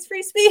everything is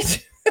free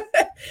speech.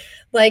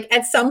 Like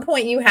at some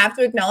point you have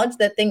to acknowledge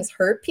that things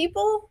hurt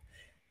people.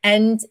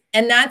 And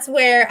that's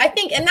where I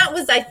think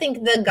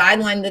the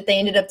guideline that they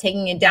ended up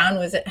taking it down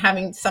was it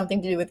having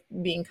something to do with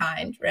being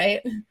kind,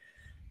 right?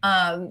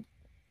 And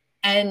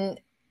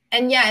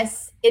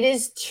yes, it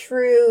is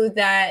true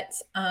that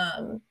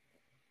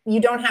you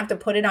don't have to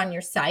put it on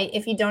your site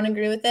if you don't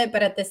agree with it,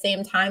 but at the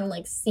same time,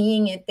 like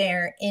seeing it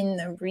there in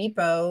the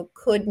repo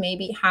could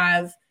maybe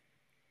have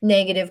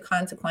negative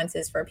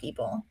consequences for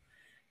people.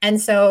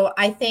 And so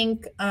I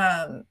think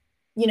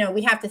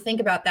we have to think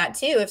about that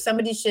too. If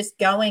somebody's just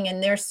going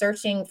and they're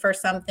searching for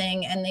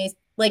something and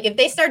if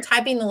they start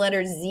typing the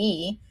letter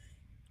Z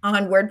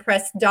on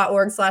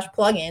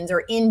WordPress.org/plugins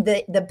or in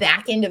the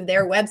back end of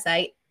their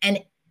website and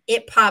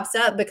it pops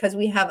up because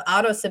we have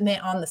auto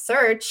submit on the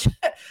search,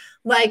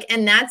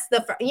 and that's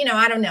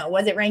I don't know,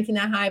 was it ranking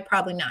that high?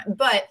 Probably not.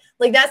 But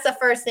that's the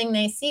first thing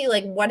they see.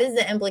 What is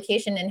the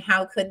implication and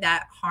how could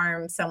that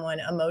harm someone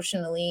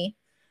emotionally?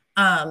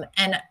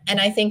 And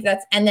I think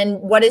and then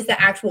what is the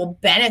actual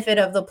benefit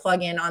of the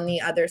plugin on the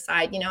other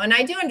side, and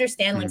I do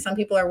understand some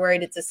people are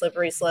worried it's a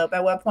slippery slope.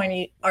 At what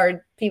point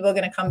are people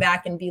going to come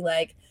back and be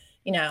like,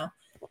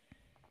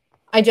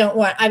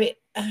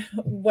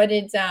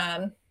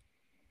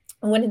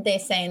 what did they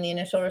say in the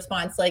initial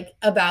response?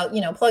 About,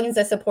 plugins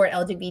that support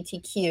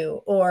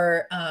LGBTQ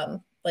or,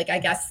 like, I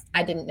guess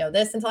I didn't know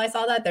this until I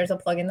saw that there's a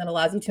plugin that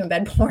allows you to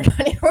embed porn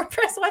on your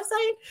WordPress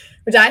website,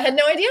 which I had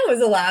no idea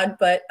was allowed,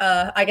 but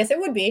I guess it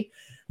would be.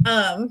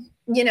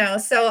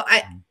 So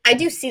I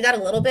do see that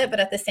a little bit, but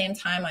at the same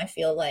time, I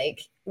feel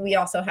like we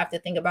also have to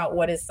think about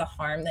what is the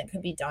harm that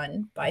could be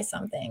done by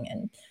something.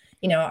 And,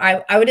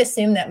 I would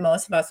assume that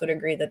most of us would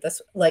agree that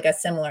this, like a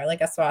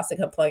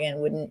swastika plugin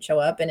wouldn't show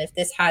up. And if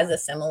this has a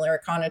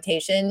similar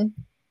connotation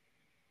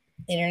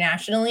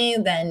internationally,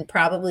 then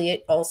probably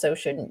it also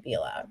shouldn't be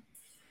allowed.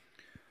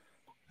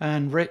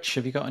 And Rich,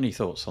 have you got any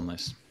thoughts on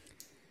this?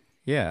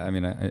 Yeah, I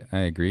mean, I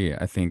agree.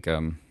 I think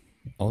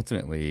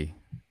ultimately,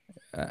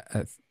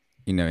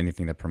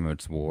 anything that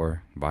promotes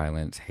war,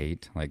 violence,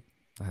 hate, like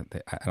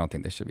I don't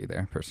think they should be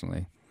there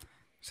personally.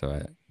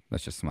 So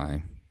that's just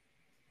my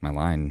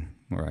line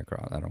where I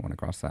cross. I don't want to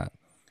cross that.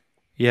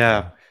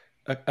 Yeah,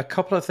 a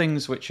couple of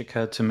things which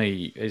occurred to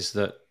me is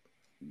that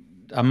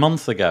a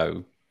month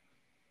ago,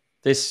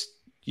 this,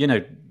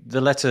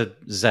 the letter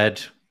Z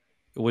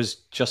was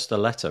just a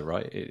letter,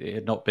 right? It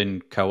had not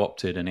been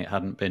co-opted and it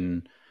hadn't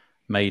been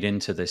made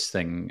into this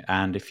thing.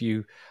 And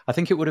I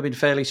think it would have been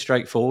fairly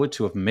straightforward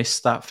to have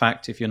missed that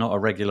fact if you're not a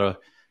regular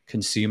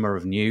consumer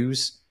of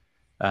news,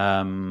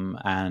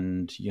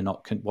 and you're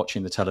not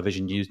watching the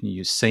television news and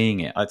you're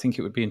seeing it. I think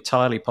it would be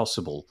entirely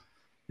possible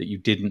that you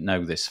didn't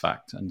know this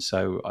fact. And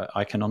so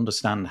I can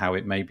understand how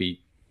it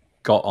maybe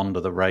got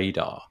under the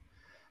radar.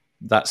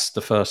 That's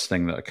the first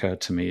thing that occurred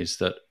to me, is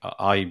that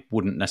I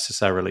wouldn't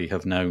necessarily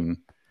have known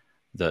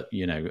that,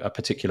 a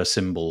particular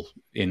symbol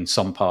in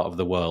some part of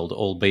the world,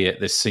 albeit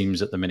this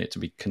seems at the minute to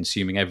be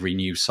consuming every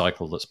news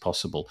cycle that's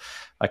possible.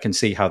 I can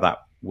see how that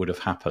would have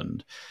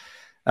happened.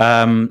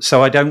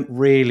 So I don't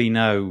really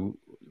know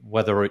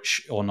whether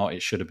or not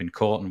it should have been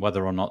caught, and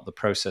whether or not the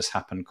process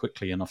happened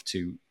quickly enough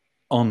to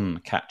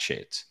uncatch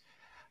it.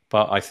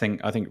 But I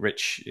think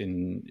Rich,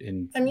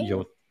 in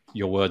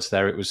your words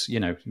there, it was,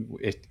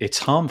 it's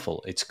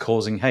harmful. It's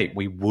causing hate.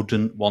 We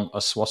wouldn't want a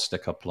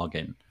swastika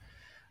plugin.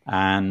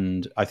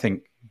 And I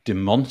think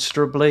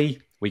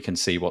demonstrably we can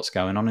see what's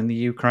going on in the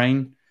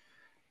Ukraine,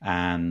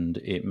 and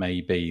it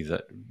may be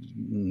that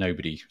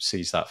nobody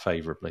sees that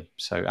favorably.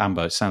 So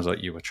Amber, it sounds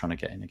like you were trying to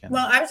get in again.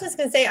 Well, I was just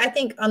going to say, I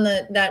think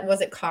that was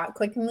it caught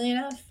quickly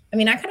enough? I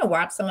mean, I kind of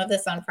watched some of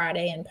this on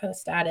Friday and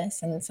post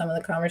status and some of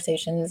the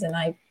conversations, and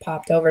I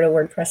popped over to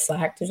WordPress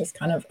Slack to just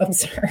kind of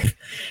observe,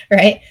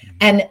 right?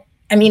 And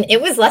I mean,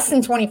 it was less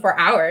than 24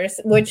 hours,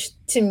 which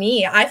to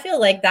me, I feel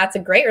like that's a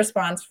great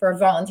response for a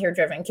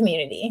volunteer-driven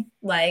community.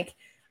 Like,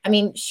 I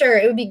mean, sure,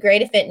 it would be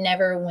great if it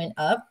never went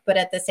up, but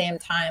at the same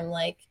time,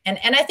 like, and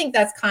I think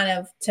that's kind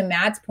of to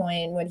Matt's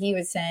point, what he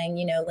was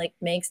saying, like,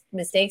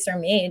 mistakes are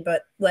made,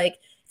 but like,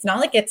 it's not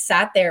like it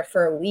sat there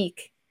for a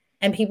week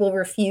and people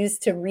refuse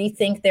to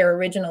rethink their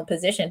original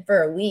position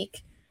for a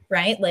week,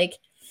 right? Like,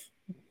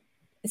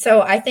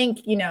 so I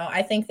think,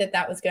 I think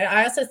that was good.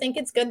 I also think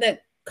it's good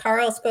that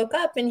Carl spoke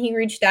up and he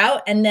reached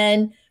out, and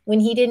then when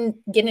he didn't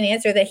get an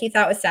answer that he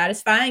thought was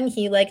satisfying,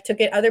 he like took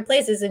it other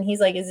places, and he's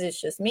like, is this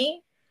just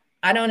me?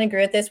 I don't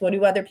agree with this. What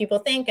do other people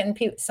think? And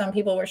some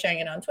people were sharing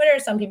it on Twitter.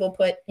 Some people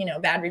put,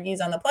 bad reviews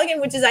on the plugin,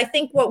 which is, I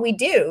think, what we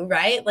do,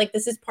 right? Like,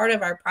 this is part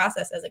of our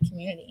process as a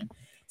community.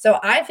 So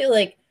I feel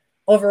like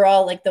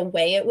overall, like, the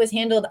way it was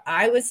handled,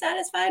 I was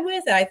satisfied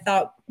with. I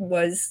thought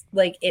was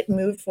like it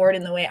moved forward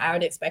in the way I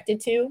would expect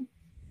it to.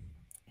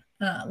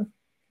 On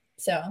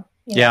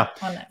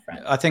that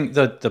front, I think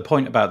the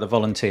point about the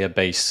volunteer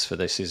base for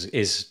this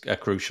is a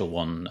crucial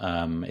one,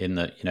 in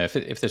that,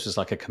 if this was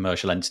like a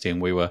commercial entity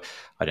and we were,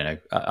 I don't know,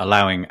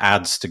 allowing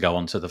ads to go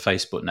onto the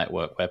Facebook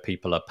network where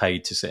people are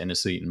paid to sit in a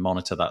seat and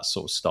monitor that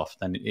sort of stuff,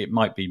 then it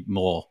might be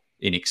more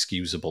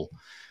inexcusable.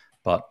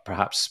 But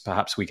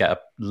perhaps we get a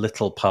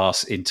little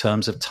pass in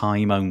terms of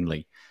time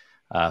only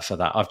for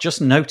that. I've just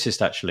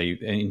noticed, actually,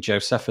 in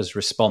Josepha's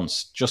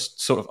response,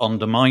 just sort of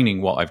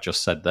undermining what I've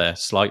just said there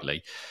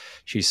slightly.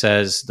 She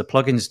says, the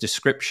plugin's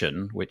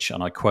description, which,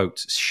 and I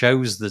quote,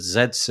 shows the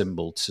Z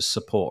symbol to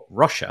support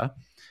Russia,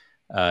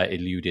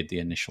 eluded the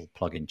initial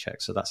plugin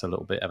check. So that's a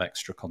little bit of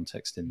extra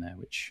context in there,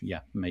 which,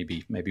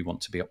 maybe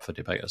want to be up for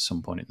debate at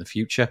some point in the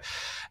future.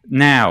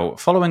 Now,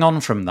 following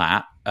on from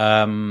that,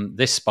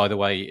 this, by the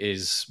way,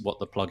 is what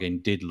the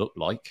plugin did look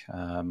like.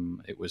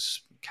 It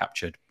was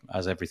captured,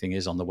 as everything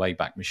is, on the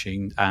Wayback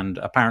Machine. And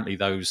apparently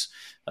that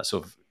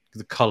sort of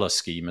the color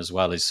scheme as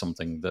well is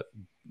something that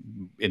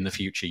in the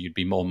future you'd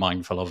be more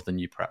mindful of than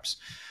you perhaps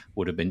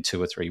would have been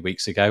 2 or 3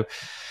 weeks ago.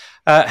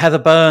 Heather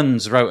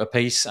Burns wrote a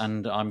piece,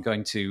 and I'm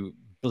going to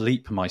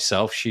bleep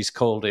myself. She's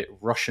called it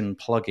Russian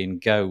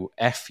Plugin Go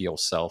F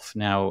Yourself.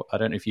 Now, I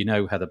don't know if you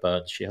know Heather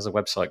Burns. She has a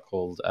website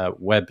called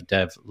Web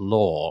Dev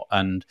Law,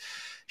 and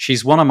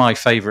she's one of my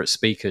favorite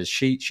speakers.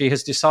 She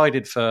has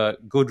decided, for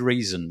good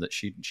reason, that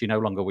she no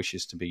longer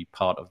wishes to be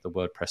part of the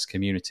WordPress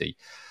community.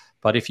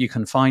 But if you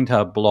can find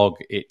her blog,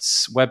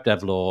 it's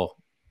webdevlaw.uk,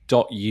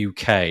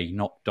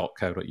 not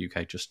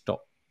 .co.uk, just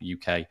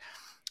 .uk.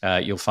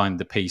 you'll find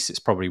the piece. It's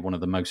probably one of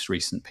the most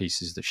recent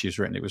pieces that she's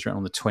written. It was written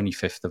on the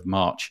 25th of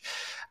March.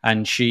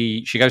 And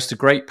she goes to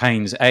great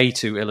pains,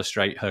 to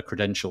illustrate her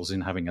credentials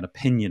in having an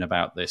opinion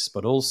about this,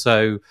 but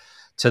also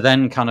to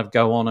then kind of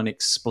go on and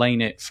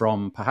explain it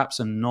from perhaps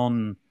a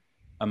non-American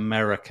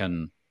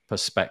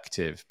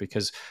perspective.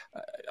 Because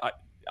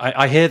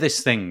I hear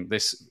this thing,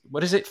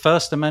 what is it?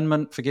 First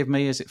Amendment? Forgive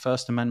me. Is it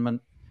First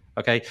Amendment?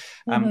 Okay.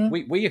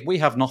 We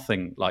have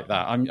nothing like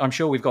that. I'm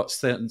sure we've got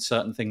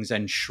certain things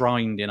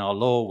enshrined in our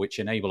law which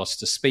enable us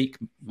to speak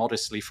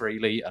modestly,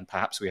 freely, and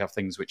perhaps we have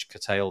things which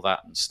curtail that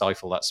and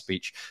stifle that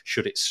speech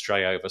should it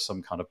stray over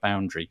some kind of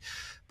boundary.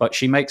 But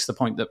she makes the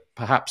point that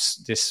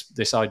perhaps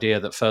this idea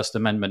that First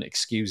Amendment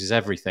excuses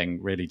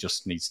everything really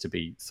just needs to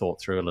be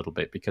thought through a little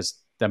bit, because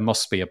there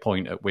must be a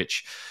point at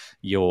which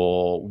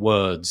your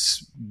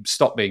words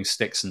stop being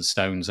sticks and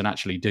stones and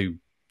actually do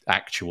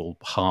actual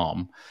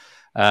harm.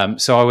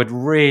 So I would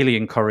really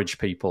encourage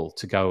people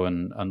to go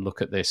and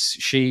look at this.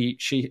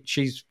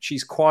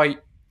 She's quite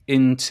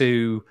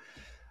into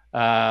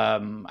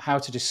how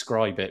to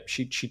describe it.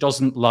 She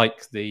doesn't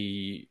like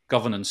the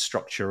governance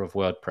structure of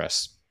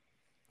WordPress.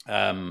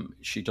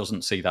 She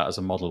doesn't see that as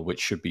a model which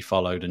should be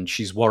followed, and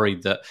she's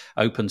worried that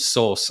open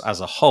source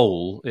as a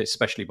whole,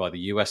 especially by the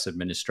US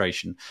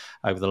administration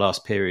over the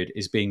last period,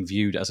 is being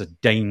viewed as a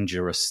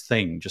dangerous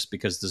thing just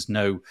because there's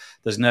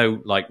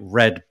no like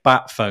red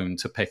bat phone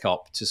to pick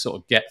up to sort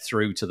of get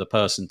through to the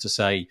person to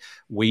say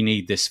we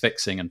need this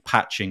fixing and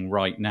patching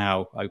right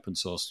now. Open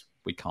source,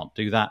 we can't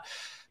do that.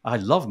 I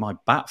love my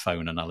bat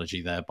phone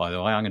analogy there, by the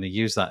way. I'm going to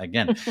use that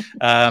again.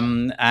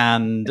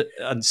 And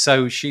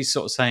so she's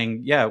sort of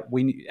saying, yeah,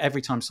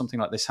 every time something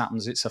like this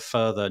happens, it's a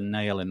further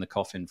nail in the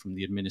coffin from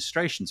the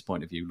administration's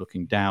point of view,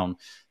 looking down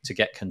to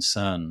get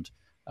concerned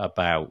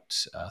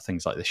about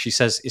things like this. She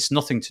says it's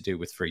nothing to do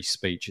with free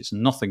speech. It's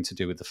nothing to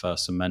do with the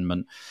First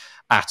Amendment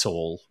at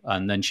all.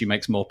 And then she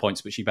makes more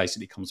points, but she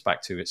basically comes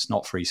back to it's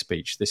not free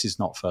speech. This is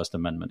not First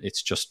Amendment.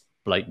 It's just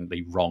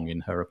blatantly wrong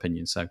in her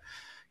opinion. So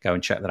go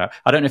and check that out.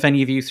 I don't know if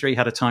any of you three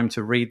had a time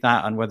to read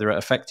that and whether it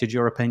affected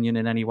your opinion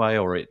in any way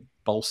or it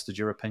bolstered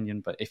your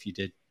opinion. But if you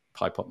did,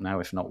 pipe up now.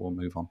 If not, we'll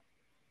move on.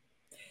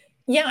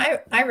 Yeah,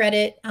 I read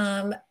it.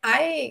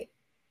 I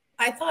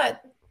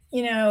thought,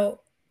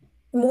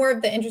 more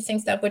of the interesting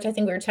stuff, which I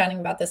think we were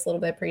chatting about this a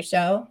little bit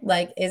pre-show,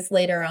 like is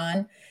later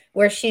on,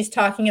 where she's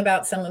talking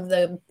about some of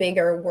the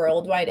bigger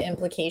worldwide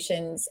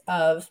implications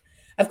of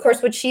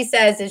course, what she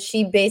says is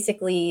she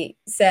basically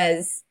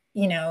says,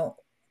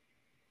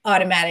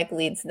 Automatic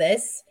leads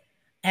this,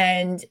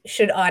 and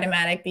should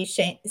Automatic be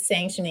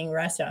sanctioning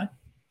Russia,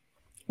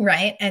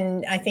 right?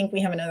 And I think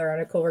we have another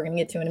article we're going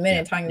to get to in a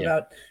minute talking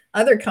about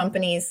other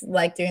companies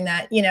like doing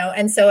that,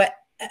 and so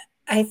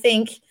I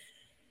think,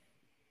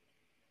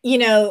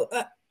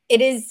 it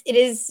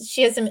is,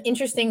 she has some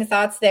interesting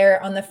thoughts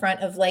there on the front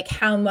of like,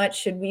 how much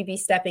should we be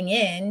stepping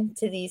in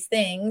to these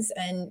things?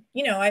 And,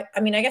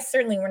 I guess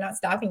certainly we're not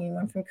stopping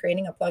anyone from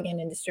creating a plugin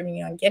and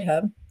distributing it on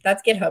GitHub.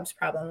 That's GitHub's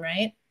problem,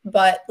 right?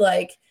 But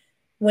like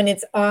when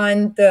it's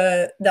on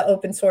the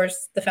open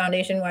source, the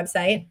foundation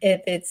website,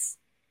 if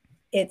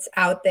it's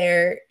out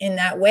there in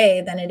that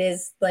way, then it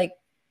is like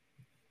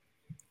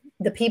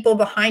the people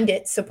behind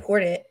it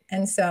support it.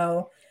 And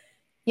so,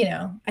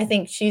 I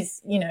think she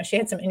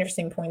had some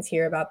interesting points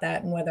here about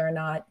that and whether or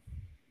not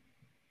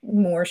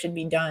more should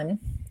be done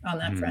on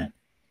that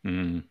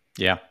front.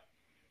 Yeah.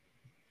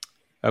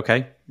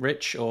 Okay,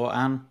 Rich or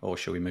Anne, or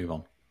should we move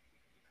on?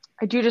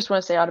 I do just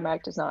want to say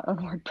Automatic does not own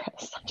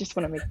WordPress. I just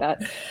want to make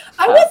that.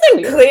 I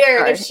wasn't clear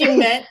Sorry. if she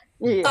meant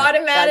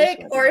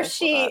Automatic or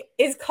she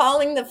is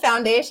calling the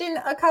foundation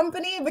a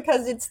company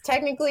because it's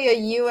technically a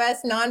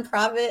U.S.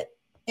 nonprofit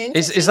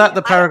entity. Is that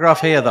the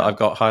paragraph here that I've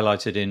got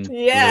highlighted in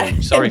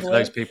blue? Sorry for blue.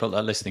 those people that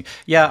are listening.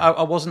 Yeah,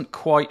 I wasn't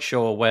quite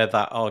sure where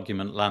that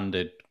argument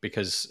landed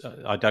because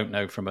I don't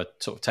know from a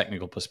sort of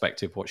technical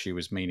perspective what she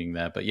was meaning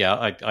there. But yeah,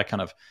 I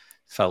kind of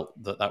felt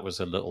that was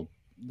a little...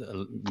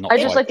 I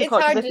just like to call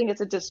it because I think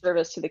it's a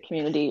disservice to the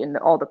community and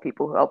all the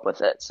people who help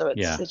with it. So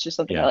it's just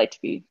something I like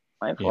to be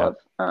mindful of.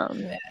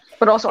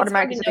 But also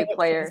Automatic is a big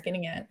player.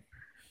 Getting at.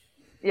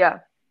 Yeah.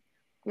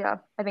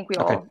 I think we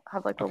all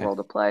have like a role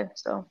to play.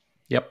 So.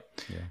 Yep.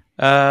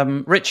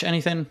 Yeah. Rich,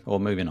 anything or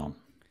moving on?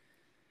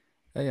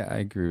 Yeah, I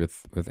agree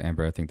with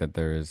Amber. I think that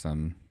there is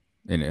in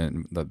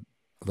a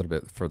little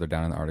bit further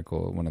down in the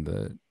article, one of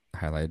the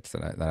highlights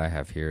that I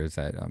have here is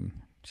that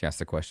she asked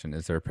the question,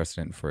 is there a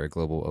precedent for a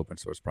global open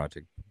source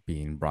project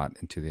being brought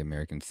into the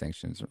American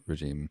sanctions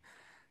regime?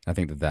 I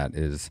think that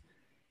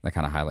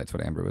kind of highlights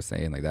what Amber was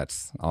saying. Like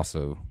that's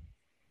also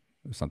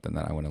something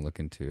that I want to look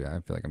into. I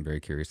feel like I'm very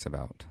curious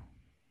about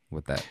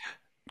what that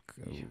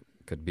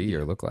could be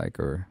or look like,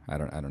 or I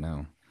don't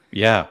know.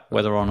 Yeah,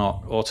 whether or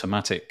not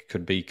Automatic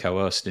could be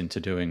coerced into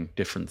doing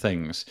different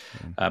things.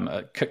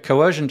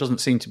 Coercion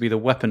doesn't seem to be the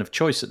weapon of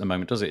choice at the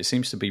moment, does it? It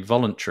seems to be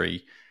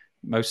voluntary.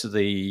 Most of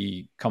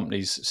the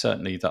companies,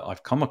 certainly that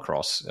I've come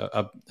across,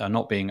 are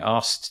not being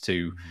asked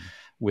to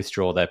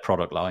withdraw their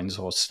product lines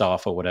or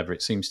staff or whatever.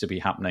 It seems to be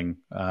happening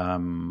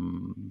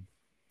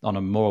on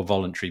a more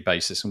voluntary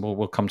basis, and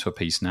we'll come to a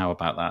piece now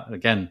about that.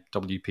 Again,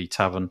 WP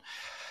Tavern,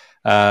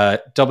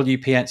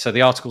 WPN. So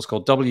the article's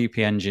called WP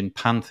Engine,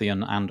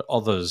 Pantheon, and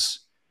Others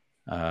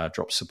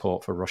drop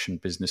support for Russian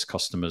business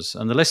customers,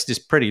 and the list is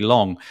pretty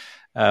long.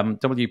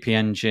 WP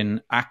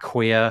Engine,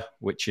 Acquia,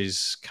 which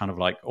is kind of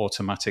like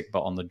Automatic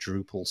but on the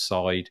Drupal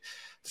side,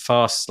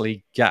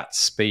 Fastly,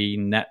 Gatsby,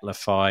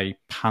 Netlify,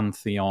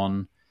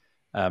 Pantheon.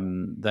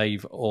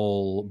 They've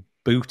all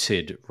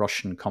booted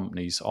Russian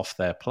companies off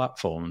their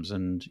platforms,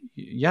 and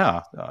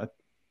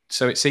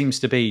so it seems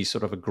to be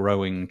sort of a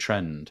growing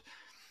trend.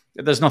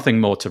 There's nothing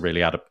more to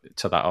really add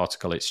to that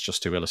article. It's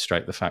just to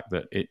illustrate the fact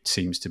that it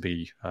seems to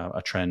be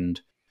a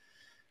trend.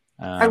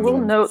 I will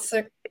note.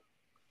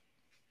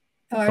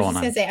 I was just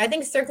going to say, I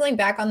think circling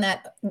back on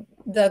that,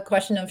 the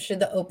question of should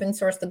the open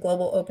source, the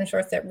global open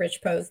source that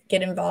Rich posed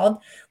get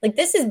involved? Like,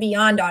 this is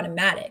beyond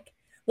automatic.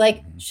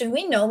 Like, should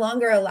we no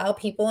longer allow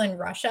people in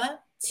Russia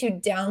to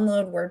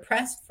download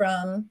WordPress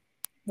from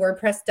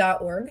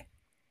WordPress.org?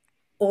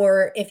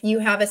 Or if you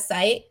have a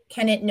site,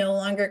 can it no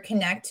longer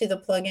connect to the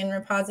plugin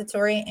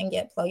repository and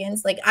get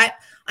plugins? Like, I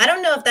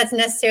don't know if that's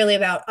necessarily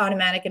about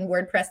automatic and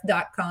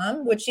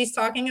WordPress.com, which she's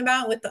talking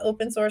about with the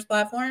open source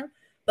platform,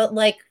 but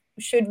like,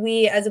 should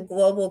we as a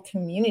global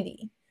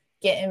community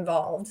get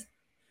involved?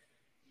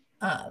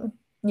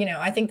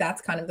 I think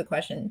that's kind of the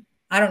question.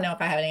 I don't know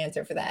if I have an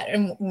answer for that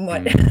and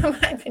what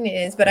my opinion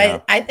is, but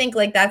I think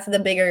like that's the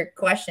bigger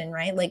question,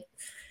 right? Like,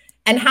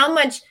 and how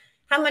much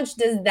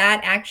does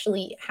that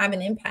actually have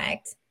an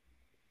impact?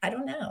 I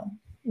don't know,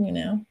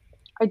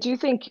 I do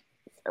think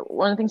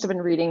one of the things I've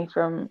been reading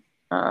from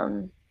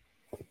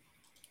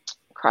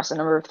across a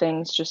number of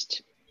things,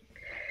 just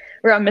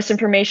around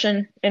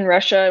misinformation in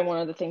Russia. And one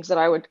of the things that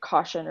I would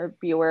caution or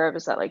be aware of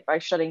is that, like, by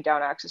shutting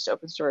down access to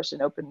open source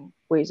and open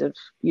ways of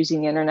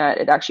using the internet,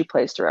 it actually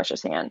plays to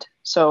Russia's hand.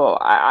 So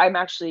I'm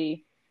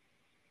actually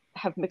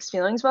have mixed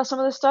feelings about some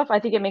of this stuff.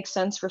 I think it makes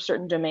sense for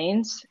certain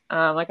domains.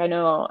 Like I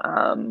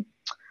know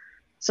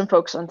some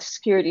folks on the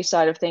security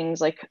side of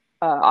things, like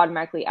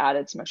automatically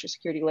added some extra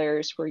security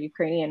layers for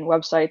Ukrainian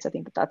websites. I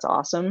think that's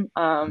awesome.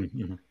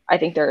 I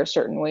think there are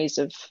certain ways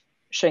of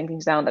shutting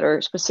things down that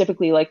are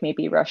specifically like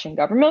maybe Russian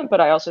government, but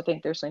I also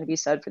think there's something to be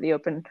said for the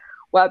open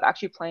web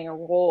actually playing a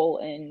role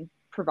in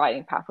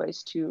providing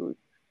pathways to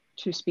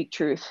speak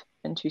truth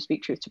and to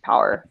speak truth to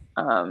power.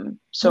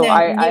 So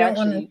I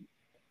actually,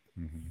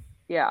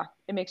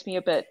 it makes me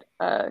a bit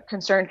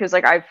concerned because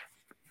like I've,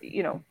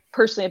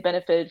 personally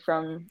benefited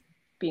from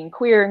being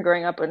queer and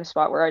growing up in a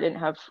spot where I didn't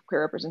have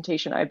queer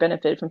representation. I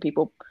benefited from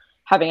people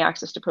having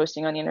access to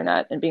posting on the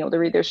internet and being able to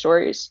read their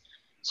stories.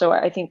 So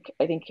I think,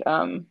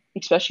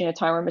 especially in a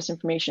time where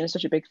misinformation is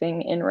such a big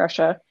thing in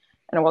Russia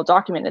and a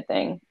well-documented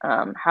thing,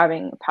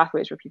 having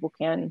pathways where people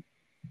can,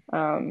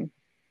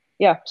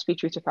 speak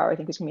truth to power, I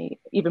think is going to be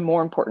even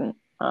more important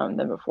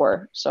than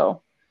before.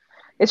 So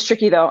it's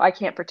tricky, though. I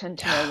can't pretend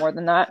to know more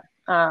than that.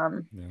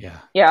 I'm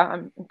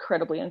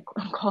incredibly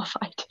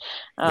unqualified.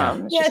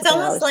 It's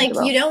almost like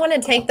you don't want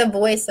to take the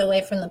voice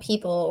away from the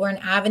people or an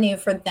avenue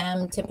for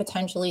them to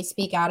potentially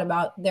speak out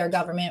about their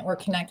government or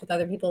connect with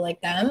other people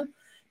like them.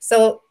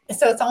 So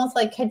it's almost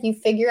like, could you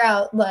figure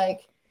out,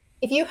 like,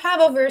 if you have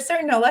over a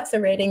certain Alexa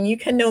rating, you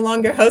can no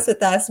longer host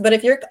with us. But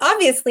if you're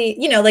obviously,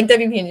 like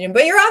WP Engine,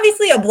 but you're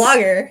obviously a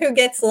blogger who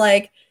gets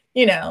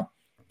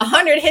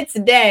 100 hits a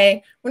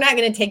day, we're not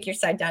going to take your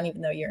site down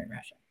even though you're in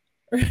Russia.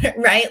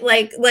 Right?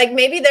 Like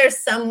maybe there's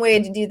some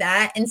way to do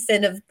that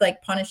instead of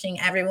like punishing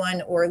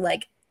everyone or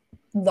like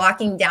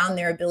locking down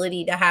their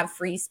ability to have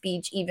free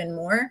speech even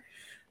more.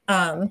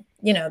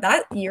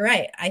 That you're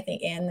right. I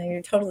think, and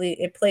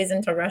it plays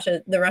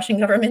into the Russian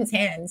government's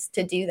hands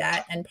to do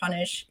that and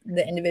punish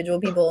the individual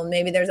people. And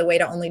maybe there's a way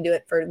to only do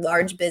it for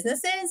large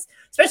businesses,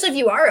 especially if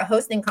you are a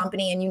hosting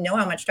company and you know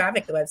how much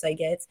traffic the website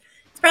gets.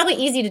 It's probably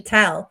easy to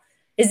tell.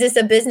 Is this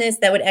a business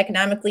that would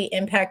economically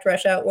impact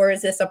Russia, or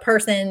is this a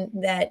person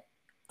that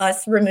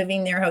us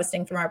removing their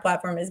hosting from our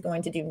platform is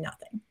going to do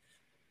nothing?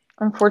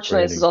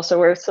 Unfortunately, This is also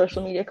where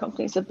social media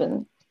companies have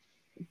been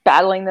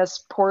battling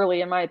this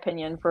poorly, in my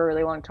opinion, for a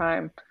really long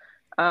time.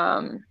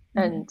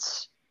 And,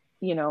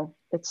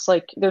 it's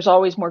like there's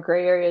always more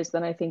gray areas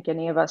than I think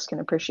any of us can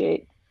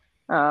appreciate.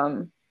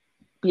 There's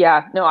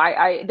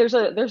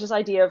this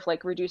idea of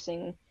like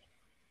reducing,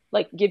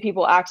 like give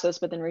people access,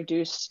 but then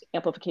reduce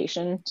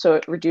amplification. So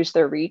it reduce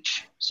their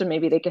reach. So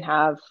maybe they can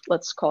have,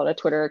 let's call it a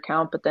Twitter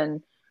account, but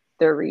then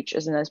their reach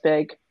isn't as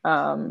big.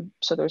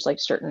 So there's like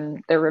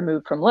they're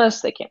removed from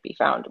lists. They can't be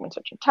found when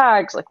searching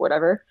tags, like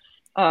whatever.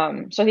 So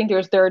I think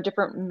there are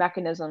different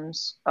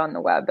mechanisms on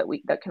the web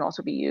that can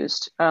also be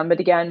used.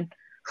 But again,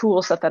 who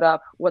will set that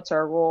up? What's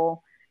our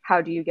role?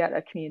 How do you get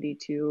a community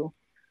to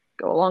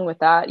go along with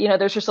that?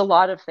 There's just a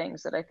lot of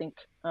things that I think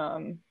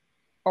are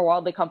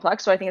wildly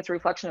complex. So I think it's a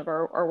reflection of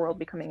our world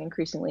becoming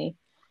increasingly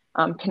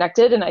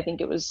connected. And I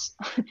think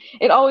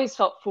it always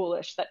felt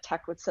foolish that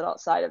tech would sit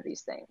outside of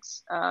these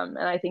things. And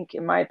I think,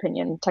 in my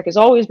opinion, tech has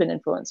always been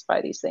influenced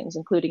by these things,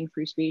 including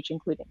free speech,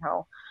 including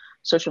how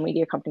social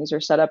media companies are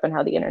set up and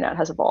how the internet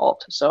has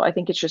evolved. So I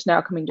think it's just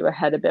now coming to a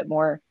head a bit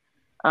more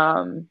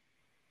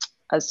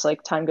as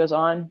like time goes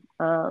on.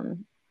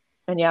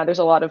 And yeah, there's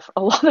a lot of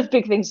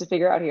big things to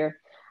figure out here.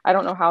 I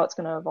don't know how it's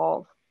going to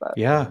evolve. But.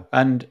 Yeah,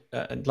 and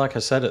like I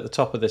said at the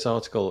top of this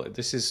article,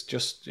 this is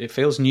just, it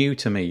feels new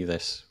to me,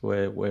 this,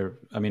 where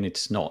I mean,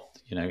 it's not,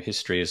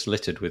 history is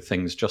littered with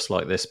things just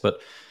like this, but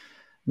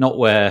not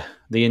where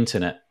the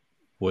internet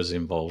was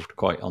involved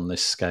quite on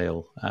this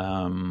scale.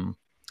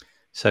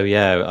 So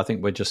yeah, I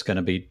think we're just going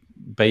to be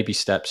baby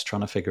steps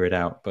trying to figure it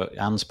out. But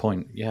Anne's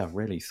point, yeah,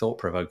 really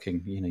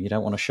thought-provoking. You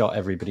don't want to shut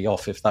everybody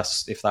off if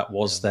that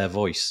was their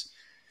voice.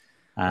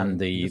 And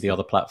the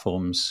other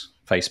platforms,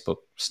 Facebook,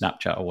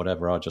 Snapchat, or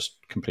whatever, are just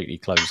completely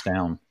closed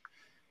down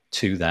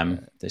to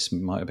them. This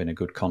might have been a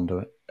good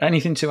conduit.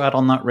 Anything to add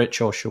on that,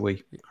 Rich, or shall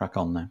we crack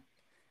on now?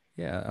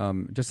 Yeah,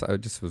 I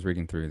just was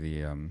reading through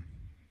the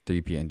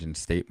WP Engine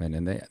statement,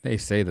 and they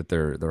say that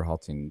they're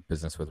halting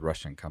business with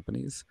Russian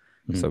companies.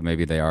 Mm-hmm. So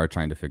maybe they are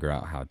trying to figure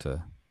out how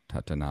to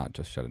not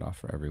just shut it off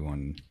for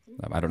everyone.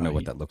 I don't know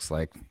what that looks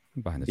like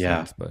behind the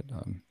scenes, but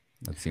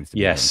that seems to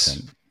be their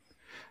intent.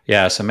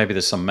 Yeah, so maybe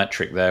there's some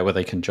metric there where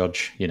they can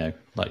judge,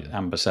 like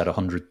Amber said,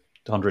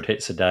 100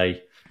 hits a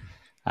day,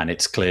 and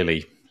it's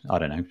clearly, I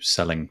don't know,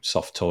 selling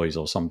soft toys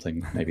or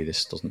something. Maybe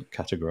this doesn't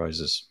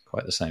categorize as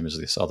quite the same as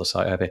this other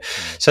site over here.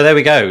 So there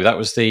we go. That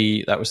was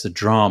the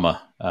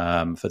drama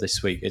for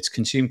this week. It's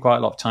consumed quite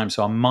a lot of time,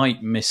 so I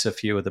might miss a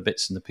few of the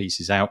bits and the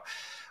pieces out.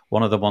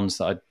 One of the ones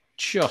that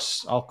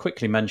I'll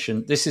quickly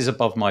mention, this is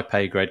above my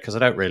pay grade because I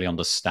don't really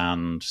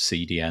understand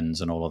CDNs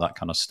and all of that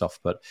kind of stuff.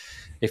 But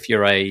if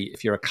you're a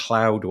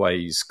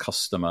Cloudways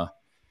customer,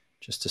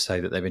 just to say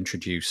that they've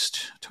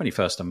introduced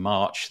 21st of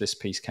March, this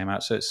piece came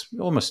out, so it's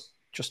almost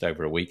just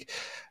over a week.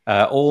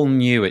 All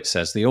new, it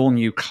says, the all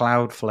new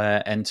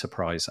Cloudflare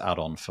Enterprise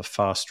add-on for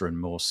faster and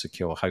more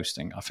secure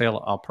hosting. I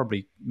feel I'll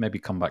probably maybe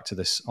come back to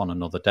this on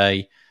another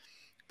day,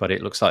 but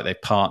it looks like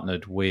they've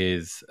partnered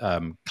with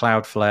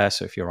Cloudflare.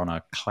 So if you're on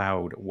a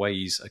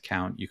Cloudways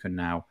account, you can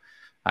now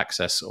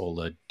access all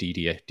the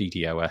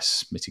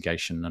DDoS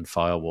mitigation and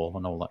firewall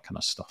and all that kind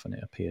of stuff. And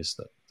it appears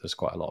that there's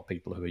quite a lot of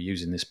people who are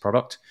using this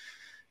product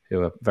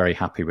who are very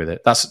happy with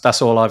it.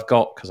 That's all I've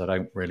got because I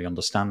don't really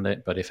understand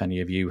it. But if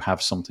any of you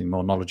have something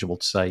more knowledgeable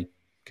to say,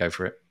 go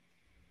for it.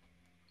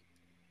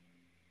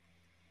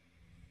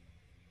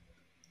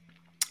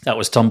 That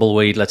was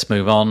tumbleweed. Let's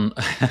move on.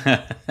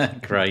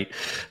 Great.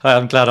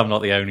 I'm glad I'm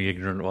not the only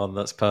ignorant one.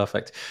 That's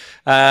perfect.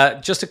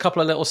 Just a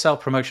couple of little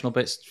self-promotional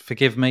bits.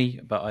 Forgive me,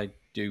 but I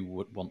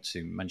do want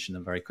to mention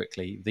them very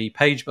quickly. The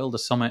Page Builder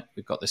Summit.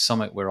 We've got this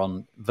summit. We're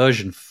on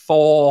version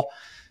 4.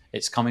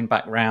 It's coming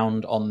back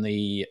round on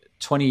the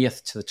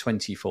 20th to the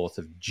 24th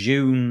of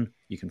June.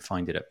 You can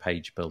find it at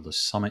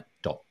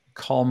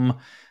pagebuildersummit.com.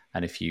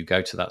 And if you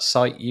go to that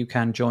site, you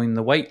can join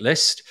the wait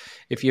list.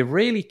 If you're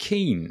really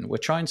keen, we're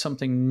trying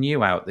something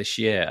new out this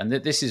year. And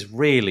this is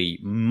really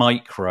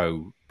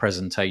micro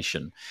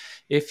presentation.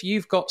 If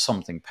you've got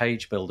something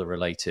page builder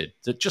related,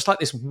 that just like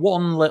this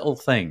one little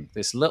thing,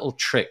 this little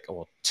trick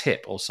or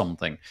tip or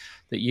something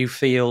that you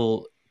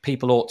feel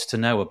people ought to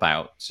know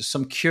about, just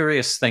some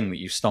curious thing that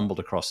you stumbled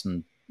across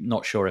and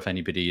not sure if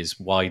anybody is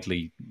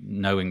widely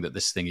knowing that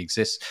this thing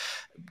exists.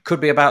 Could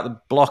be about the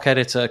block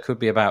editor, could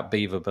be about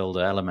Beaver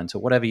Builder,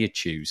 Elementor, whatever you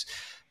choose.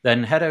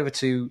 Then head over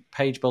to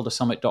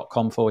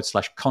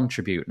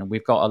pagebuildersummit.com/contribute. And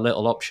we've got a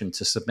little option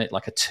to submit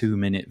like a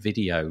 2-minute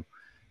video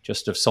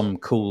just of some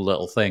cool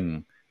little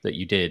thing that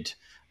you did.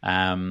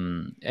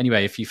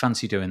 Anyway, if you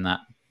fancy doing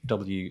that,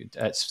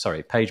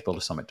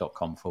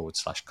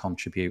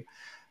 pagebuildersummit.com/contribute.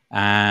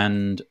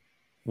 And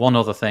one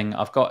other thing,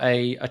 I've got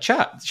a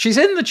chat. She's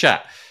in the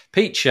chat.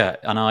 Peacher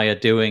and I are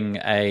doing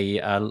a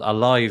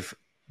live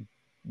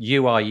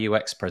UI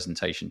UX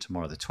presentation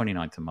tomorrow, the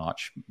 29th of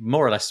March,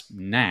 more or less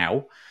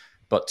now,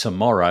 but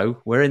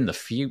tomorrow we're in the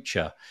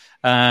future.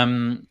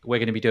 We're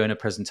going to be doing a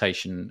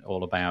presentation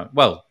all about,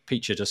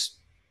 Peacher just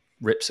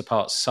rips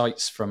apart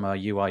sites from a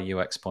UI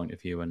UX point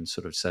of view and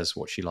sort of says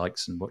what she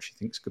likes and what she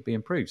thinks could be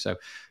improved. So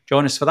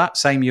join us for that.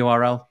 Same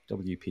URL,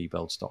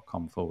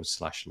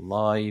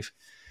 wpbuilds.com/live.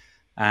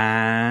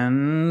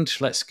 And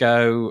let's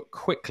go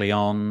quickly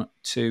on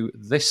to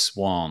this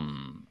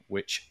one,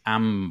 which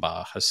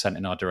Amber has sent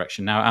in our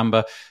direction. Now,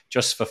 Amber,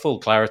 just for full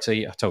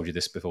clarity, I told you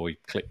this before we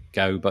click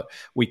go, but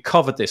we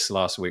covered this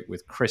last week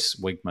with Chris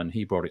Wigman.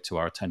 He brought it to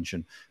our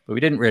attention, but we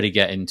didn't really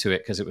get into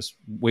it because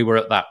we were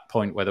at that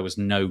point where there was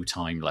no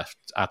time left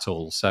at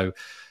all. So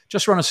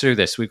just run us through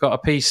this. We've got a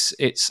piece.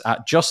 It's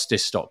at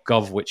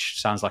justice.gov,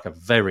 which sounds like a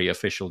very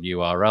official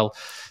URL.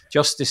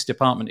 Justice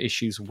Department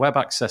issues web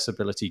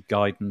accessibility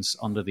guidance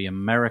under the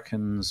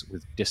Americans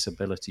with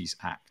Disabilities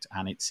Act,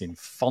 and it's in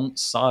font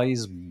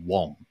size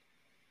 1.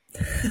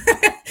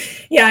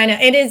 Yeah, I know.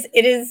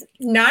 It is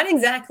not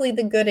exactly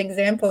the good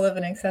example of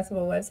an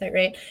accessible website,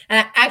 right?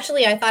 And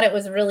actually, I thought it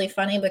was really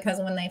funny because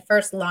when they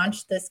first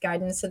launched this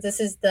guidance, so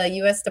this is the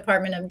U.S.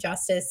 Department of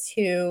Justice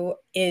who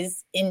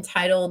is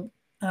entitled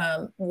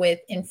with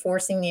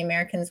enforcing the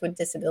Americans with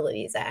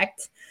Disabilities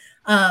Act.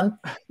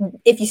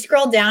 If you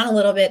scroll down a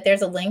little bit,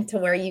 there's a link to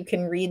where you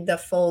can read the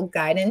full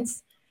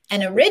guidance.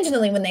 And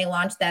originally when they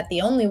launched that,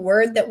 the only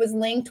word that was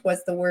linked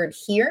was the word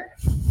here.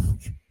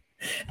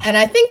 And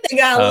I think they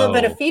got a little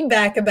bit of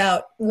feedback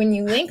about when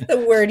you link the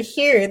word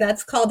here,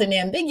 that's called an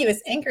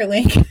ambiguous anchor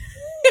link.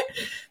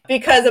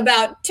 Because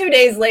about 2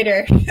 days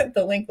later,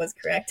 the link was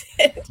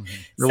corrected.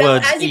 So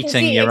as you can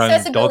see,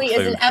 accessibility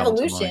is an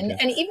evolution,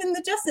 and even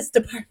the Justice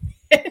Department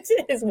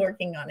is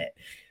working on it.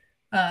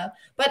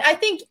 But I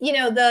think,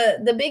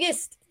 the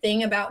biggest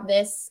thing about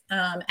this,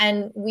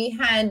 and we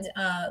had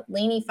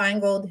Lainey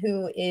Feingold,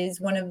 who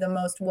is one of the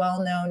most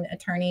well-known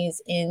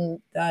attorneys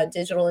in the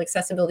digital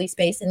accessibility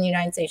space in the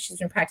United States. She's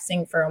been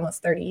practicing for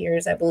almost 30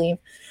 years, I believe.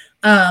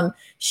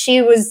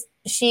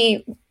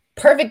 She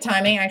perfect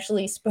timing,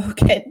 actually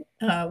spoke at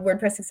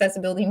WordPress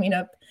accessibility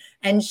meetup,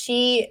 and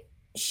she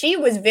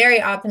was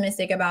very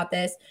optimistic about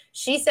this.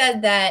 She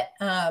said that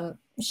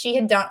she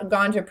had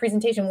gone to a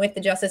presentation with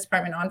the Justice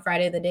Department on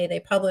Friday, the day they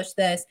published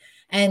this,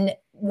 and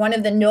one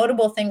of the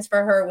notable things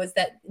for her was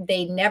that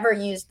they never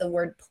used the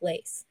word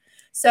place.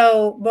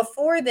 So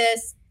before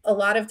this, a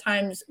lot of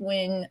times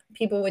when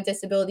people with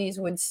disabilities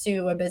would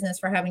sue a business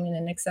for having an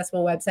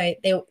inaccessible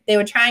website, they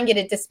would try and get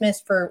it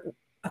dismissed for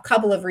a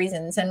couple of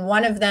reasons. And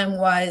one of them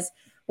was,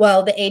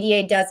 well, the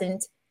ADA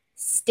doesn't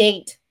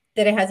state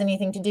that it has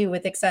anything to do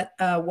with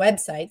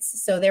websites,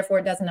 so therefore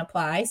it doesn't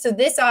apply. So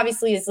this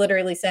obviously is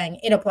literally saying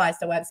it applies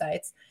to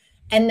websites.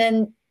 And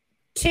then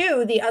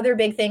two, the other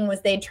big thing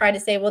was they try to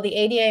say, well, the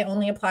ADA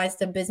only applies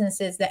to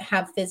businesses that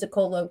have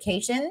physical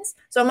locations.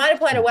 So it might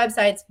apply to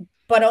websites,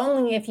 but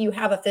only if you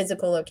have a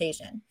physical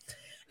location.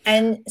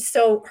 And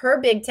so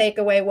her big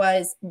takeaway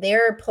was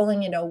they're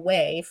pulling it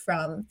away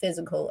from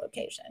physical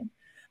location.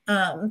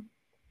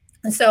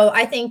 So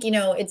I think,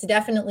 it's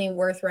definitely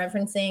worth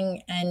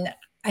referencing. And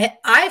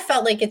I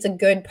felt like it's a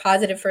good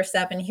positive first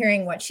step. And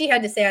hearing what she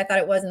had to say, I thought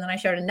it was. And then I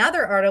shared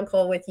another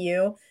article with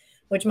you,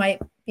 which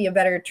might be a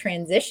better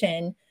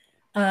transition.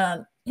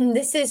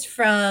 This is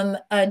from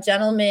a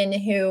gentleman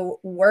who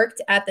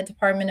worked at the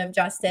Department of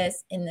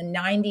Justice in the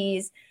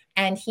 90s.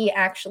 And he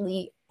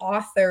actually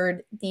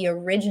authored the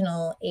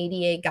original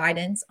ADA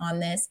guidance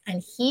on this.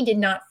 And he did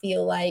not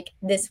feel like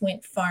this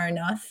went far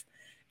enough.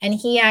 And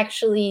he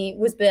actually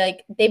was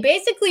like, they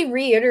basically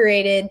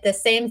reiterated the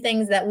same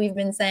things that we've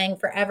been saying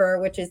forever,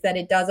 which is that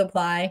it does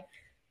apply.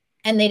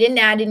 And they didn't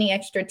add any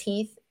extra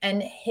teeth.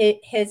 And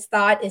his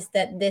thought is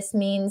that this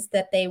means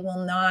that they're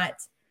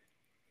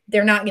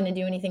not going to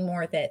do anything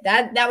more with it.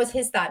 That was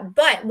his thought.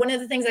 But one of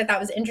the things I thought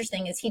was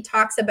interesting is he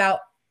talks about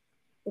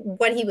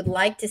what he would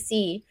like to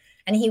see.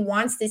 And he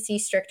wants to see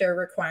stricter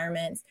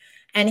requirements.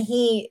 And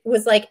he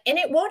was like, and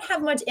it won't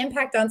have much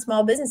impact on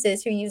small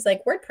businesses who use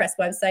like WordPress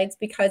websites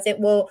because it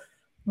will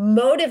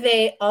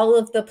motivate all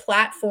of the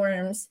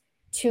platforms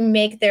to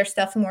make their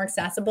stuff more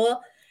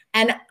accessible.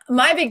 And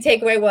my big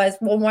takeaway was,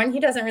 well, one, he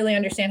doesn't really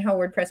understand how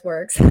WordPress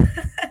works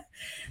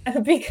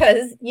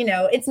because,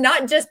 it's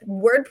not just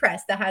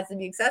WordPress that has to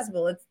be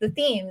accessible. It's the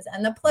themes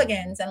and the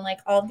plugins and like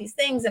all of these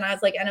things. And I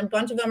was like, and a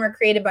bunch of them are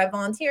created by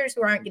volunteers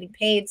who aren't getting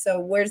paid.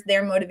 So where's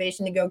their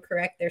motivation to go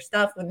correct their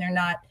stuff when they're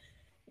not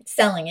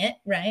selling it,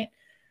 right?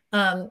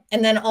 And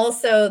then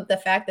also the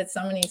fact that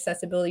so many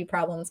accessibility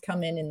problems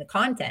come in the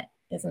content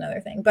is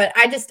another thing. But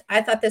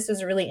I thought this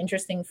was a really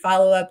interesting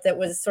follow-up that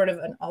was sort of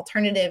an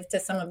alternative to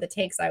some of the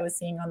takes I was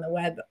seeing on the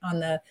web, on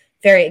the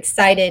very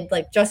excited,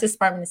 like Justice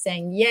Department is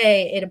saying,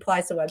 yay, it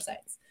applies to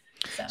websites.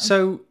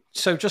 So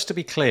just to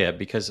be clear,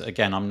 because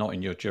again, I'm not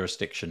in your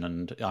jurisdiction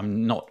and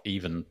I'm not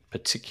even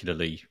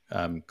particularly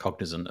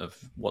cognizant of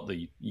what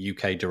the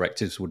UK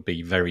directives would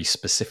be very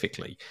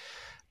specifically.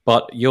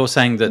 But you're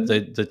saying that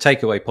the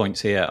takeaway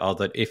points here are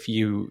that if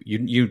your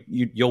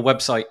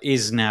website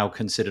is now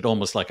considered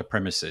almost like a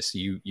premises,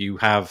 you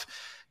have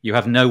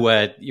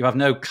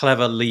no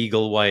clever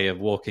legal way of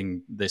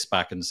walking this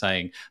back and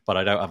saying, but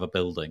I don't have a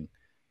building.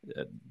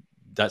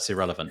 That's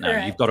irrelevant now.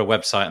 Correct. You've got a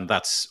website and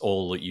that's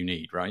all that you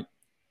need, right?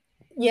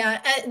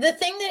 Yeah. The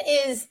thing that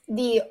is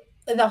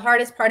the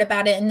hardest part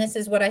about it, and this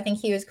is what I think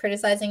he was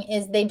criticizing,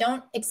 is they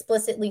don't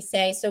explicitly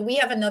say. So we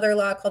have another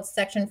law called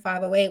Section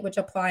 508, which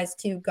applies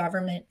to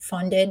government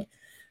funded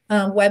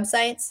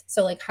websites.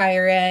 So like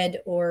higher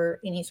ed or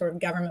any sort of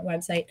government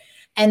website.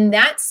 And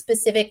that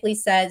specifically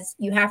says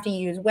you have to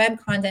use Web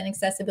Content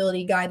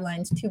Accessibility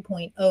Guidelines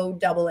 2.0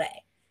 AA.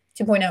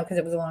 2.0 because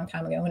it was a long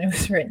time ago when it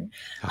was written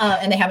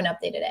and they haven't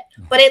updated it.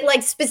 But it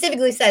like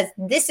specifically says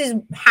this is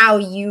how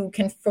you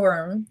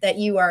confirm that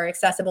you are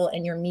accessible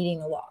and you're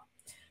meeting the law.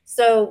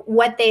 So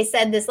what they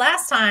said this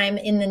last time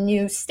in the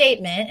new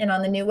statement and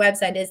on the new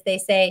website is they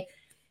say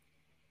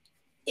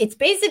it's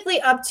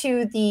basically up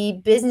to the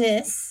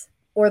business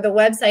or the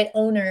website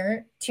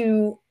owner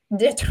to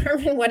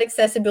determine what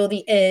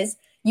accessibility is.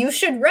 You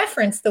should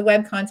reference the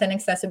Web Content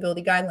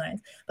Accessibility Guidelines,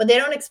 but they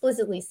don't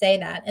explicitly say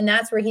that. And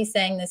that's where he's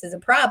saying this is a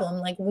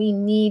problem. Like we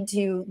need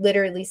to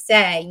literally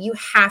say you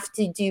have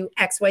to do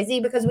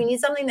XYZ because we need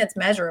something that's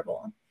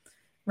measurable,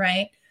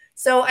 right?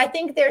 So I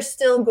think there's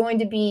still going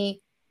to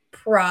be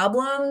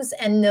problems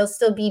and there'll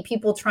still be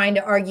people trying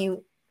to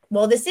argue,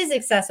 well, this is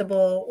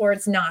accessible or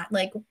it's not,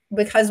 like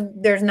because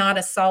there's not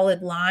a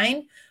solid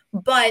line.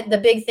 But the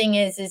big thing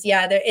is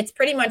yeah, it's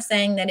pretty much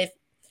saying that if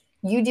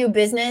you do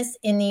business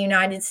in the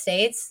United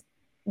States,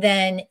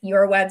 then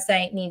your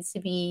website needs to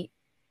be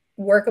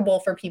workable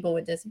for people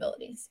with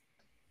disabilities.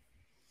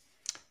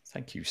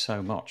 Thank you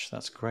so much.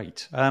 That's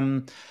great.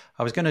 I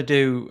was going to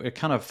do a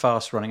kind of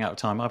fast running out of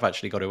time. I've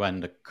actually got to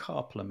end a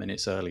couple of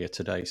minutes earlier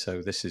today,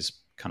 so this is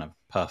kind of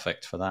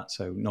perfect for that.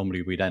 So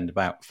normally we'd end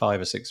about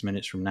 5 or 6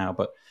 minutes from now,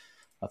 but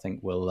I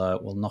think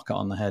we'll knock it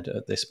on the head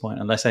at this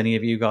point, unless any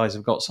of you guys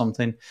have got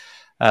something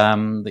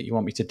that you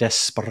want me to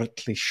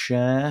desperately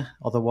share.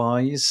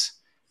 Otherwise,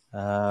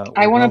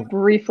 I want to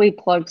briefly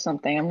plug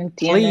something. I'm going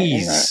to DM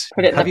please.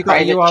 Put it in Have the you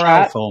got a URL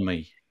chat for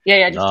me?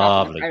 Yeah, just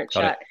drop it in the Lovely. private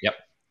Got chat. it. Yep.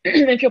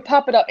 If you'll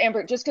pop it up,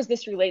 Amber, just because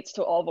this relates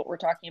to all of what we're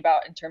talking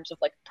about in terms of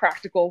like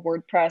practical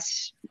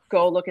WordPress,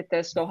 go look at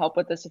this, go help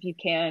with this if you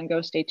can, go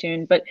stay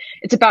tuned. But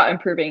it's about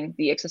improving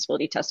the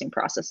accessibility testing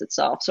process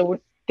itself. So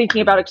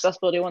thinking about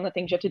accessibility, one of the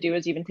things you have to do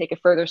is even take a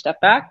further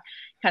step back,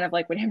 kind of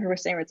like what Amber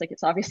was saying, where it's like,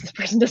 it's obvious this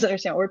person doesn't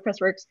understand how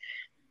WordPress works.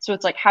 So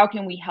it's like, how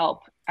can we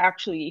help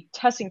actually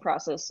testing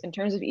process in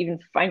terms of even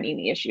finding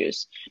the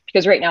issues?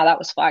 Because right now that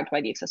was flagged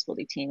by the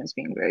accessibility team as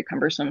being very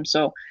cumbersome.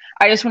 So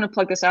I just want to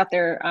plug this out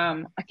there.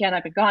 Again,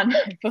 I've been gone.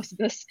 I posted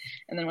this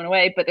and then went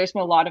away, but there's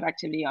been a lot of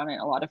activity on it.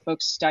 A lot of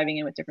folks diving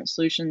in with different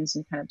solutions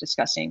and kind of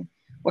discussing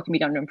what can be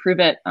done to improve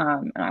it.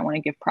 And I want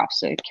to give props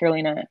to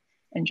Carolina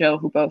and Joe,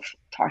 who both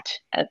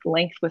talked at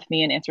length with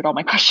me and answered all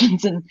my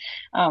questions, and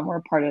were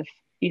a part of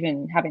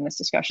even having this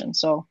discussion.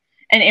 So,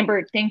 and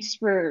Amber, thanks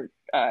for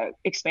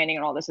expanding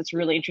on all this. It's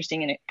really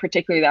interesting, and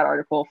particularly that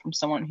article from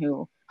someone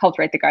who helped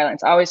write the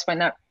guidelines. I always find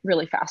that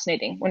really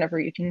fascinating whenever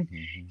you can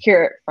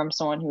hear it from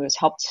someone who has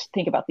helped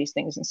think about these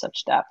things in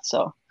such depth.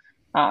 So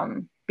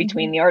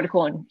between the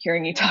article and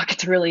hearing you talk,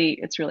 it's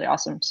really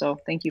awesome. So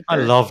thank you. I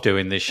love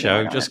doing this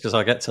show just because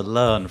I get to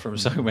learn from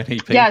so many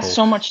people. Yeah,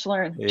 so much to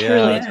learn. Yeah,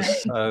 truly.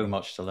 just so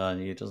much to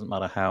learn. It doesn't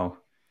matter how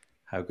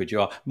good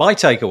you are. My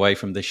takeaway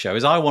from this show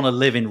is I want to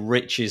live in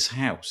Rich's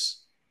house.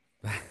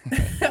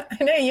 I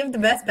know you have the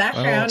best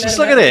background. Just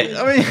look at it.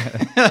 I mean,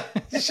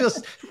 it's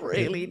just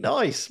really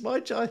nice.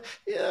 I'm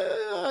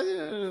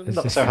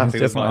not so happy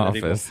with mine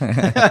anymore.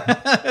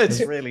 It's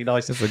really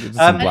nice.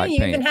 I know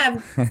you even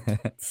have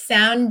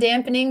sound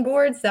dampening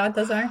boards. Is that what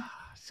those are?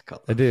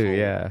 I do,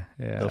 yeah.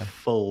 The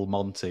full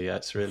Monty. Yeah,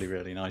 it's really,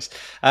 really nice.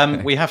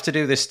 We have to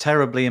do this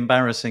terribly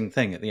embarrassing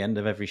thing at the end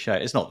of every show.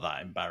 It's not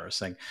that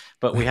embarrassing,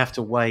 but we have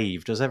to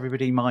wave. Does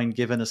everybody mind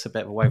giving us a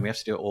bit of a wave? We have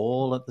to do it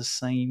all at the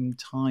same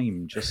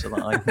time, just so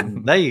that I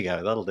can... There you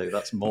go. That'll do.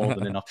 That's more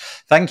than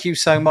enough. Thank you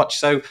so much.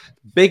 So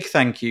big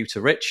thank you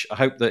to Rich. I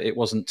hope that it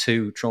wasn't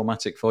too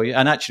traumatic for you.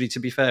 And actually, to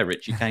be fair,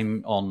 Rich, you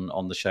came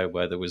on the show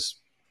where there was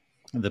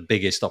the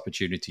biggest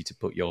opportunity to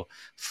put your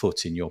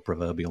foot in your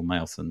proverbial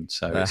mouth, and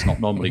so it's not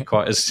normally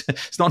quite as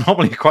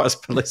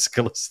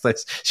political as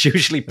this. It's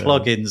usually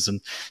plugins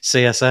and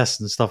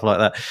CSS and stuff like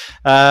that.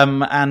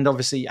 And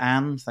obviously,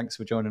 Anne, thanks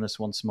for joining us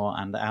once more,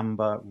 and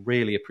Amber,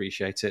 really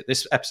appreciate it.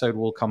 This episode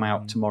will come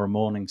out tomorrow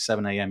morning,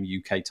 7 a.m.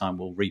 UK time.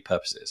 We'll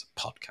repurpose it as a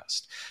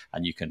podcast,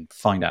 and you can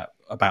find out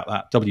about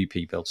that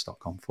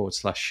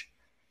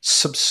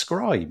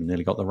wpbuilds.com/subscribe.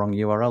 Nearly got the wrong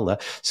URL there.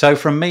 So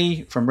from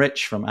me, from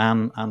Rich, from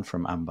Anne, and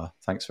from Amber,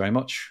 thanks very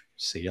much.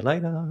 See you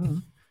later.